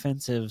and the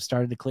offense have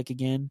started to click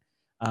again.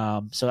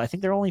 So I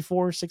think they're only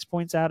 4 or 6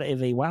 points out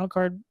of a wild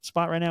card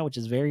spot right now, which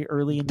is very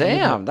early in the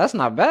Damn, that's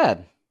not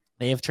bad.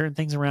 They have turned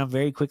things around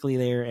very quickly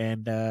there,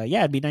 and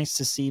it'd be nice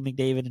to see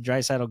McDavid and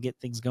Draisaitl get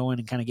things going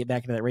and kind of get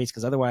back into that race,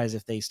 because otherwise,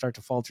 if they start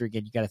to falter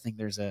again, you got to think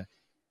there's a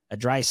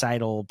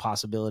Draisaitl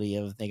possibility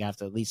of they have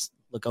to at least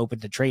look open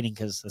to trading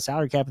because the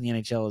salary cap in the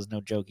NHL is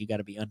no joke. You got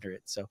to be under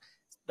it. So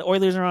the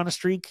Oilers are on a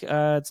streak.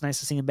 It's nice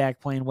to see him back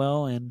playing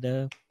well,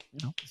 and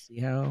see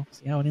how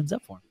it ends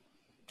up for him.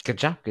 Good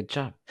job. Good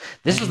job.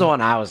 This is the one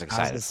I was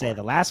excited I was going to say, for.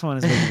 the last one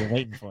is what you've been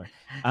waiting for.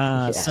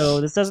 Yes.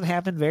 So this doesn't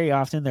happen very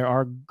often. There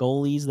are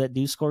goalies that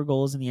do score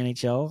goals in the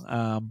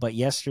NHL. But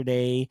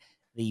yesterday,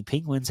 the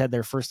Penguins had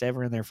their first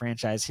ever in their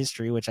franchise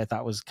history, which I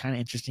thought was kind of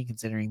interesting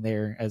considering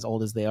they're as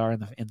old as they are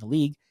in the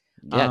league.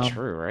 Yeah,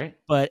 true, right?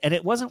 And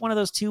it wasn't one of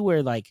those two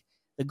where like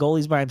the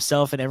goalie's by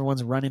himself and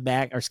everyone's running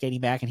back or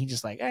skating back and he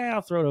just like,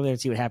 I'll throw it over there and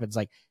see what happens.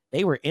 Like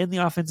they were in the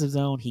offensive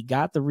zone. He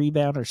got the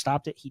rebound or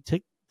stopped it. He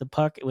took the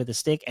puck with a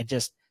stick and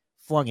just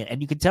flung it.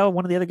 And you could tell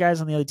one of the other guys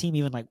on the other team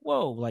even like,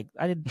 whoa, like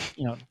I didn't,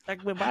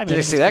 that went by me. Did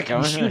you see that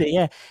coming? Shoot it,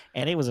 yeah.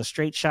 And it was a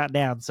straight shot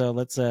down. So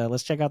let's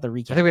check out the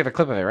recap. I think we have a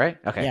clip of it, right?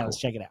 Okay. Yeah, cool. Let's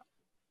check it out.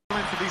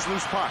 For these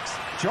loose pucks.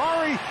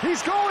 Jari,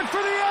 he's going for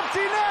the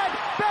empty net,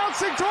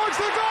 bouncing towards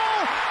the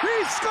goal.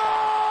 He scores!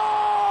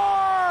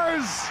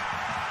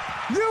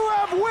 You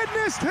have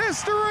witnessed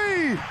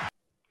history.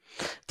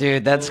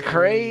 Dude, that's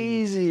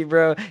crazy,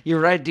 bro. You're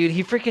right, dude.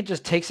 He freaking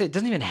just takes it,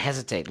 doesn't even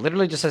hesitate.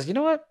 Literally just says, you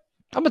know what?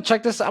 I'm going to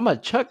chuck this. I'm going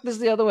to chuck this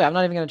the other way. I'm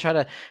not even going to try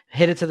to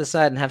hit it to the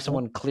side and have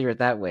someone clear it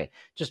that way.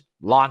 Just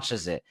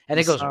launches it, and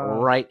it goes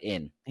right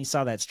in. He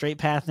saw that straight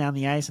path down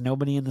the ice and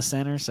nobody in the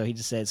center, so he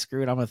just said,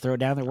 screw it. I'm going to throw it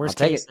down there. Worst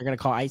case, they're going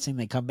to call icing.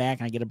 They come back,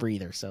 and I get a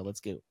breather, so let's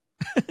go.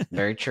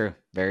 Very true.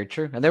 Very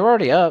true. And they were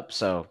already up,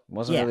 so it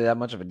wasn't really that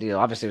much of a deal.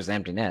 Obviously, it was an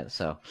empty net,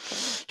 so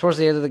towards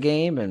the end of the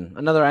game and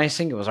another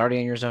icing, it was already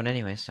in your zone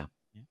anyway, so.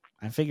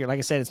 I figured, like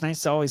I said, it's nice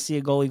to always see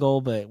a goalie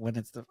goal, but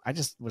when I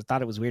just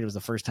thought it was weird. It was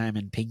the first time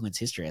in Penguins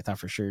history. I thought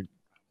for sure.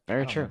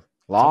 Very true.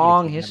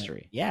 Long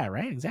history. Yeah,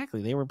 right.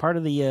 Exactly. They were part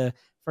of the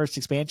first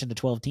expansion to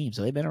 12 teams,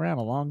 so they've been around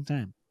a long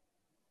time.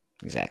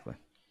 Exactly.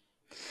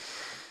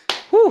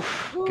 Whew,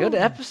 good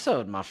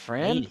episode, my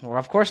friend. We're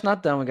of course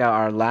not done. We got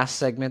our last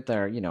segment,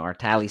 our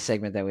tally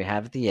segment that we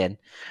have at the end.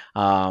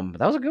 But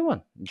that was a good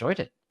one. Enjoyed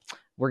it.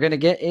 We're gonna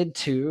get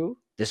into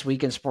this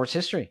week in sports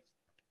history.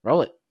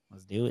 Roll it.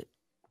 Let's do it.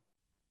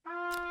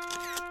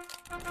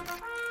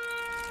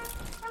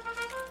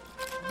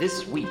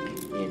 This week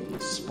in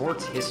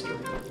sports history.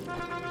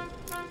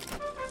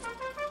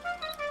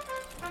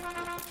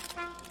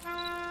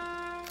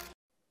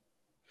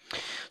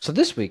 So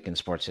this week in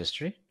sports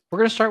history, we're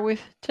going to start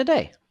with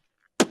today.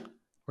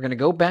 We're going to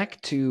go back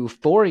to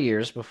 4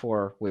 years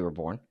before we were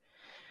born.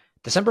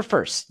 December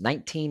 1st,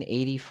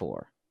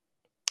 1984.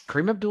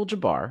 Kareem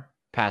Abdul-Jabbar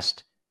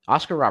passed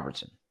Oscar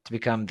Robertson to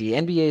become the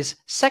NBA's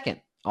second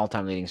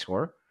all-time leading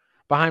scorer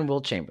behind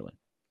Wilt Chamberlain.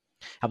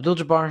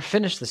 Abdul-Jabbar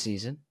finished the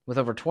season with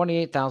over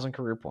 28,000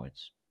 career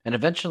points and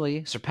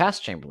eventually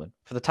surpassed Chamberlain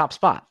for the top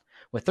spot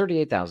with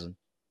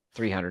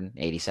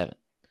 38,387.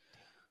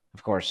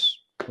 Of course,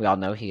 we all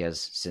know he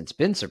has since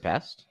been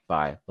surpassed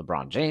by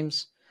LeBron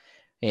James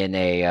in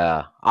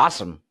a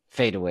awesome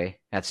fadeaway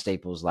at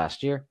Staples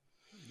last year.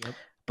 Yep.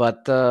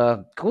 But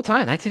cool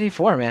time,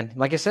 1984, man.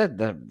 Like I said,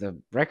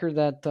 the record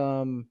that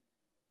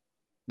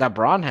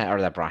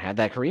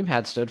Kareem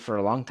had stood for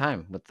a long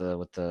time with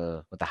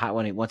the high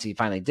once he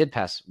finally did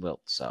pass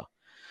Wilt. So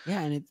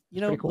yeah, and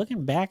cool.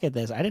 Looking back at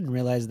this, I didn't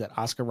realize that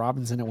Oscar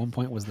Robertson at one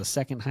point was the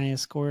second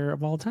highest scorer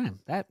of all time.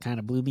 That kind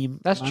of blew me.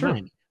 That's true.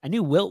 Mind. I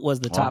knew Wilt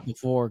was the top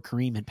before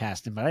Kareem had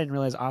passed him, but I didn't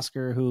realize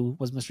Oscar, who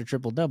was Mr.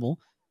 Triple Double,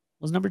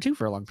 was number 2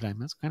 for a long time.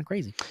 That's kind of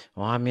crazy.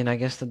 Well, I mean, I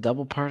guess the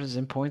double part is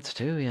in points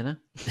too, The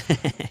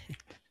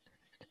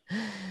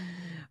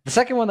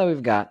second one that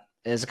we've got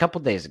is a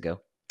couple days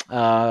ago. This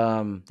one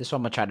I'm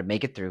going to try to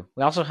make it through.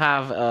 We also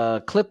have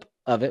a clip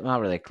of it. Well,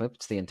 not really a clip.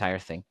 It's the entire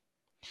thing.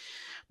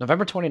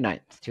 November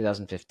 29th,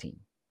 2015.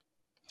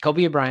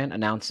 Kobe Bryant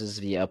announces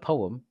via a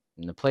poem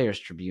in the Players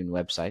Tribune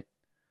website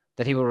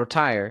that he will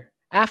retire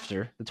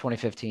after the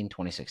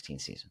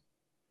 2015-2016 season.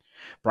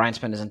 Bryant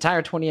spent his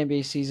entire 20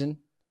 NBA season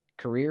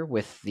career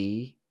with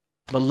the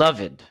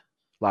beloved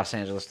Los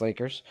Angeles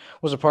Lakers,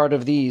 was a part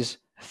of these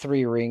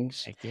 3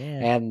 rings. Heck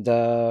yeah.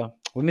 And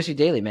we miss you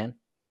daily, man.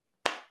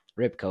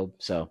 Rip, Kobe.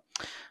 So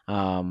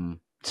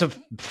it's a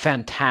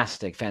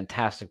fantastic,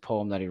 fantastic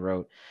poem that he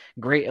wrote.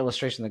 Great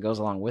illustration that goes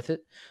along with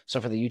it.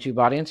 So for the YouTube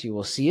audience, you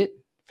will see it.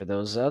 For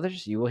those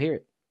others, you will hear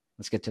it.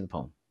 Let's get to the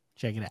poem.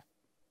 Check it out.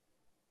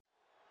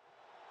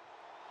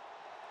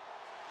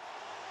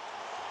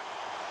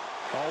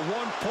 A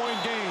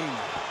 1-point game.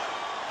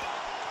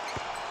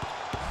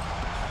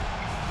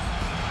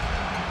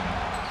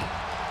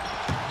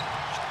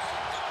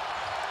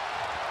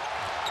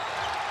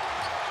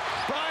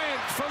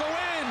 Bryant for the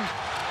win.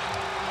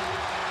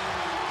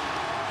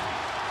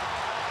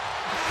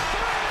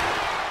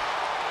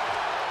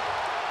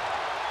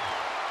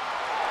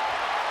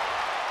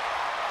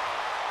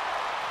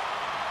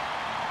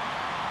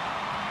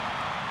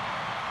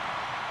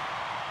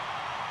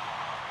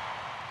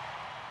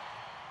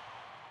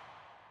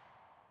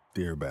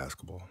 Dear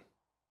basketball.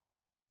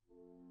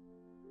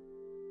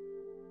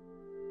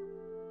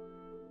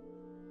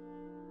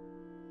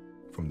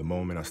 From the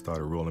moment I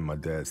started rolling my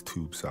dad's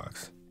tube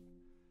socks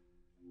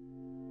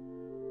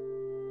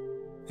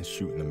and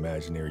shooting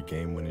imaginary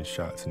game-winning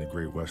shots in the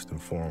Great Western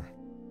Forum.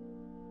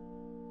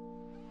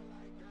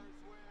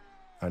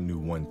 I knew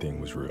one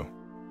thing was real.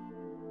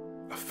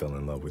 I fell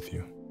in love with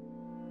you.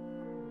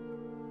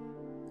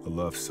 A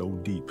love so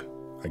deep,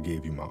 I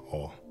gave you my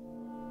all.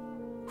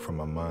 From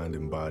my mind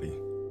and body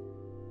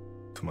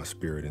to my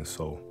spirit and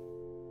soul.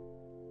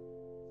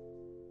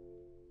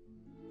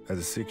 As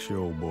a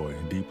 6-year-old boy,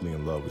 deeply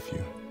in love with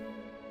you,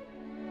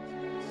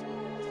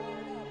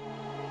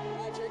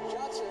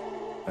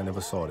 I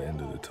never saw the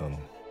end of the tunnel.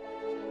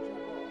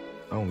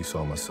 I only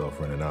saw myself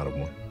running out of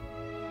one.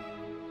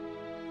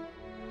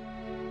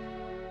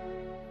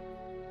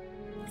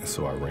 And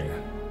so I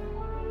ran.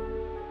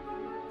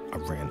 I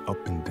ran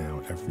up and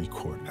down every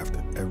court after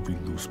every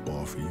loose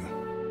ball for you.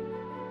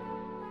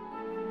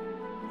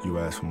 You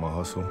asked for my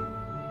hustle.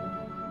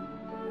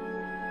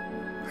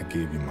 I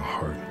gave you my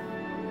heart.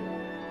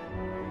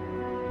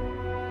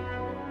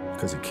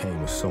 Because it came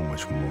with so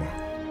much more.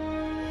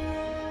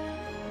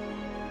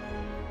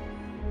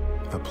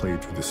 I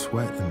played through the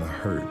sweat and the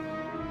hurt.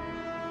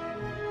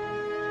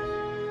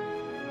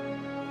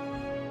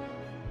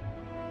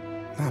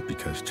 Not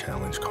because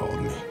challenge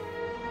called me,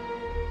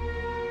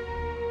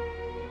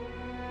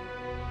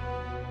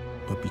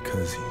 but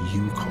because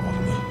you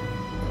called me.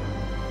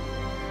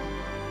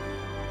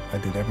 I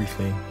did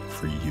everything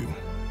for you.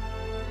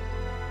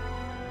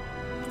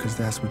 Because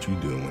that's what you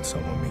do when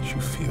someone makes you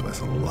feel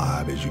as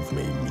alive as you've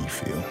made me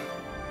feel.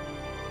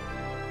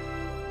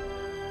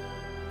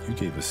 You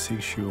gave a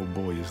 6-year-old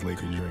boy his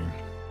Laker dream.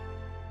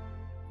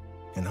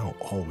 And I'll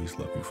always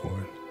love you for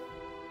it.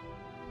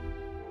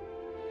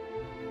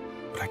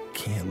 But I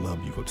can't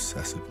love you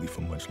obsessively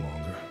for much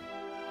longer.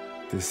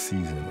 This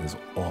season is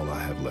all I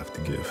have left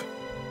to give.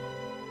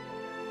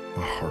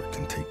 My heart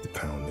can take the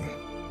pounding.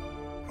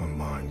 My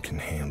mind can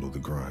handle the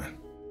grind.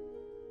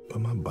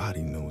 But my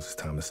body knows it's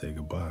time to say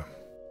goodbye.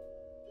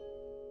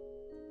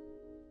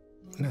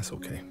 And that's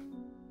okay.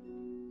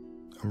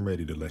 I'm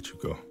ready to let you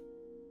go.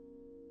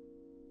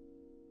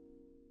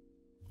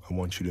 I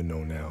want you to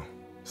know now,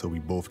 so we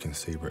both can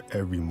savor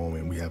every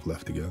moment we have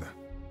left together.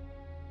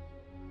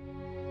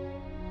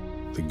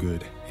 The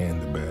good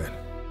and the bad.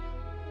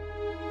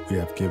 We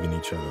have given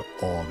each other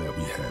all that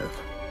we have.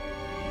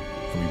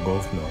 And we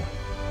both know,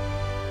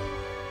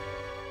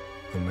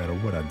 no matter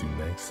what I do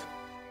next,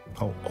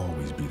 I'll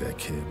always be that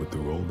kid with the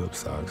rolled up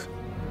socks,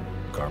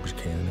 garbage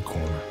can in the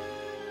corner,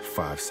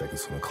 5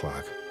 seconds on the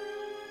clock,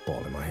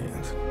 ball in my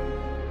hands.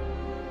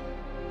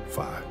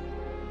 5,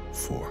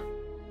 4,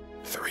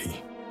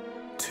 3,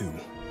 2,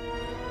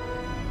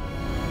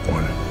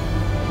 1.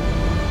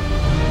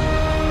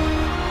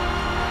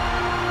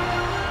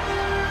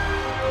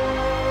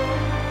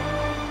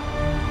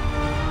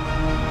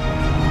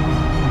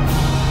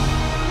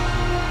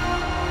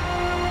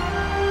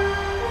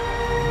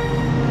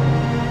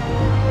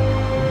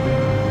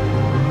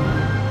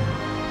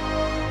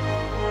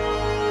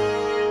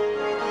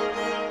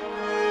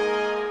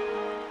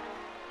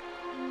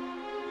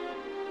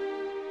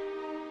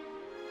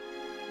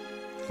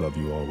 Love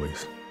you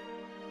always,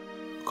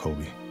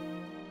 Kobe.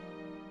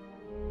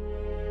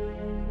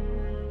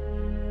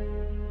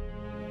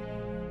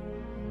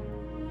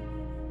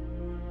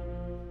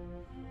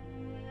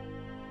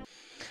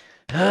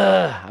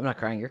 I'm not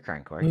crying. You're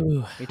crying, Corey.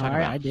 Ooh, what are you talking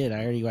about? I did.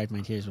 I already wiped my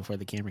tears before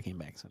the camera came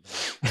back. So.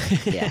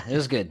 Yeah, it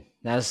was good.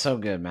 That was so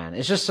good, man.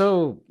 It's just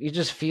so, you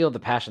just feel the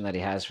passion that he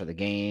has for the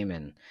game,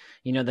 and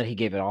you know that he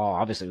gave it all.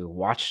 Obviously, we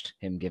watched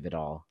him give it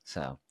all.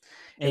 So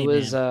Hey, it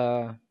was.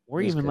 man,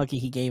 we're it was even good. lucky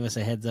he gave us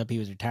a heads up he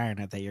was retiring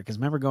that year. Because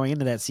remember, going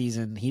into that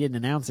season, he didn't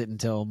announce it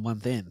until a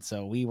month in.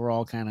 So we were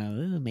all kind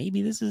of,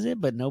 maybe this is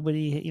it. But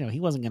nobody, he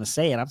wasn't going to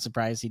say it. I'm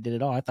surprised he did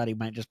it all. I thought he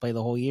might just play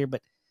the whole year.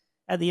 But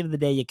at the end of the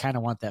day, you kind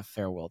of want that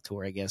farewell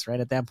tour, I guess, right?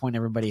 At that point,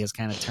 everybody has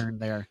kind of turned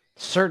their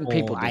certain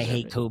people. I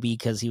hate Kobe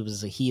because he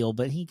was a heel,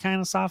 but he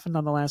kind of softened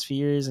on the last few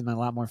years, and a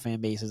lot more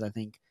fan bases, I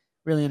think,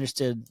 really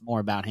understood more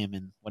about him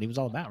and what he was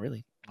all about,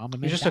 really.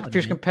 He's just a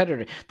fierce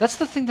competitor. That's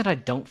the thing that I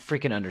don't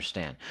freaking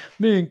understand.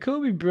 Man,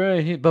 Kobe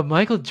Bryant, but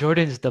Michael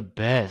Jordan's the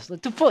best.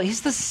 Like,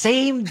 he's the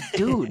same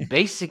dude,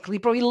 basically,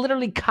 bro. He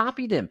literally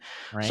copied him.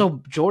 Right?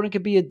 So Jordan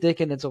could be a dick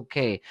and it's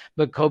okay,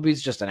 but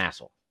Kobe's just an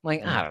asshole.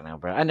 Like, I don't know,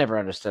 bro. I never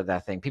understood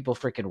that thing. People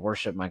freaking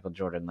worship Michael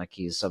Jordan like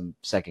he's some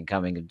second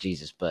coming of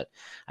Jesus, but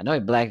I know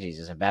he's Black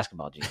Jesus and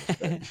basketball Jesus.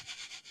 But,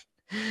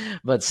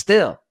 but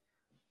still,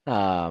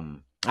 I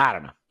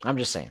don't know. I'm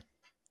just saying.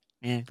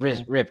 Yeah,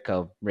 Rip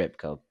Kobe.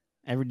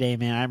 Every day,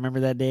 man. I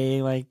remember that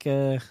day like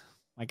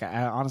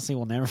I honestly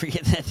will never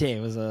forget that day. It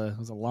was a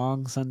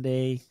long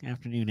Sunday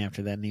afternoon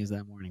after that news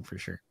that morning for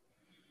sure.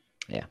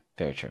 Yeah,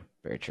 very true.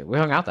 Very true. We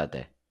hung out that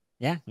day.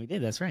 Yeah, we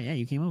did. That's right. Yeah,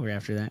 you came over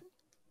after that.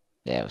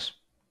 Yeah, it was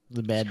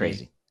a bad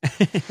crazy.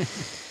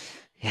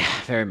 Yeah,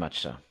 very much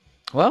so.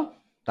 Well,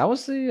 that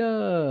was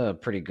the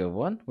pretty good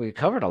one. We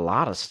covered a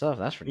lot of stuff,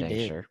 that's for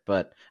dang sure.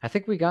 But I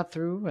think we got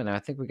through, and I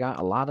think we got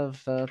a lot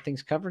of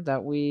things covered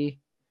that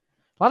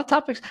a lot of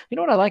topics. You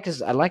know what I like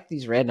is I like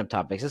these random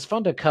topics. It's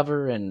fun to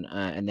cover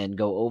and then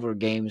go over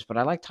games, but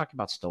I like talking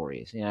about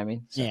stories. You know what I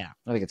mean? So yeah.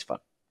 I think it's fun.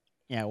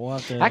 Yeah, we'll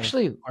have to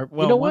Actually,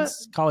 well, you know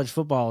once what? college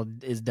football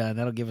is done,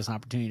 that'll give us an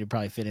opportunity to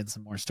probably fit in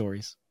some more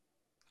stories.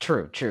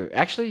 True.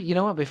 Actually, you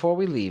know what? Before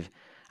we leave,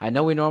 I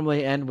know we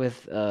normally end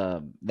with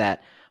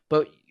that,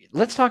 but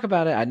let's talk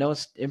about it. I know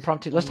it's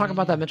impromptu. Let's talk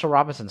about that Mitchell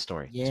Robinson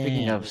story.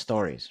 Speaking Yeah, of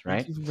stories, thank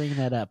right? you for bringing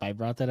that up. I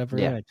brought that up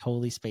earlier. Yeah. I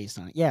totally spaced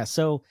on it. Yeah,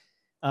 so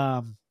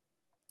I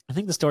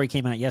think the story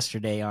came out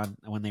yesterday on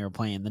when they were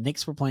playing. The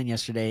Knicks were playing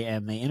yesterday,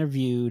 and they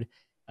interviewed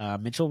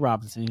Mitchell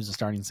Robinson, who's the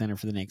starting center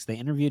for the Knicks. They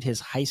interviewed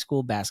his high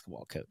school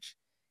basketball coach.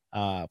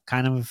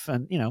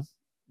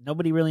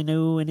 Nobody really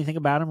knew anything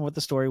about him, what the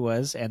story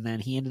was, and then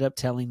he ended up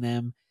telling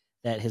them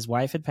that his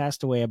wife had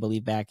passed away, I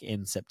believe, back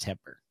in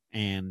September.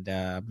 And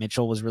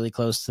Mitchell was really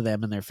close to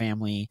them and their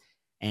family,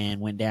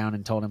 and went down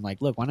and told him,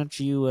 like, look, why don't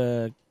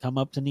you come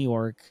up to New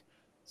York,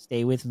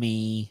 stay with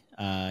me,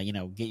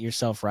 get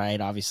yourself right,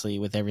 obviously,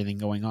 with everything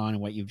going on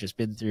and what you've just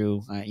been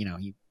through.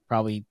 You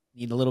probably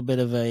need a little bit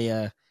of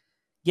a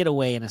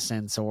getaway in a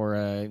sense,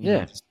 or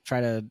just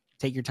try to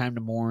take your time to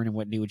mourn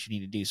and do what you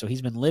need to do. So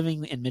he's been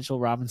living in Mitchell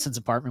Robinson's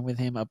apartment with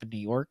him up in New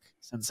York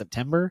since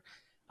September.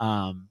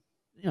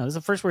 This is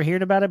the first we're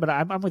hearing about it, but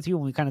I'm with you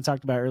when we kind of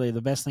talked about earlier.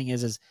 The best thing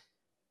is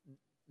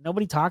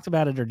nobody talked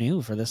about it or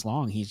knew for this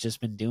long. He's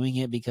just been doing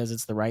it because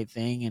it's the right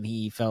thing, and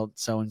he felt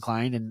so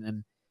inclined.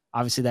 And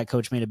obviously, that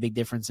coach made a big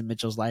difference in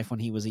Mitchell's life when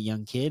he was a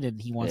young kid, and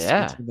he wants to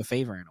return the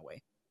favor in a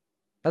way.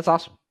 That's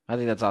awesome. I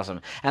think that's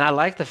awesome. And I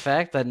like the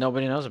fact that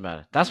nobody knows about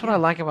it. That's what I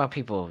like about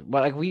people.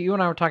 But like you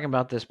and I were talking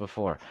about this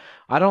before.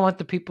 I don't like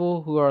the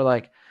people who are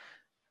like,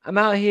 I'm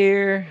out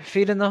here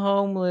feeding the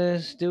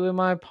homeless, doing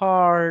my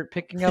part,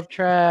 picking up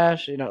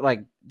trash.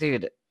 Like,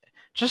 dude,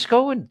 just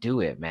go and do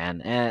it, man.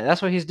 And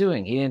that's what he's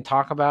doing. He didn't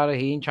talk about it.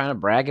 He ain't trying to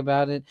brag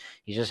about it.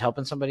 He's just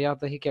helping somebody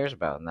out that he cares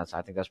about. And I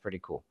think that's pretty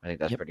cool. Pretty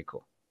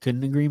cool.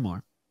 Couldn't agree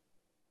more.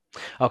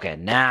 Okay,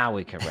 now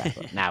we can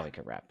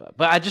wrap up.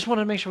 But I just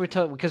wanted to make sure we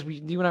talk, because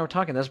you and I were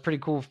talking. That's a pretty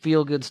cool,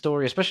 feel good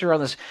story, especially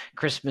around this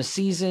Christmas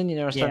season.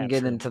 We're starting to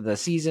get into the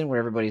season where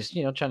everybody's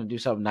trying to do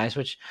something nice,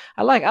 which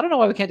I like. I don't know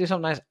why we can't do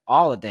something nice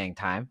all the dang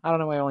time. I don't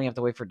know why I only have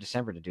to wait for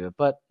December to do it,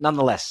 but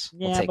nonetheless,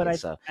 we'll take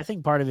it. I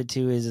think part of it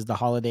too is the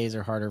holidays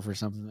are harder for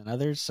some than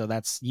others, so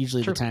that's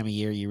usually the time of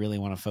year you really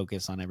want to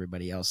focus on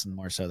everybody else and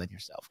more so than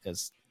yourself,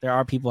 because there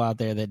are people out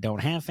there that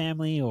don't have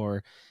family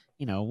or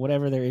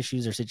whatever their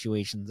issues or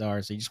situations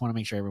are. So you just want to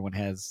make sure everyone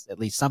has at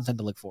least something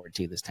to look forward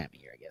to this time of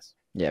year, I guess.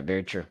 Yeah,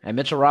 very true. And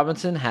Mitchell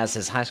Robinson has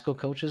his high school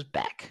coaches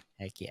back.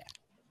 Heck yeah.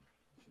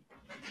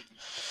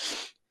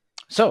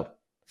 So,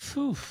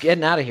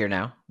 getting out of here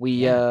now.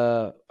 We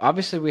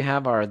obviously we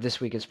have our This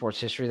Week in Sports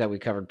History that we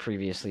covered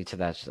previously to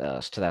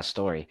that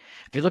story.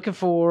 If you're looking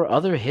for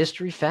other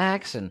history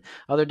facts and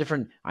other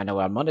different, I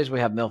know on Mondays we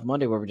have MILF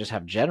Monday where we just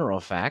have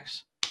general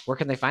facts. Where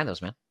can they find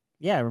those, man?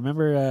 Yeah,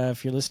 remember,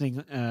 if you're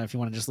listening, if you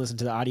want to just listen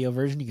to the audio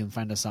version, you can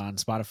find us on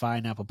Spotify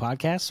and Apple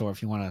Podcasts, or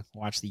if you want to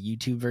watch the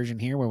YouTube version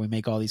here where we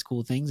make all these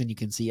cool things and you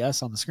can see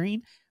us on the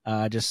screen,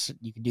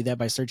 you can do that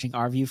by searching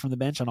Our View from the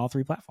Bench on all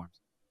three platforms.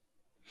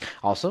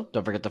 Also,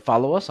 don't forget to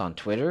follow us on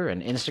Twitter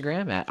and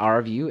Instagram at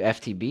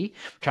RVUFTB.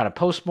 We're trying to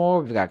post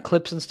more. We've got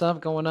clips and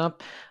stuff going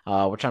up.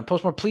 We're trying to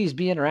post more. Please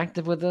be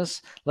interactive with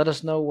us. Let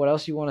us know what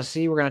else you want to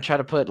see. We're going to try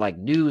to put like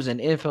news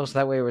and info so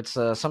that way it's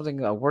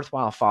something a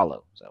worthwhile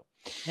follow. So.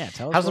 Yeah,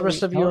 tell us how's the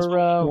rest of your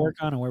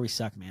work on and where we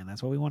suck, man.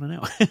 That's what we want to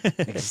know.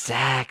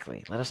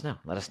 Exactly. Let us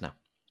know.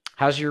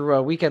 How's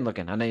your weekend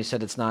looking? I know you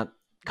said it's not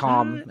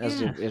calm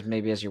as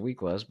maybe as your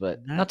week was,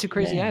 but not too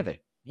crazy either.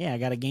 Yeah, I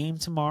got a game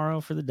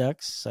tomorrow for the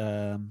Ducks.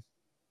 I'm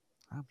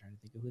trying to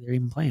think of who they're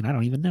even playing. I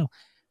don't even know.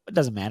 It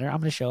doesn't matter. I'm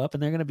going to show up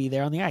and they're going to be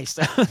there on the ice.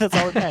 That's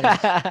all that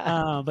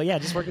matters. But yeah,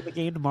 just working the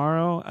game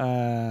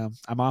tomorrow.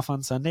 I'm off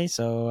on Sunday,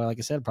 so like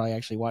I said, probably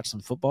actually watch some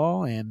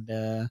football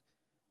and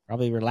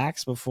probably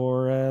relax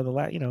before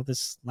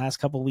this last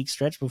couple week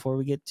stretch before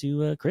we get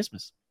to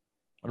Christmas.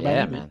 What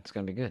about you, man? It's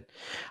gonna be good.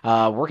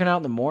 Working out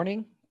in the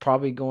morning.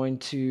 Probably going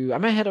to. I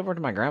might head over to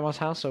my grandma's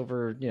house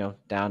over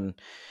down,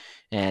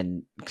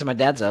 and because my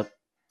dad's up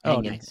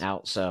hanging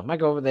out, so I might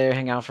go over there,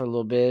 hang out for a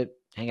little bit,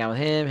 hang out with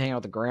him, hang out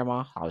with the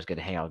grandma. Always good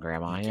to hang out with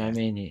grandma. You know what I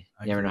mean? You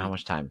never know how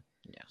much time.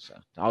 Yeah, so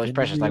always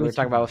precious. Like we were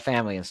talking about with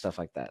family and stuff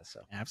like that.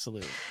 So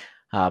absolutely.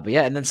 But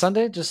yeah, and then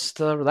Sunday, just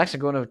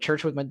relaxing, going to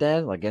church with my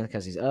dad again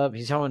because he's up.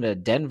 He's going to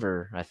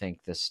Denver, I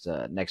think, this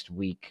next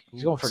week.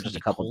 He's going for just a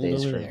couple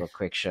days for a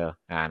quick show.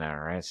 I know,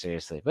 right?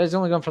 Seriously, but he's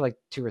only going for like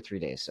 2 or 3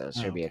 days, so it's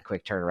gonna be a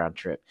quick turnaround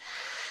trip.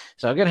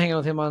 So I'm gonna hang out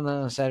with him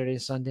on Saturday,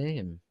 Sunday,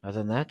 and other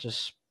than that,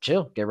 just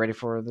chill, get ready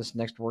for this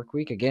next work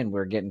week. Again,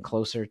 we're getting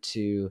closer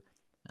to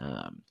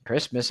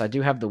Christmas. I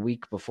do have the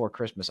week before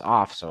Christmas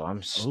off, so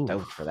I'm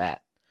stoked for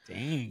that.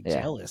 Dang,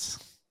 jealous.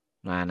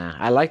 I know.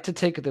 I like to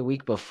take the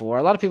week before.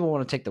 A lot of people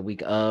want to take the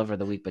week of or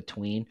the week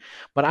between,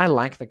 but I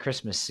like the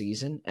Christmas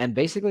season. And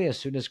basically, as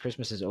soon as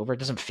Christmas is over, it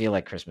doesn't feel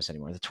like Christmas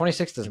anymore. The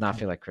 26th does not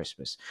feel like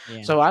Christmas.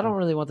 Yeah, so I don't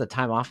really want the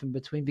time off in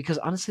between because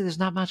honestly, there's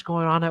not much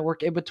going on at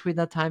work in between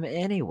that time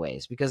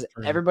anyways because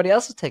everybody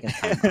else is taking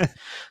time off.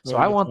 So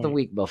I want the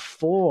week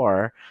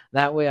before.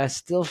 That way I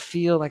still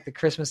feel like the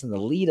Christmas and the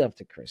lead up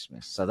to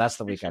Christmas. So that's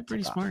the week I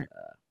take off. Smart.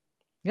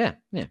 Yeah,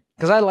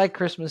 because I like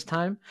Christmas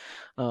time,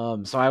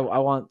 so I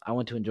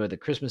want to enjoy the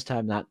Christmas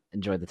time, not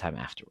enjoy the time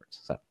afterwards.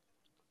 So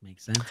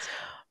makes sense.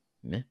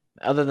 Yeah.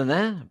 Other than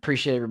that,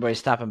 appreciate everybody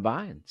stopping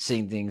by and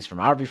seeing things from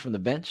our view from the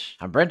bench.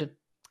 I'm Brendan,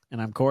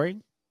 and I'm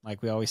Corey.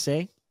 Like we always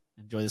say,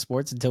 enjoy the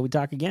sports until we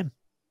talk again.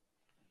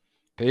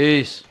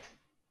 Peace.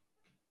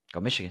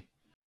 Go Michigan.